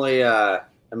definitely.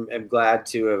 I'm glad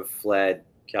to have fled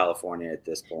California at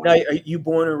this point. Now, are you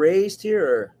born and raised here,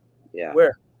 or yeah?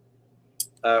 Where?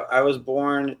 I was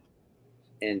born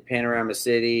in Panorama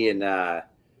City, and I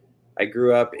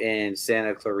grew up in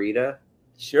Santa Clarita.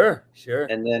 Sure.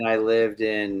 And then I lived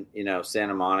in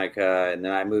Santa Monica, and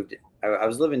then I moved. I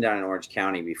was living down in Orange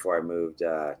County before I moved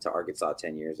to Arkansas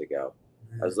 10 years ago.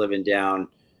 I was living down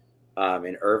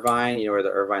in Irvine. You know where the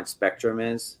Irvine Spectrum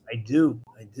is? I do.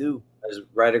 I was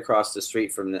right across the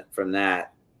street from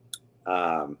that.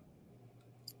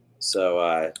 So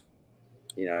I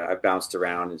bounced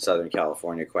around in Southern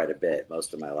California quite a bit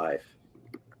most of my life.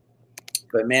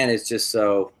 But man, it's just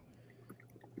so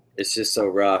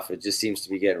rough. It just seems to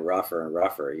be getting rougher and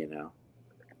rougher,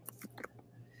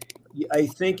 I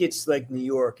think it's like New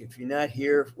York. If you're not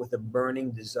here with a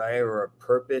burning desire or a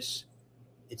purpose,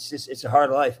 it's a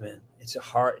hard life, man. It's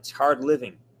hard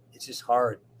living. It's just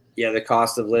hard. Yeah, the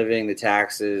cost of living, the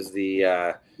taxes, the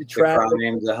traffic, the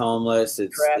crime, the homeless,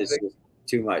 it's just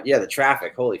too much. Yeah, the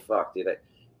traffic. Holy fuck, dude.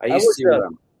 I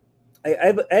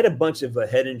had a bunch of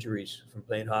head injuries from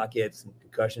playing hockey. I had some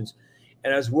concussions.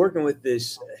 And I was working with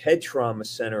this head trauma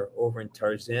center over in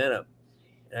Tarzana.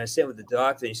 And I sat with the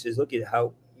doctor, and he says, look at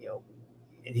how,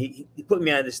 and he put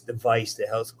me on this device that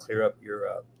helps clear up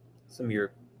your some of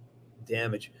your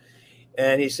damage.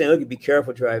 And he's saying, look, be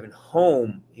careful driving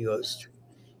home. He goes,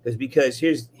 because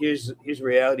here's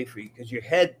reality for you. Because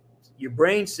your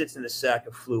brain sits in a sack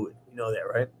of fluid. You know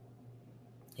that, right?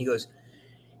 He goes,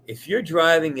 if you're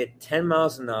driving at 10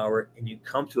 miles an hour and you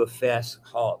come to a fast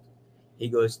halt, he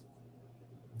goes,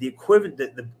 the equivalent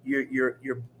that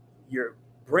your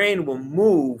brain will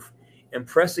move and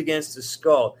press against the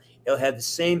skull. It'll have the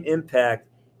same impact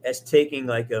as taking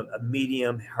like a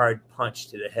medium hard punch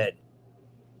to the head.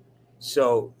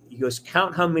 So he goes,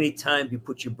 count how many times you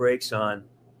put your brakes on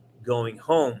going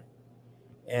home.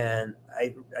 And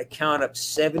I count up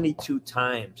 72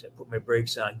 times I put my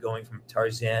brakes on going from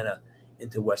Tarzana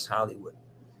into West Hollywood.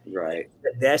 Right.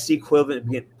 That's the equivalent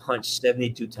of getting punched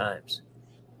 72 times.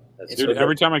 Dude,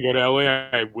 every time I go to LA,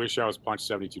 I wish I was punched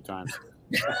 72 times.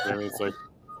 It's like,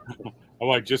 I'm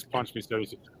like, just punch me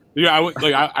 72. Yeah,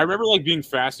 I remember like being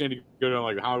fascinated to go to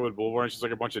like Hollywood Boulevard, and it's just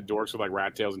like a bunch of dorks with like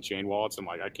rat tails and chain wallets. I'm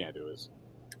like, I can't do this.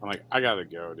 I'm like, I gotta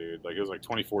go, dude. Like it was like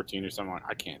 2014 or something. I'm like,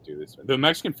 I can't do this. The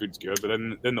Mexican food's good, but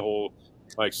then the whole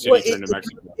like city turned to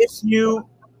Mexican.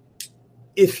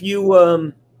 If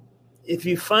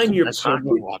you find your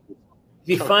pocket,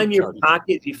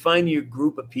 if you find your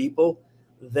group of people,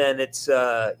 then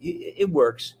it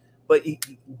works. But you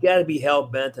got to be hell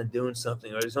bent on doing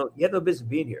something, or you have no business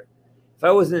being here. If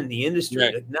I wasn't in the industry,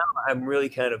 right. Like now I'm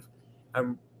really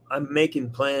I'm making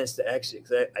plans to exit.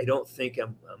 Cause I don't think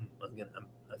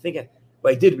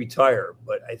I did retire,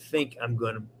 but I think I'm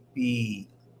going to be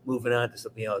moving on to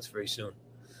something else very soon.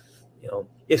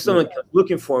 If someone comes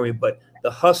looking for me, but the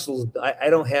hustles,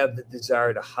 I don't have the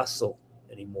desire to hustle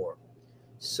anymore.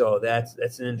 So that's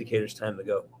an indicator it's time to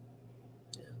go.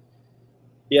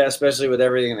 Yeah, especially with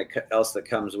everything else that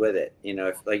comes with it.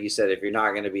 If, like you said, if you're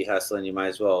not going to be hustling, you might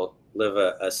as well live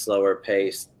a slower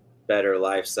pace, better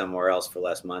life somewhere else for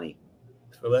less money.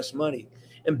 For less money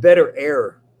and better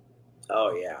air.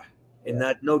 Oh yeah, and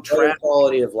no better traffic.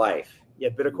 Quality of life. Yeah,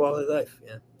 better quality of life.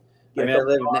 Yeah. I mean,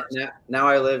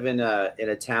 I live in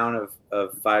a town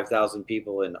of 5,000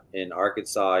 people in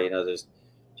Arkansas. There's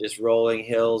just rolling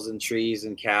hills and trees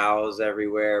and cows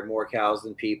everywhere, more cows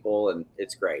than people, and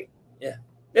it's great. Yeah.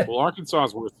 Well, Arkansas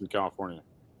is worse than California,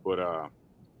 but I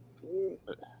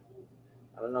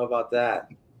don't know about that.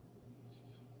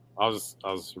 I was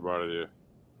about you,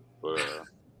 but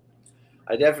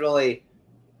I definitely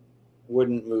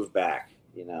wouldn't move back.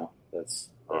 That's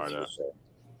for sure.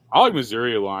 I like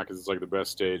Missouri a lot because it's like the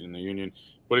best state in the union,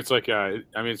 but it's like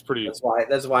it's pretty.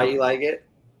 That's why you like it.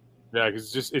 Yeah,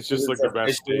 because it's just like the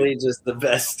best state. Just the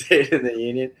best state in the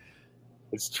union.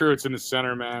 It's true. It's in the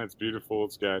center, man. It's beautiful.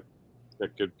 It's got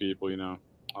good people.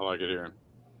 I like it here.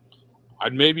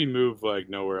 I'd maybe move like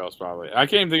nowhere else probably. I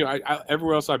can't even think.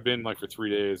 Everywhere else I've been like for 3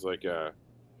 days, like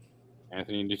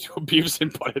Anthony and Beavis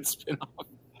and Butthead spinoff.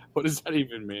 What does that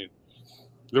even mean?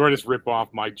 Do I just rip off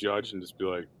Mike Judge and just be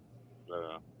like,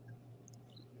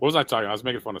 what was I talking? I was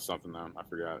making fun of something though. I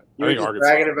forgot it. You were just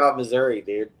bragging about Missouri,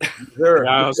 dude.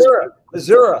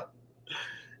 Missouri.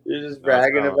 You're just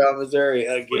bragging about Missouri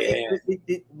again.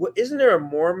 Isn't there a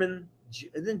Mormon?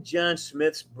 Isn't John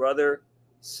Smith's brother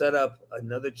set up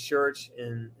another church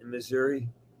in Missouri?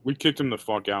 We kicked him the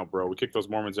fuck out, bro. We kicked those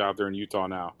Mormons out there in Utah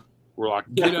now. We're like,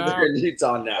 get out. They're in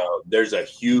Utah now. There's a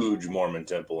huge Mormon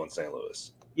temple in St.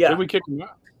 Louis. Yeah, then we kicked him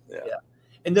out. Yeah.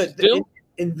 And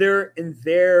in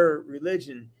their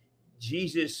religion,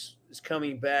 Jesus is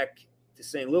coming back to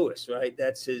St. Louis, right?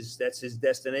 That's his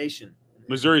destination.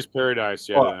 Missouri's paradise,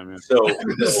 yeah. I mean, So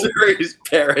Missouri's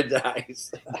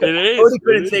paradise. It is. Cody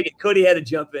couldn't take it. Cody had to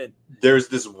jump in. There's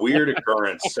this weird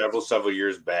occurrence several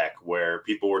years back where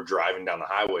people were driving down the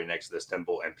highway next to this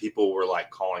temple, and people were like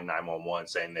calling 911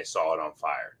 saying they saw it on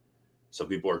fire. So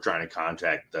people were trying to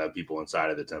contact the people inside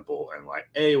of the temple and like,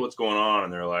 hey, what's going on?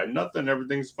 And they're like, nothing,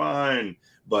 everything's fine.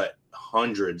 But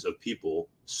hundreds of people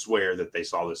swear that they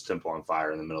saw this temple on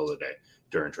fire in the middle of the day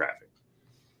during traffic.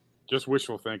 just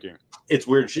wishful thinking. It's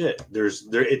weird shit.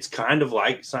 It's kind of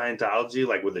like Scientology,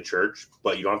 like with the church,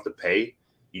 but you don't have to pay.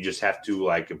 You just have to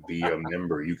like be a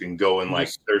member. You can go and like,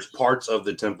 there's parts of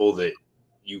the temple that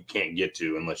you can't get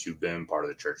to unless you've been part of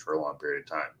the church for a long period of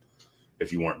time.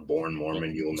 If you weren't born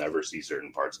Mormon, you'll never see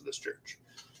certain parts of this church.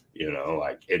 You know,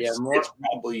 like it's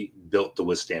probably built to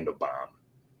withstand a bomb.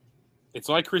 It's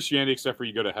like Christianity, except for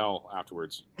you go to hell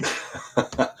afterwards.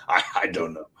 I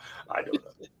don't know.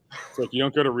 It's like you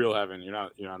don't go to real heaven. You're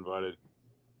not invited.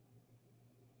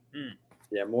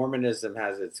 Yeah, Mormonism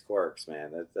has its quirks,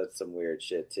 man. That's some weird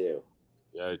shit too.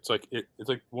 Yeah, it's like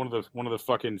one of the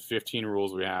fucking 15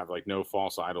 rules we have, like no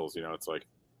false idols. You know, it's like,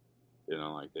 you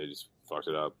know, like they just fucked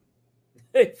it up.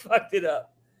 They fucked it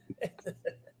up.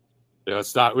 Yeah,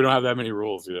 it's not. We don't have that many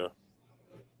rules, you know.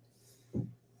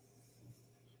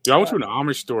 Yeah, I went to an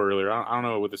Amish store earlier. I don't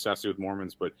know what this has to do with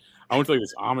Mormons, but I went to like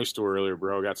this Amish store earlier,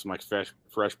 bro. I got some like fresh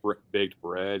baked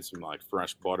bread, some like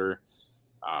fresh butter.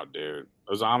 Oh, dude, it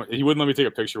was Amish. He wouldn't let me take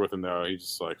a picture with him though. He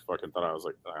just like fucking thought I was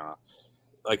like, I don't know,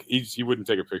 like he wouldn't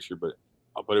take a picture, but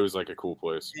it was like a cool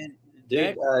place.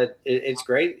 Dude, it's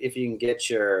great if you can get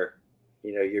your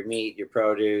meat, your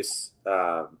produce,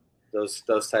 those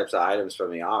types of items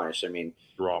from the Amish. I mean,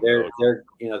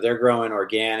 they're growing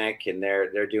organic and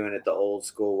they're doing it the old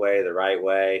school way, the right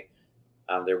way.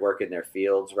 They're working their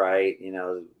fields right. You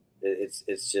know,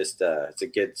 it's just it's a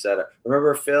good setup.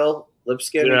 Remember Phil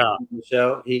Lipskin on the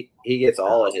show? He gets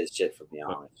all of his shit from the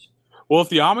Amish. Well, if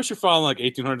the Amish are following like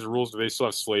 1800s rules, do they still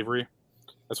have slavery?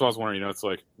 That's what I was wondering. You know, it's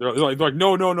like they're like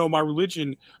no, my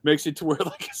religion makes it to where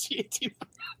like it's 18.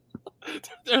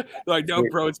 They're like, no,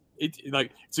 bro,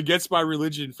 it's against my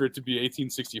religion for it to be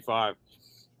 1865.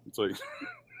 It's like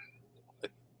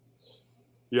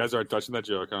you guys aren't touching that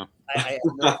joke, huh? I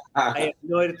have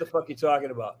no idea what the fuck you're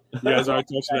talking about. You guys aren't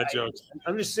touching that joke.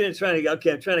 I'm just sitting trying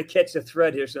to catch the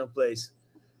thread here someplace.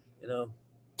 You know.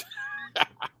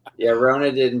 Yeah,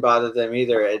 Rona didn't bother them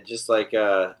either. It just like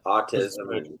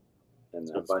autism and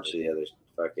a bunch of the other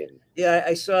fucking. Yeah,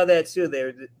 I saw that too.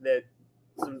 That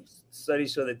some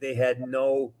studies show that they had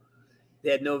no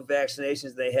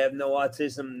vaccinations. They have no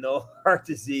autism, no heart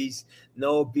disease,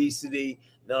 no obesity,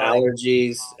 no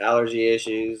allergy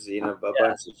issues. You know, a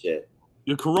bunch of shit.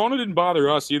 The corona didn't bother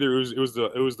us either. It was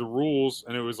the rules,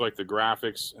 and it was like the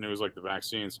graphics, and it was like the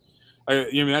vaccines. I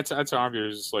mean, that's how I'm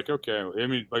just like, okay. I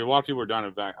mean, like a lot of people are dying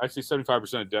of I see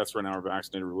 75% of deaths right now are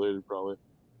vaccinated related, probably.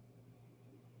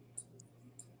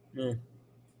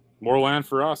 More land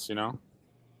for us, you know.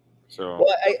 So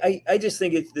well, I just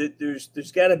think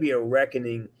there's got to be a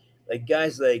reckoning, like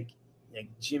guys like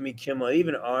Jimmy Kimmel,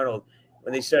 even Arnold,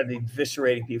 when they started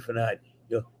eviscerating people for not,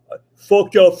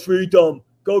 fuck your freedom,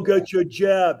 go get your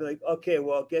jab. Like, okay,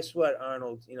 well, guess what,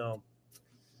 Arnold,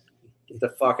 get the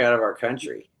fuck out of our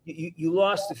country. You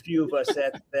lost a few of us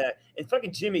after that, and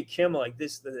fucking Jimmy Kimmel, like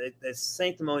this, the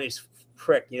sanctimonious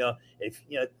prick, if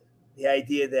the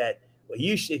idea that. Well,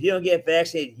 if you don't get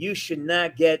vaccinated, you should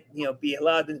not be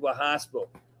allowed into a hospital.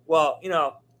 Well,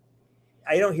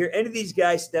 I don't hear any of these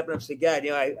guys stepping up and say, God,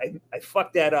 I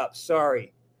fucked that up.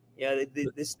 Sorry.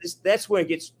 That's where it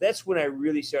gets. That's when I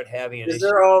really start having an issue.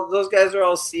 Those guys are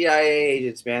all CIA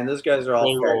agents, man. Those guys are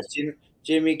all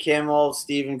Jimmy Kimmel,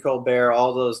 Stephen Colbert,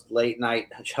 all those late night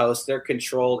hosts. They're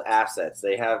controlled assets.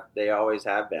 They always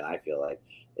have been. I feel like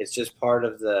it's just part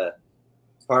of the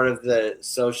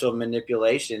social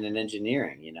manipulation and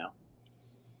engineering,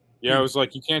 Yeah, it was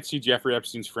like you can't see Jeffrey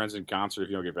Epstein's friends in concert if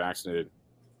you don't get vaccinated.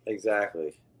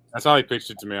 Exactly. That's how he pitched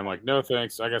it to me. I'm like, no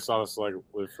thanks. I guess I'll just like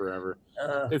live forever.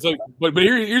 It's like, but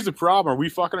here's the problem: are we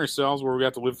fucking ourselves where we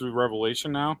have to live through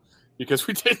Revelation now because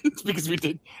we didn't? Because we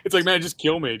did. It's like, man, just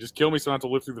kill me, so I don't have to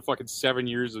live through the fucking 7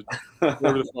 years of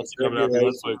whatever the fuck's coming out.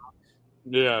 It's like,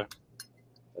 yeah,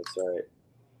 that's right.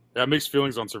 Yeah, mixed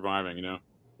feelings on surviving, you know.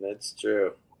 That's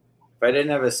true. If I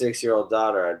didn't have a 6-year-old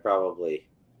daughter, I'd probably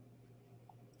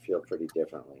feel pretty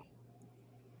differently.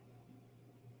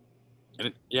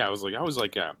 And I was like, I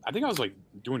think I was like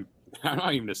doing. I'm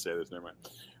not even gonna say this. Never mind.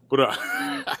 But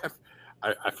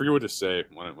I forget what to say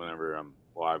whenever I'm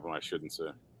live when I shouldn't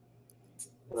say.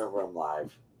 Whenever I'm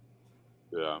live.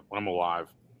 Yeah, when I'm alive.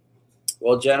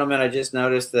 Well, gentlemen, I just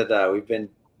noticed that we've been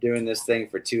doing this thing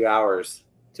for 2 hours.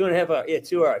 2.5 hours. Yeah,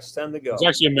 2 hours. Time to go. It's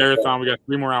actually a marathon. We got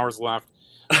 3 more hours left.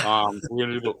 We're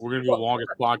gonna do the longest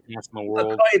podcast in the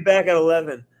world. I'll call you back at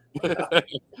 11.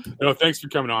 No, thanks for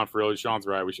coming on, for real. Sean's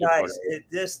right. We should. Guys,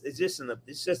 it's just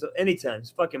anytime.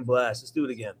 It's fucking blast. Let's do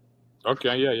it again.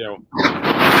 Okay. Yeah.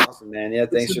 Awesome, man. Yeah,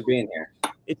 thanks for being here.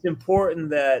 It's important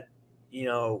that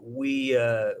we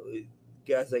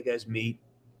guys like us meet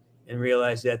and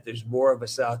realize that there's more of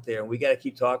us out there, and we got to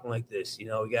keep talking like this. We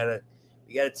got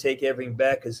to take everything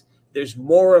back, because there's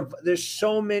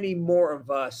so many more of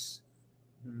us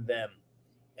than them,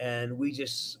 and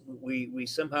we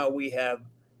somehow have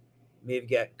maybe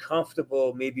got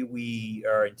comfortable, maybe we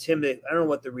are intimidated. I don't know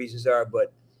what the reasons are,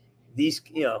 but these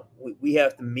we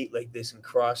have to meet like this and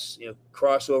cross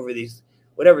over these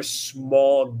whatever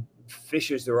small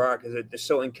fissures there are, because they're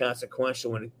so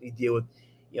inconsequential when we deal with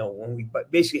when we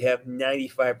basically have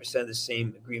 95% of the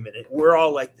same agreement, and we're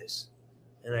all like this.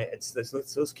 And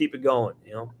let's keep it going.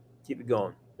 Keep it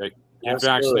going. Okay. Get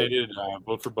vaccinated.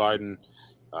 Vote for Biden.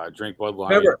 Drink Bud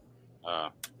Light. Remember,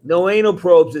 no anal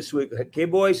probes this week. Okay,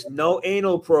 boys, no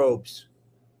anal probes.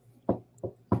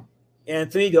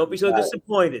 Anthony, don't be so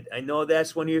disappointed. I know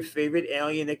that's one of your favorite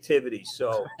alien activities.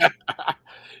 So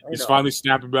he's finally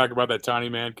snapping back about that tiny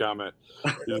man comment.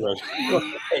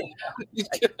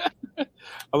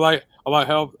 I like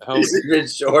help. He's a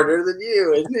bit shorter than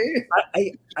you, isn't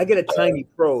he? I get a tiny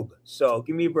probe, so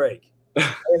give me a break. I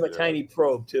have a tiny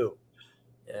probe too.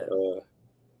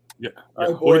 Yeah.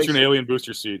 Right, we'll get you an alien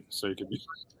booster seat so you can be.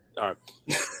 All right.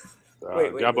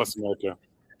 Wait. God bless America.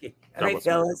 Okay. All right,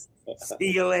 fellas.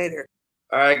 See you later.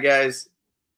 All right, guys.